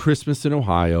go to Christmas in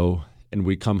Ohio, and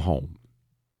we come home.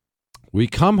 We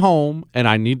come home, and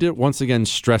I need to once again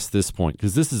stress this point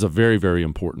because this is a very, very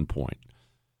important point.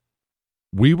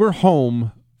 We were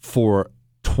home for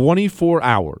 24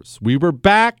 hours. We were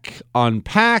back,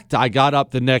 unpacked. I got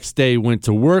up the next day, went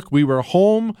to work. We were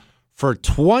home for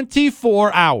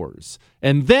 24 hours.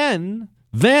 And then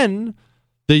the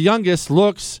youngest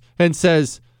looks and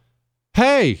says,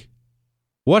 "Hey,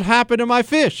 what happened to my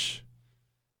fish?"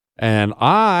 And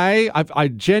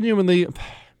I genuinely...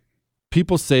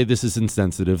 People say this is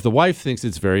insensitive. The wife thinks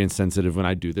it's very insensitive when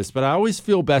I do this, but I always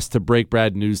feel best to break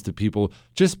bad news to people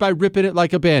just by ripping it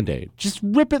like a Band-Aid. Just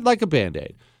rip it like a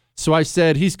Band-Aid. So I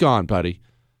said, "He's gone, buddy."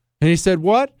 And he said,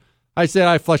 "What?" I said,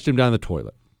 "I flushed him down the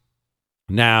toilet."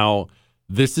 Now,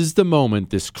 this is the moment,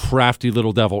 this crafty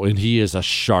little devil, and he is a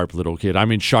sharp little kid. I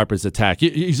mean, sharp as a tack.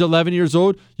 He's 11 years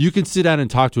old. You can sit down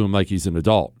and talk to him like he's an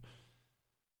adult.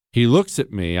 He looks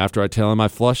at me after I tell him I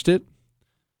flushed it,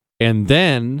 and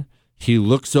then he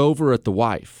looks over at the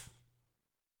wife.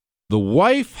 The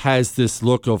wife has this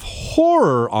look of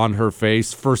horror on her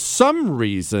face for some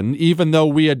reason, even though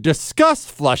we had discussed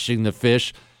flushing the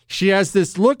fish. She has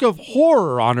this look of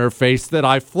horror on her face that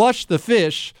I flushed the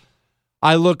fish.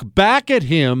 I look back at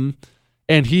him,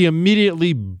 and he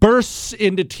immediately bursts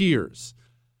into tears.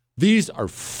 These are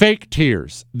fake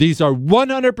tears. These are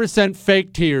 100%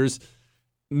 fake tears.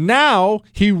 Now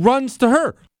he runs to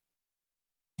her.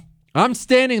 I'm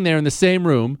standing there in the same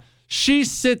room. She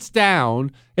sits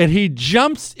down, and he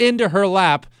jumps into her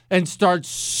lap and starts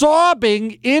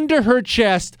sobbing into her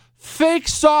chest, fake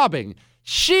sobbing.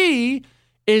 She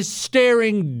is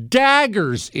staring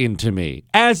daggers into me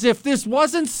as if this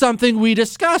wasn't something we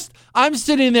discussed. I'm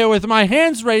sitting there with my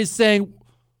hands raised saying,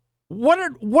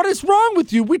 what is wrong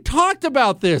with you? We talked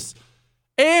about this.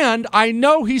 And I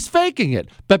know he's faking it.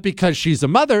 But because she's a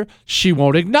mother, she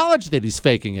won't acknowledge that he's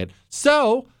faking it.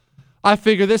 So I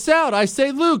figure this out. I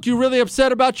say, "Luke, you really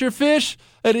upset about your fish?"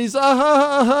 And he's,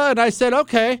 And I said,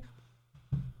 "Okay.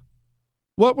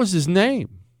 What was his name?"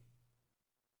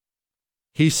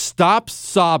 He stops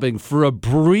sobbing for a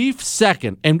brief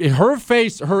second, and her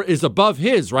face is above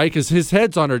his, right? Because his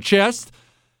head's on her chest.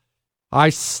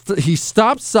 He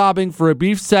stops sobbing for a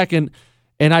brief second,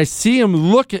 and I see him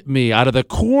look at me out of the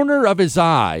corner of his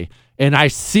eye, and I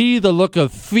see the look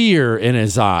of fear in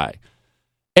his eye.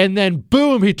 And then,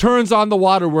 boom, he turns on the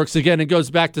waterworks again and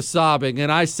goes back to sobbing. And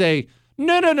I say,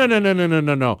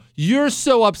 No. You're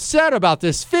so upset about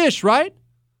this fish, right?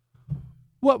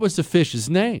 What was the fish's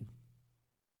name?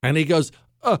 And he goes,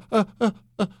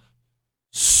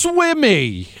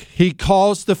 Swimmy. He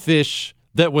calls the fish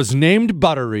that was named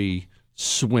Buttery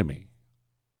Swimmy.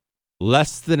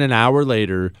 Less than an hour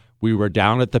later, we were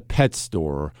down at the pet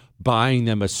store buying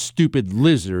them a stupid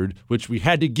lizard, which we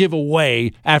had to give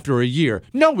away after a year.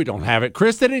 No, we don't have it,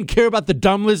 Chris. They didn't care about the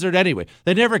dumb lizard anyway.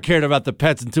 They never cared about the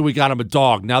pets until we got them a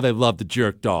dog. Now they love the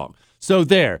jerk dog. So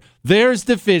there's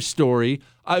the fish story.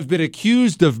 I've been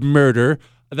accused of murder.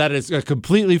 That is a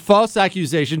completely false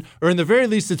accusation, or in the very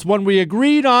least, it's one we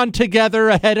agreed on together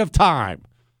ahead of time.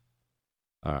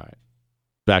 All right,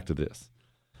 back to this.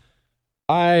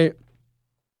 I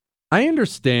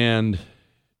understand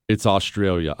it's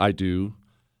Australia. I do.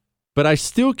 But I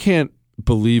still can't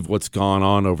believe what's gone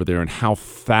on over there and how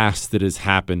fast it has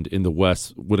happened in the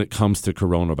West when it comes to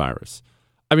coronavirus.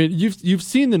 I mean, you've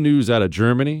seen the news out of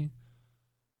Germany.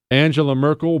 Angela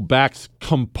Merkel backs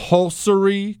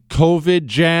compulsory COVID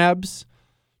jabs.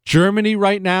 Germany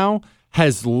right now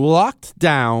has locked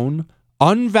down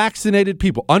unvaccinated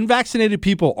people. Unvaccinated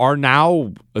people are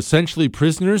now essentially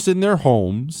prisoners in their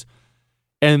homes.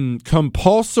 And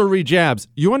compulsory jabs,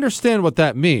 you understand what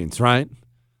that means, right?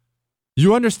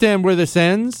 You understand where this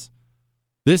ends?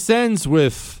 This ends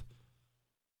with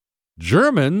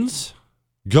Germans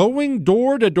going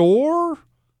door to door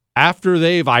after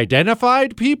they've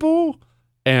identified people.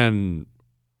 And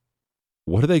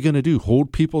what are they going to do?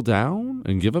 Hold people down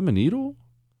and give them a needle?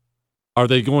 Are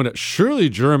they going to... Surely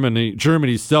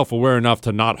Germany's self-aware enough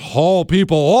to not haul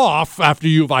people off after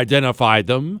you've identified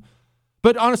them.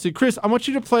 But honestly, Chris, I want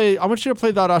you to play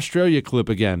that Australia clip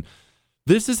again.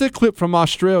 This is a clip from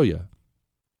Australia.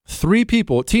 3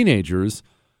 people, teenagers,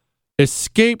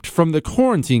 escaped from the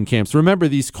quarantine camps. Remember,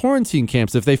 these quarantine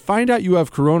camps, if they find out you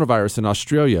have coronavirus in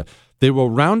Australia, they will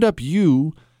round up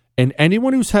you and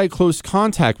anyone who's had close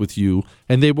contact with you,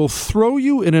 and they will throw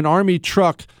you in an army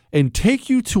truck and take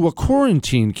you to a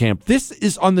quarantine camp. This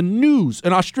is on the news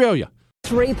in Australia.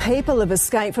 3 people have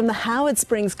escaped from the Howard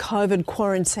Springs COVID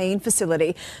quarantine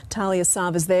facility. Talia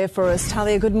Sav is there for us.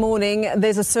 Talia, good morning.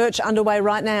 There's a search underway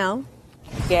right now.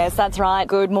 Yes, that's right.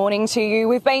 Good morning to you.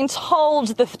 We've been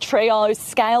told the trio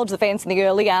scaled the fence in the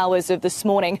early hours of this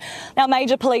morning. Now,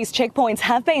 major police checkpoints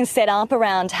have been set up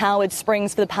around Howard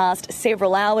Springs for the past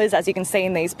several hours. As you can see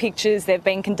in these pictures, they've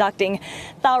been conducting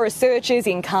thorough searches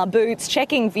in car boots,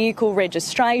 checking vehicle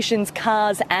registrations,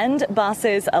 cars and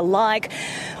buses alike.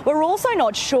 We're also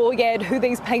not sure yet who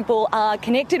these people are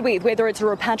connected with, whether it's a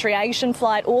repatriation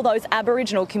flight or those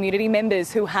Aboriginal community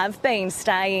members who have been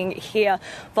staying here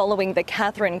following the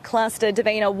Catherine cluster.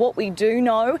 Davina, what we do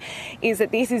know is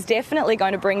that this is definitely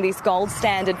going to bring this gold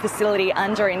standard facility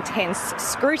under intense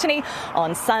scrutiny.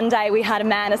 On Sunday, we had a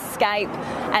man escape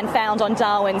and found on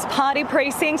Darwin's party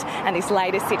precinct, and this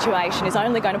latest situation is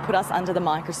only going to put us under the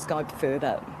microscope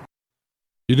further.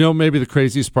 You know, maybe the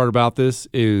craziest part about this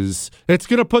is it's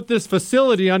going to put this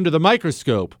facility under the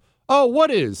microscope. Oh,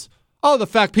 what is? Oh, the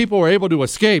fact people were able to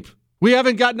escape. We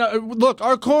haven't gotten look,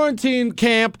 our quarantine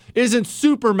camp isn't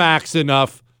supermax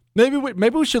enough. Maybe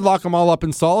we should lock them all up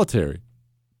in solitary.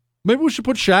 Maybe we should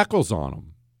put shackles on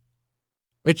them.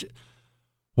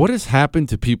 What has happened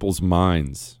to people's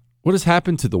minds? What has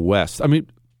happened to the West? I mean,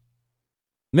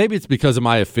 maybe it's because of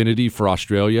my affinity for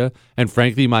Australia and,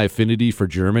 frankly, my affinity for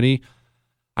Germany.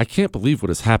 I can't believe what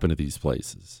has happened to these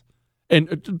places.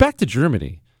 And back to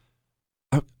Germany.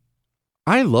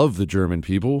 I love the German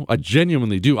people. I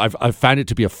genuinely do. I've found it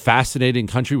to be a fascinating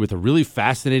country with a really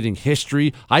fascinating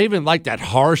history. I even like that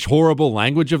harsh, horrible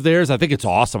language of theirs. I think it's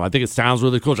awesome. I think it sounds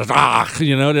really cool. Just,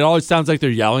 it always sounds like they're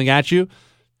yelling at you.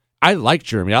 I like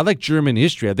Germany. I like German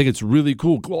history. I think it's really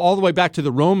cool. All the way back to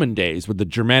the Roman days with the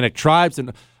Germanic tribes,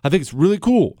 and I think it's really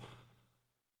cool.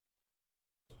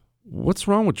 What's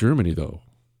wrong with Germany, though?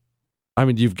 I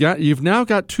mean, you've now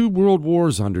got 2 world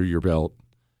wars under your belt.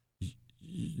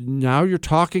 Now you're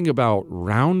talking about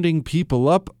rounding people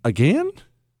up again?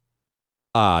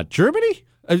 Germany?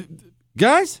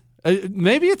 Guys,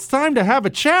 maybe it's time to have a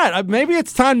chat. Maybe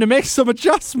it's time to make some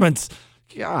adjustments.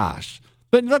 Gosh.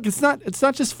 But look, it's not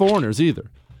just foreigners either.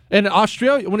 And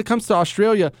Australia, when it comes to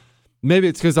Australia, maybe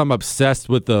it's because I'm obsessed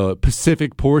with the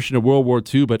Pacific portion of World War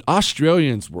II, but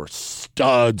Australians were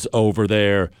studs over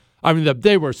there. I mean,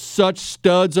 they were such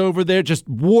studs over there, just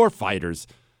war fighters.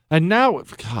 And now,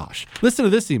 gosh, listen to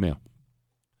this email.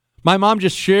 My mom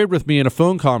just shared with me in a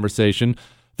phone conversation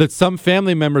that some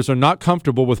family members are not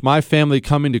comfortable with my family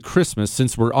coming to Christmas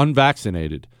since we're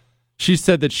unvaccinated. She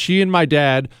said that she and my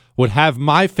dad would have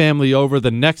my family over the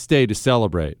next day to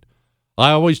celebrate.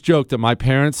 I always joked that my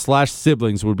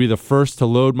parents/siblings would be the first to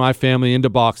load my family into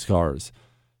boxcars.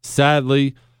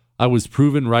 Sadly, I was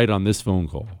proven right on this phone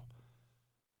call.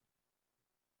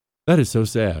 That is so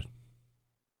sad.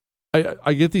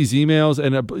 I get these emails,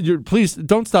 and please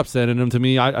don't stop sending them to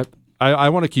me. I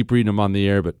want to keep reading them on the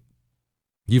air, but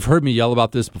you've heard me yell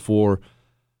about this before.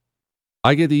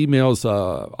 I get the emails,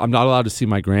 I'm not allowed to see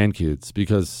my grandkids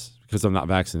because I'm not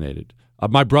vaccinated.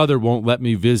 My brother won't let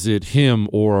me visit him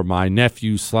or my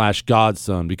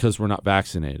nephew/godson because we're not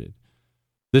vaccinated.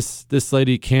 This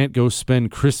lady can't go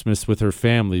spend Christmas with her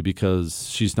family because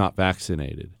she's not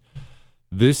vaccinated.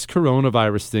 This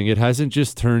coronavirus thing, it hasn't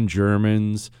just turned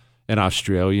Germans and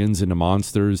Australians into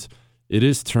monsters. It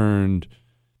has turned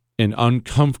an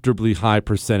uncomfortably high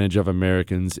percentage of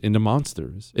Americans into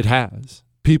monsters. It has.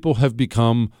 People have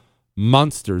become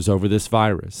monsters over this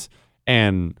virus.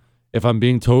 And if I'm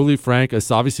being totally frank,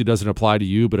 this obviously doesn't apply to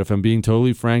you, but if I'm being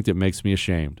totally frank, it makes me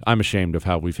ashamed. I'm ashamed of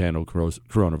how we've handled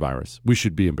coronavirus. We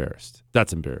should be embarrassed.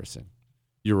 That's embarrassing.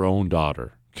 Your own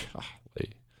daughter.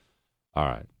 Golly. All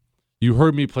right. You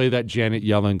heard me play that Janet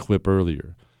Yellen clip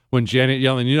earlier. When Janet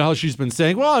Yellen, you know how she's been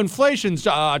saying, well, inflation's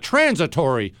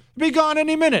transitory. Be gone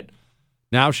any minute.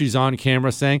 Now she's on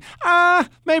camera saying,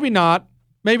 maybe not.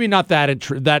 Maybe not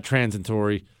that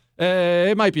transitory.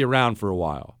 It might be around for a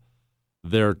while.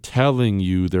 They're telling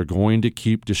you they're going to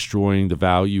keep destroying the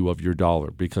value of your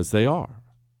dollar because they are.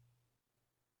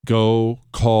 Go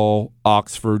call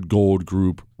Oxford Gold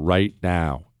Group right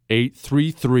now.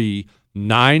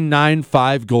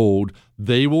 833-995-GOLD.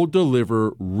 They will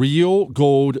deliver real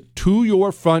gold to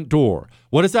your front door.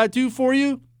 What does that do for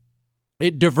you?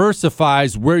 It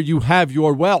diversifies where you have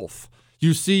your wealth.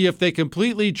 You see, if they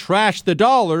completely trash the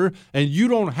dollar and you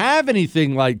don't have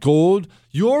anything like gold,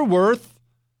 you're worth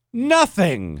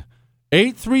Nothing.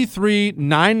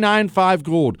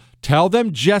 833-995-GOLD. Tell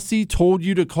them Jesse told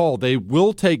you to call. They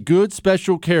will take good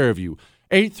special care of you.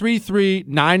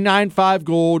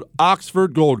 833-995-GOLD,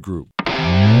 Oxford Gold Group.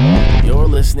 You're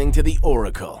listening to The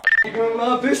Oracle. You're gonna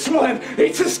love this one.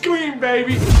 It's a scream,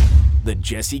 baby. The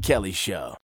Jesse Kelly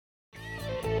Show.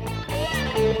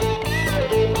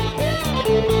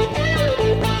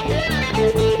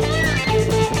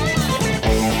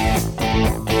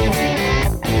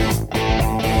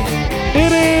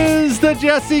 It is the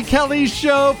Jesse Kelly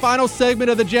Show. Final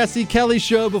segment of the Jesse Kelly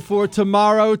Show before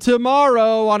tomorrow.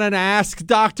 Tomorrow on an Ask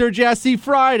Dr. Jesse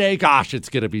Friday. Gosh, it's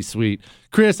going to be sweet.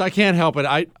 Chris, I can't help it.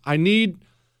 I need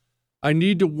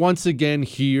to once again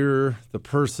hear the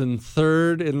person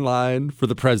third in line for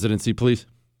the presidency, please.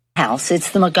 House.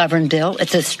 It's the McGovern bill.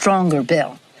 It's a stronger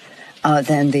bill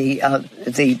than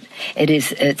it's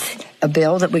a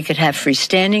bill that we could have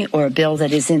freestanding, or a bill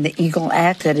that is in the Eagle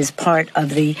Act that is part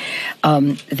of the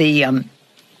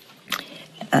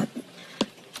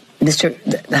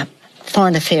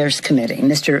Foreign Affairs Committee.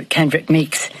 Mr. Kendrick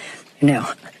Meeks,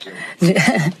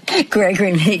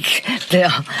 Gregory Meeks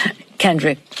bill.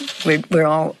 Kendrick, we're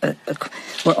all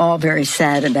very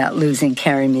sad about losing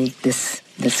Carrie Meek this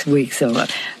week, so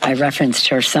I referenced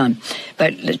her son.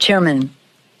 But the Chairman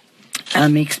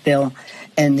Meek's bill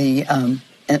in the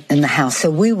House,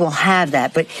 so we will have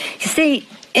that. But you see,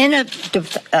 in a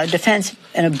defense,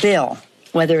 in a bill,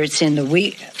 whether it's in the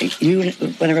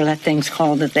whatever that thing's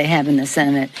called that they have in the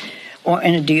Senate, or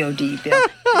in a DOD bill.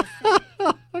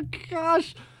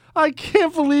 Gosh. I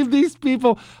can't believe these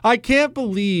people. I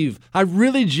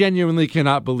really genuinely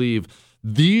cannot believe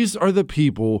these are the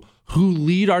people who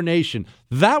lead our nation.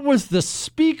 That was the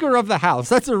Speaker of the House.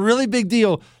 That's a really big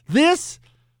deal. This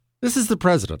is the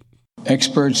president.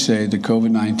 Experts say the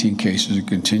COVID-19 cases will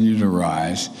continue to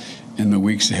rise in the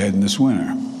weeks ahead in this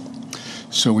winter.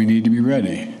 So we need to be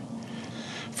ready.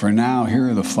 For now, here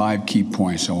are the 5 key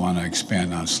points I want to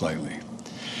expand on slightly.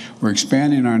 We're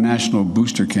expanding our national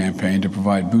booster campaign to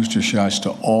provide booster shots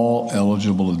to all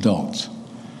eligible adults.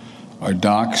 Our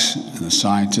docs and the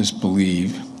scientists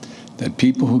believe that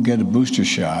people who get a booster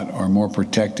shot are more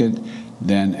protected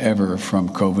than ever from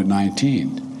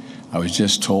COVID-19. I was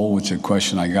just told, which is a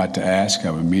question I got to ask,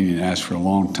 I've been meaning to ask for a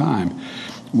long time,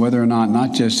 whether or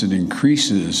not just it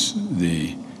increases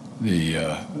the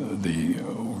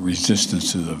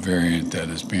resistance to the variant that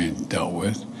is being dealt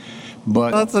with,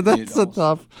 but that's a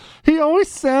tough. He always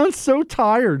sounds so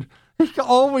tired. He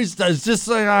always does. Just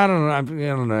like I don't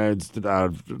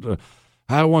know.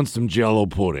 I want some Jell-O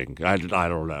pudding. I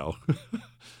don't know.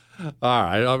 All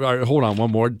right. Hold on.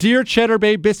 One more. Dear Cheddar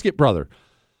Bay Biscuit Brother,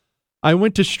 I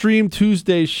went to Stream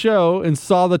Tuesday's show and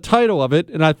saw the title of it,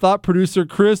 and I thought producer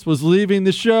Chris was leaving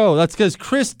the show. That's because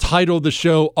Chris titled the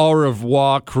show Au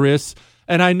revoir, Chris.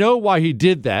 And I know why he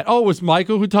did that. Oh, it was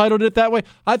Michael who titled it that way?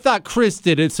 I thought Chris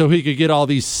did it so he could get all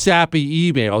these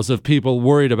sappy emails of people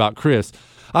worried about Chris.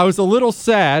 I was a little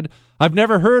sad. I've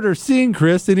never heard or seen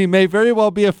Chris, and he may very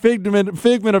well be a figment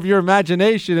of your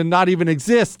imagination and not even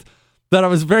exist. That I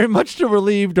was very much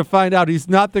relieved to find out he's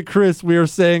not the Chris we are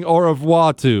saying au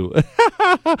revoir to.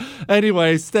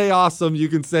 Anyway, stay awesome. You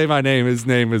can say my name. His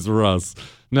name is Russ.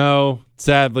 No,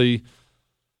 sadly,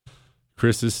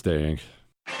 Chris is staying.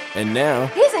 And now,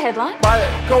 Here's a headline.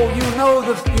 Go, you know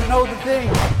the thing.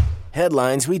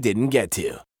 headlines we didn't get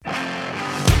to.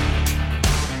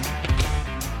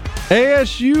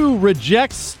 ASU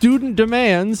rejects student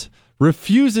demands,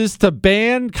 refuses to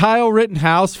ban Kyle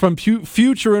Rittenhouse from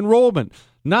future enrollment.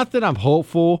 Not that I'm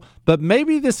hopeful, but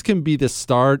maybe this can be the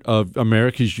start of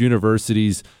America's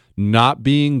universities not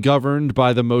being governed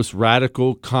by the most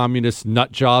radical communist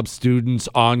nutjob students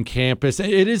on campus.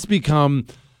 It has become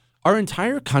our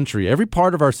entire country. Every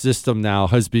part of our system now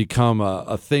has become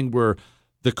a thing where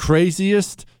the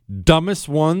craziest, dumbest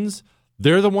ones,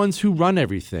 they're the ones who run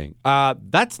everything.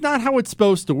 That's not how it's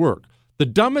supposed to work. The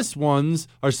dumbest ones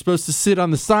are supposed to sit on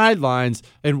the sidelines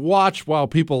and watch while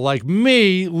people like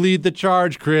me lead the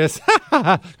charge, Chris.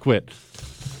 Quit.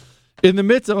 In the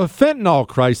midst of a fentanyl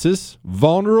crisis,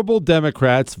 vulnerable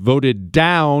Democrats voted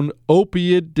down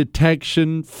opioid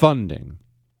detection funding.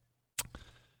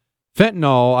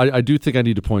 Fentanyl, I do think I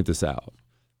need to point this out.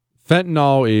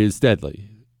 Fentanyl is deadly.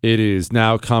 It is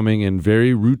now coming in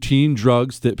very routine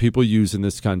drugs that people use in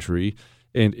this country,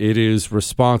 and it is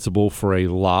responsible for a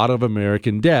lot of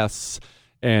American deaths.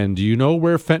 And do you know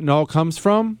where fentanyl comes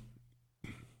from?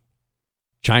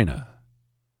 China.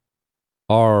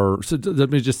 So let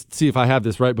me just see if I have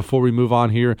this right before we move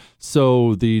on here.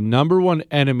 So the number one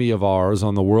enemy of ours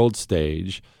on the world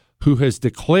stage, who has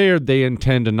declared they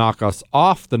intend to knock us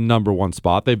off the number one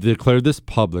spot. They've declared this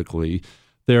publicly.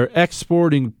 They're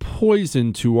exporting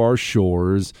poison to our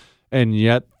shores, and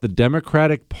yet the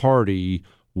Democratic Party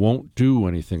won't do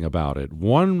anything about it.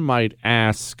 One might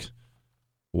ask,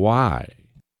 why?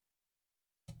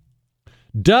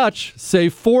 Dutch say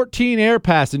 14 air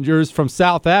passengers from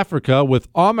South Africa with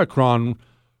Omicron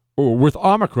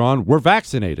were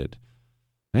vaccinated.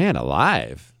 Man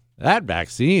alive. That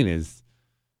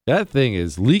thing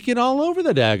is leaking all over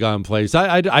the daggone place.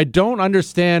 I don't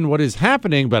understand what is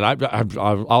happening, but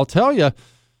I'll tell you,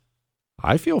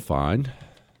 I feel fine.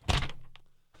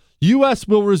 U.S.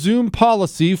 will resume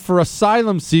policy for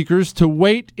asylum seekers to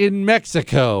wait in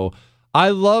Mexico. I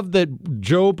love that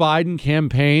Joe Biden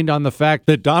campaigned on the fact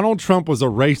that Donald Trump was a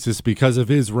racist because of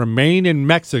his Remain in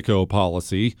Mexico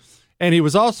policy, and he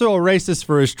was also a racist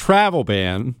for his travel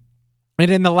ban. And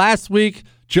in the last week,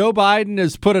 Joe Biden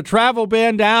has put a travel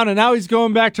ban down, and now he's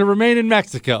going back to Remain in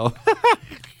Mexico.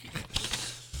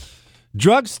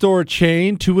 Drugstore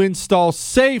chain to install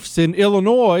safes in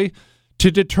Illinois to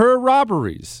deter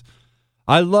robberies.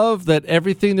 I love that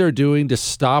everything they're doing to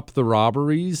stop the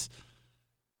robberies,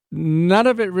 none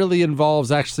of it really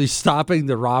involves actually stopping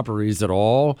the robberies at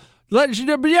all. Let's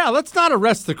not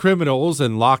arrest the criminals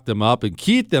and lock them up and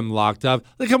keep them locked up.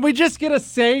 Can we just get a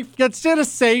safe? Let's get a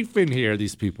safe in here.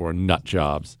 These people are nut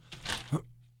jobs.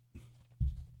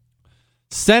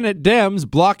 Senate Dems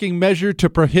blocking measure to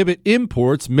prohibit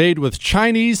imports made with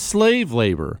Chinese slave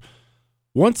labor.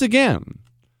 Once again,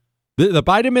 the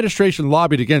Biden administration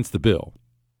lobbied against the bill.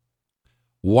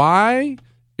 Why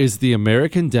is the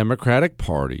American Democratic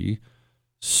Party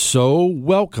so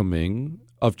welcoming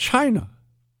of China?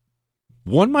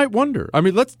 One might wonder. I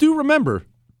mean, let's remember,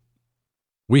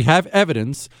 we have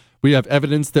evidence. We have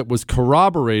evidence that was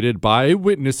corroborated by a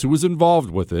witness who was involved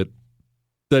with it,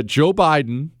 that Joe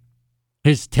Biden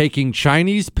is taking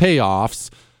Chinese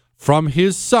payoffs from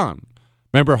his son.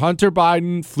 Remember, Hunter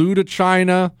Biden flew to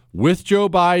China with Joe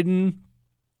Biden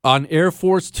on Air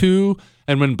Force Two,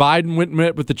 and when Biden went and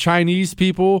met with the Chinese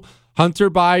people, Hunter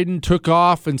Biden took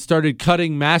off and started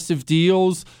cutting massive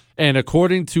deals. And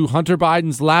according to Hunter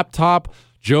Biden's laptop,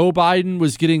 Joe Biden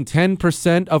was getting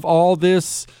 10% of all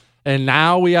this. And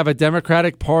now we have a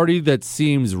Democratic Party that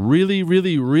seems really,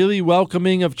 really, really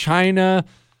welcoming of China.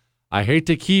 I hate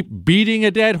to keep beating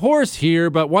a dead horse here,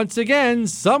 but once again,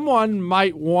 someone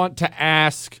might want to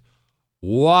ask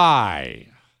why.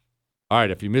 All right,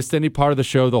 if you missed any part of the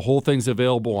show, the whole thing's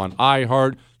available on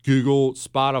iHeart, Google,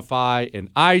 Spotify,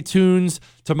 and iTunes.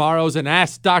 Tomorrow's an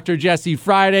Ask Dr. Jesse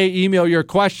Friday. Email your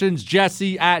questions,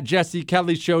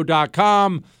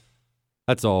 jesse@jessekellyshow.com.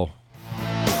 That's all.